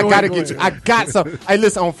got something I got to get you. I got something. Hey,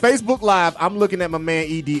 listen, on Facebook Live, I'm looking at my man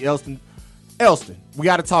E.D. Elston. Elston, we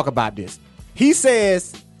got to talk about this. He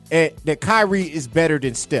says that Kyrie is better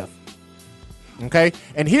than Steph. Okay?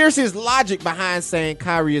 And here's his logic behind saying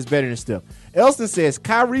Kyrie is better than Steph. Elston says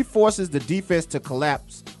Kyrie forces the defense to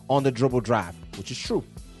collapse on the dribble drive, which is true.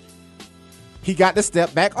 He got the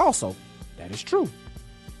step back also. That is true.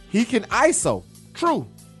 He can ISO. True.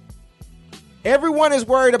 Everyone is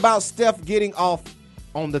worried about Steph getting off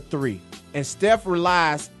on the three, and Steph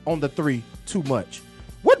relies on the three too much.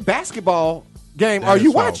 What basketball game are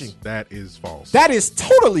you watching? That is false. That is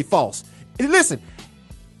totally false. And listen,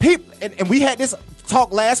 people, and we had this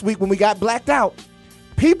talk last week when we got blacked out.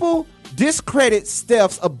 People discredit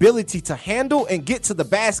Steph's ability to handle and get to the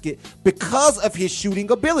basket because of his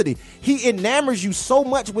shooting ability. He enamors you so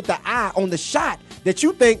much with the eye on the shot that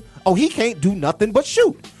you think, oh, he can't do nothing but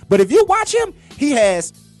shoot. But if you watch him,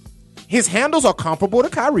 his handles are comparable to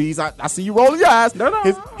Kyrie's. I see you rolling your eyes. No.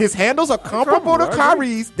 His handles are comparable to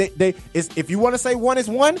Kyrie's. If you want to say one is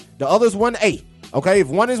 1, the other is 1A. Okay, if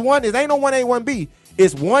 1 is 1, it ain't no 1A, 1B.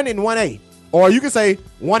 It's 1 and 1A. Or you can say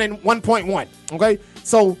 1 and 1.1. Okay,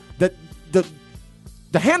 so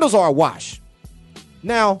the handles are a wash.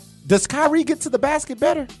 Now, does Kyrie get to the basket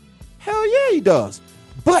better? Hell yeah, he does.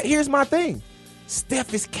 But here's my thing.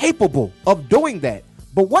 Steph is capable of doing that.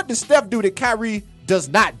 But what does Steph do that Kyrie does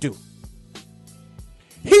not do?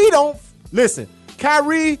 Listen,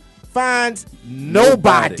 Kyrie finds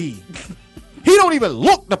nobody. He don't even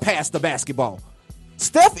look to pass the basketball.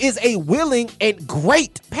 Steph is a willing and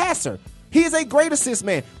great passer. He is a great assist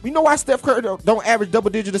man. We know why Steph Curry don't average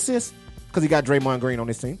double-digit assists? Because he got Draymond Green on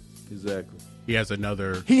his team. Exactly. He has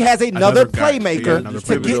another playmaker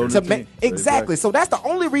to get to make exactly. So that's the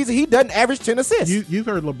only reason he doesn't average 10 assists. You've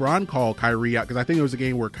heard LeBron call Kyrie out because I think it was a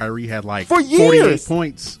game where Kyrie had like for years 48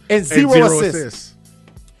 pounds and zero assists.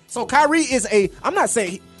 So Kyrie is I'm not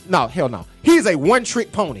saying hell no. He is a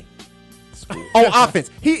one-trick pony on offense.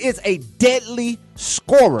 He is a deadly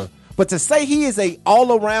scorer. But to say he is a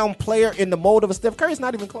all-around player in the mold of a Steph Curry, it's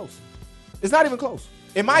not even close. It's not even close,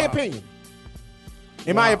 in my opinion.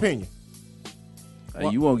 My opinion.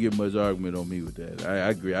 You won't get much argument on me with that. I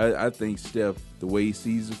agree. I think Steph, the way he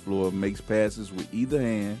sees the floor, makes passes with either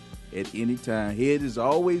hand at any time. Head is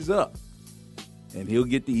always up, and he'll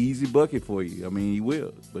get the easy bucket for you. I mean, he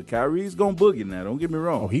will. But Kyrie's going to boogie now. Don't get me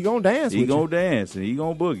wrong. Oh, he going to dance. He going to dance, and he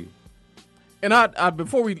going to boogie. And I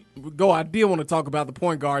before we go, I did want to talk about the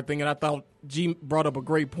point guard thing, and I thought G brought up a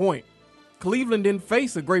great point. Cleveland didn't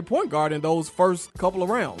face a great point guard in those first couple of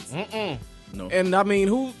rounds. No. And I mean,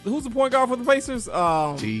 who's the point guard for the Pacers?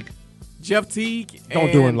 Teague. Jeff Teague.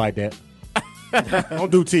 Don't do him like that.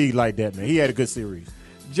 Don't do Teague like that, man. He had a good series.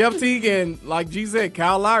 Jeff Teague and, like G said,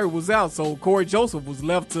 Kyle Lowry was out, so Corey Joseph was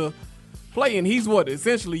left to play, and he's what?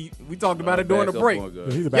 Essentially, we talked about it during the break.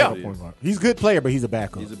 He's a backup point guard. He's a good player, but he's a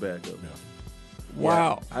backup. He's a backup.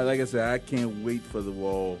 Wow. Yeah, like I said, I can't wait for the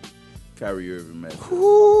Wall Kyrie Irving match.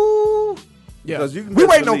 Yeah. Because you can We best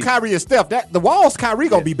waiting on believe- Kyrie and Steph. The Walls Kyrie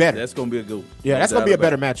gonna be better. That's gonna be a good one. Yeah, that's gonna be a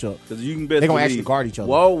better matchup. Because you can best They're gonna believe actually guard each other.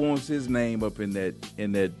 Wall wants his name up in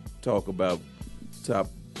that talk about top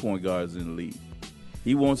point guards in the league.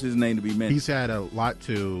 He wants his name to be mentioned. He's had a lot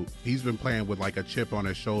to. He's been playing with like a chip on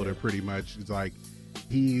his shoulder, pretty much. It's like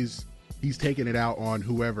he's taking it out on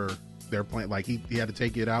whoever they're playing. Like he had to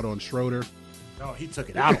take it out on Schroeder. No, he took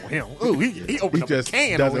it out on him. Ooh, he opened up just a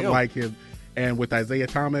can doesn't on him. like him. And with Isaiah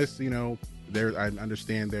Thomas, there I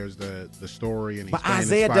understand there's the story, and he's But playing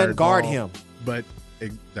Isaiah inspired doesn't guard ball, him. But they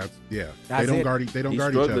Isaiah- don't guard. They don't He's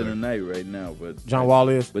guard each struggling other. tonight right now, but John Wall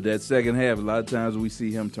is. But that second half, a lot of times we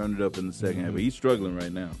see him turn it up in the 2nd Mm-hmm. half. But he's struggling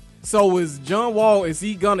right now. So is John Wall, is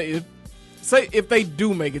he gonna, if they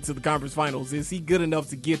do make it to the conference finals, is he good enough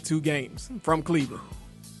to get 2 games from Cleveland?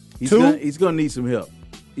 He's gonna need some help.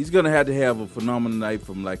 He's gonna have to have a phenomenal night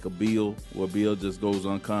from like a Beal, where Beal just goes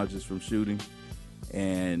unconscious from shooting,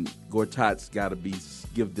 and Gortat's got to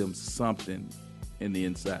give them something in the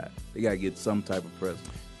inside. They got to get some type of presence.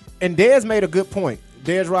 And Dez made a good point.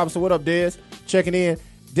 Dez Robinson, what up, Dez? Checking in.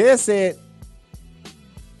 Dez said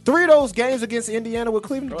 3 of those games against Indiana with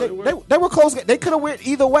Cleveland, they were close. They could have went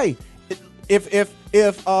either way. If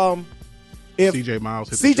CJ Miles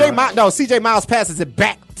hit the shot. CJ Miles passes it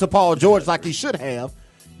back to Paul George like he should have,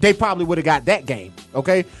 they probably would have got that game.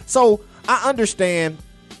 Okay, so I understand.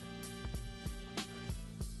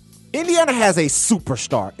 Indiana has a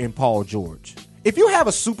superstar in Paul George. If you have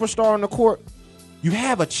a superstar on the court, you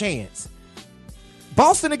have a chance.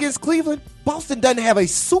 Boston against Cleveland, Boston doesn't have a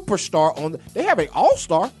superstar on. They have an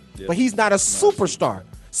all-star, but he's not a superstar.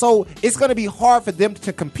 So it's going to be hard for them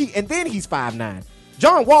to compete. And then he's 5'9".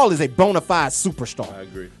 John Wall is a bona fide superstar. I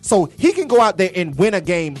agree. So he can go out there and win a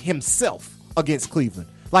game himself against Cleveland.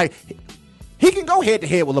 Like, he can go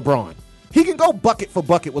head-to-head with LeBron. He can go bucket for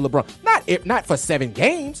bucket with LeBron. Not for 7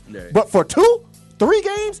 games, but for 2, 3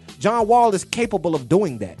 games, John Wall is capable of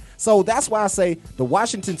doing that. So that's why I say the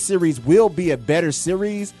Washington series will be a better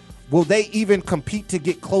series. Will they even compete to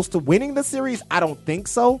get close to winning the series? I don't think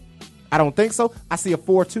so. I see a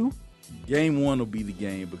 4-2. Game 1 will be the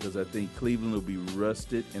game because I think Cleveland will be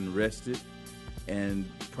rested and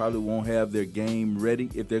probably won't have their game ready.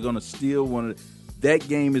 If they're going to steal one of that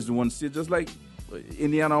game is the one to steal, just like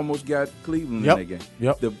Indiana almost got Cleveland in that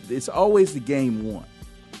game. It's always the game 1.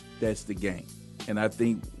 That's the game. And I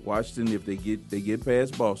think Washington, if they get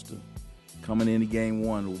past Boston, coming into game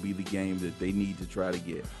 1 will be the game that they need to try to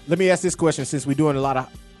get. Let me ask this question since we're doing a lot of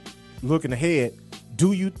looking ahead.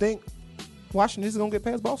 Do you think Washington is going to get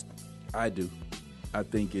past Boston? I do. I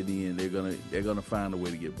think in the end they're gonna find a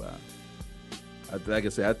way to get by. Like I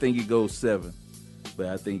said, I think it goes 7, but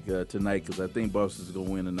I think tonight because I think Boston's gonna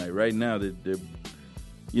win tonight. Right now they're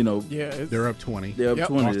they're up 20. They're up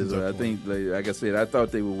 20. Boston's up I think, like I said, I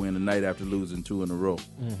thought they would win tonight after losing 2 in a row.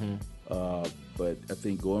 But I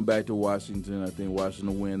think going back to Washington, I think Washington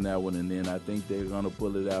will win that one, and then I think they're going to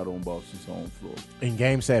pull it out on Boston's home floor. In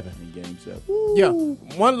Game 7. In Game 7. Yeah.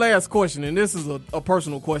 One last question, and this is a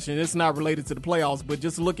personal question. It's not related to the playoffs, but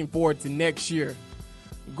just looking forward to next year.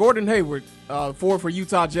 Gordon Hayward, forward for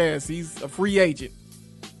Utah Jazz, he's a free agent.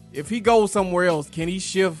 If he goes somewhere else, can he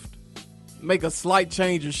make a slight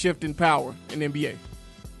change or shift in power in the NBA?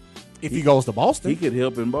 If he goes to Boston. He could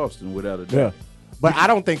help in Boston without a doubt. Yeah. But I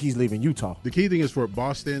don't think he's leaving Utah. The key thing is for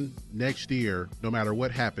Boston next year, no matter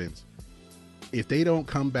what happens, if they don't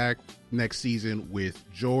come back next season with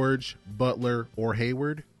George, Butler, or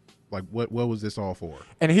Hayward, like what was this all for?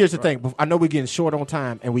 And here's the thing. I know we're getting short on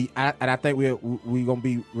time, and I think we're going to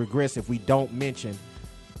be regress if we don't mention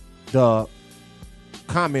the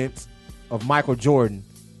comments of Michael Jordan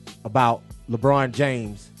about LeBron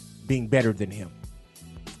James being better than him.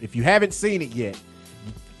 If you haven't seen it yet,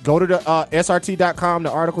 go to the SRT.com.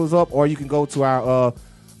 The article is up, or you can go to our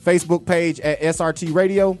Facebook page at SRT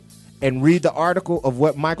Radio and read the article of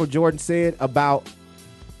what Michael Jordan said about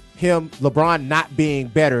LeBron not being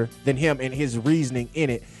better than him and his reasoning in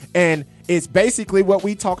it. And it's basically what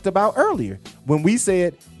we talked about earlier when we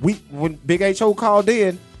said when Big H.O. called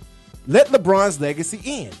in, let LeBron's legacy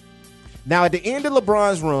end. Now, at the end of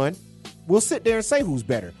LeBron's run, we'll sit there and say who's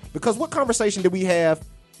better. Because what conversation did we have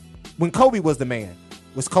when Kobe was the man?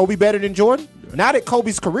 Was Kobe better than Jordan? Yeah. Now that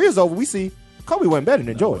Kobe's career is over, we see Kobe wasn't better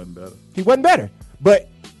than Jordan. He wasn't better. But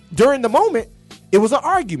during the moment, it was an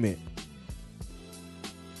argument.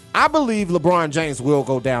 I believe LeBron James will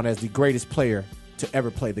go down as the greatest player to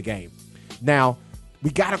ever play the game. Now, we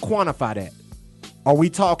got to quantify that. Are we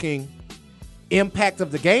talking impact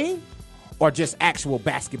of the game or just actual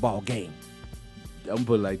basketball game? I'm going to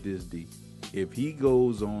put it like this, D. If he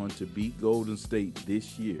goes on to beat Golden State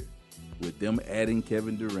this year with them adding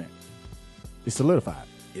Kevin Durant, it's solidified.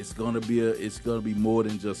 It's gonna be more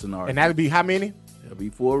than just an argument. And that'll be how many? It'll be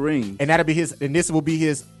 4 rings. And this will be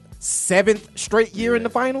his 7th straight year in the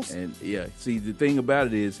finals? And see, the thing about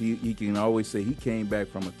it is he can always say he came back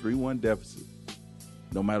from a 3-1 deficit.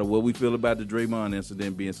 No matter what we feel about the Draymond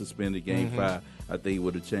incident being suspended game 5, I think it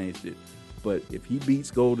would have changed it. But if he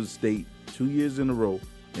beats Golden State 2 years in a row,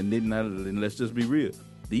 and then let's just be real,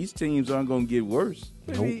 these teams aren't going to get worse.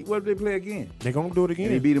 Nope. What if they play again? They're going to do it again.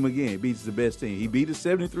 And he beat them again. He beats the best team. He beat a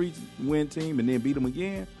 73-win team and then beat them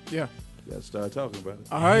again. Yeah. You got to start talking about it.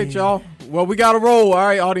 All right, y'all. Well, we got to roll. All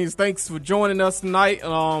right, audience, thanks for joining us tonight.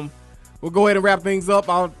 We'll go ahead and wrap things up.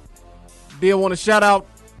 I did want to shout out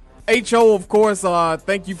H.O., of course.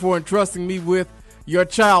 Thank you for entrusting me with your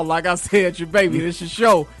child. Like I said, your baby. This is your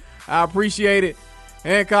show. I appreciate it.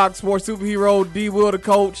 Hancock, sports superhero, D. Will, the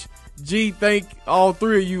coach. G, thank all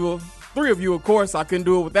three of you, of course. I couldn't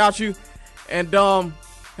do it without you. And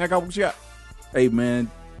Hancock, what you got? Hey, man,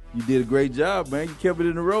 you did a great job, man. You kept it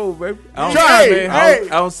in the road, baby. I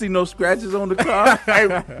don't see no scratches on the car.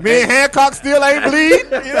 Me and Hancock still ain't bleed.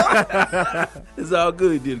 It's all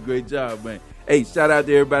good. You did a great job, man. Hey, shout out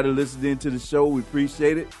to everybody listening to the show. We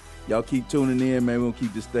appreciate it. Y'all keep tuning in, man. We'll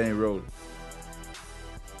keep this thing rolling.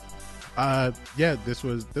 Yeah, this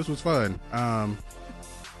was fun.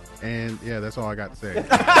 And yeah, that's all I got to say.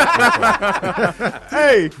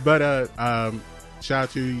 Hey, but shout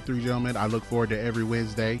out to you three gentlemen. I look forward to every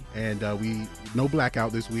Wednesday, and we no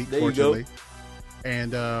blackout this week, fortunately.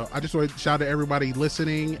 And I just want to shout out to everybody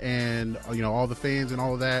listening, and all the fans and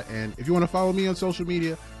all of that. And if you want to follow me on social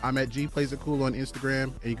media, I'm at GPlaysItCool on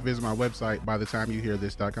Instagram, and you can visit my website by the time you hear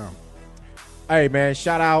this.com. Hey, man,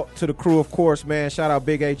 shout out to the crew, of course, man. Shout out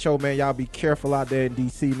Big H.O., man. Y'all be careful out there in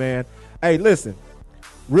D.C., man. Hey, listen,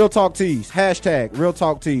 Real Talk Tees, hashtag Real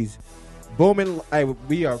Talk Tees. Booming. Hey,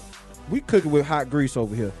 we cooking with hot grease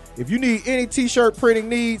over here. If you need any T-shirt printing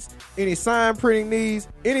needs, any sign printing needs,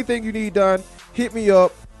 anything you need done, hit me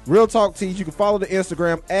up. Real Talk Tees. You can follow the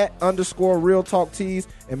Instagram at _Real Talk Tees.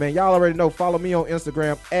 And, man, y'all already know, follow me on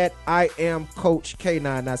Instagram at I am Coach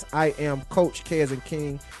K9. That's I am Coach K as in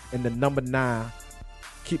King and the number 9.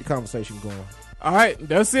 Keep the conversation going. All right,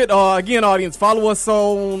 that's it. Again, audience, follow us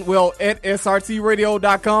on, at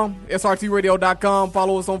srtradio.com. srtradio.com.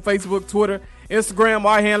 Follow us on Facebook, Twitter, Instagram.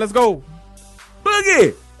 All right, let's go.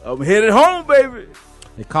 Boogie, I'm headed home, baby.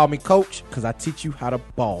 They call me Coach because I teach you how to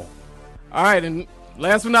ball. All right, and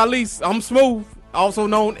last but not least, I'm Smooth, also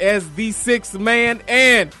known as the 6th Man.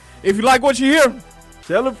 And if you like what you hear,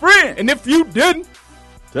 tell a friend. And if you didn't,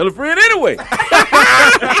 tell a friend anyway.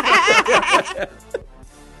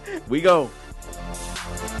 We go.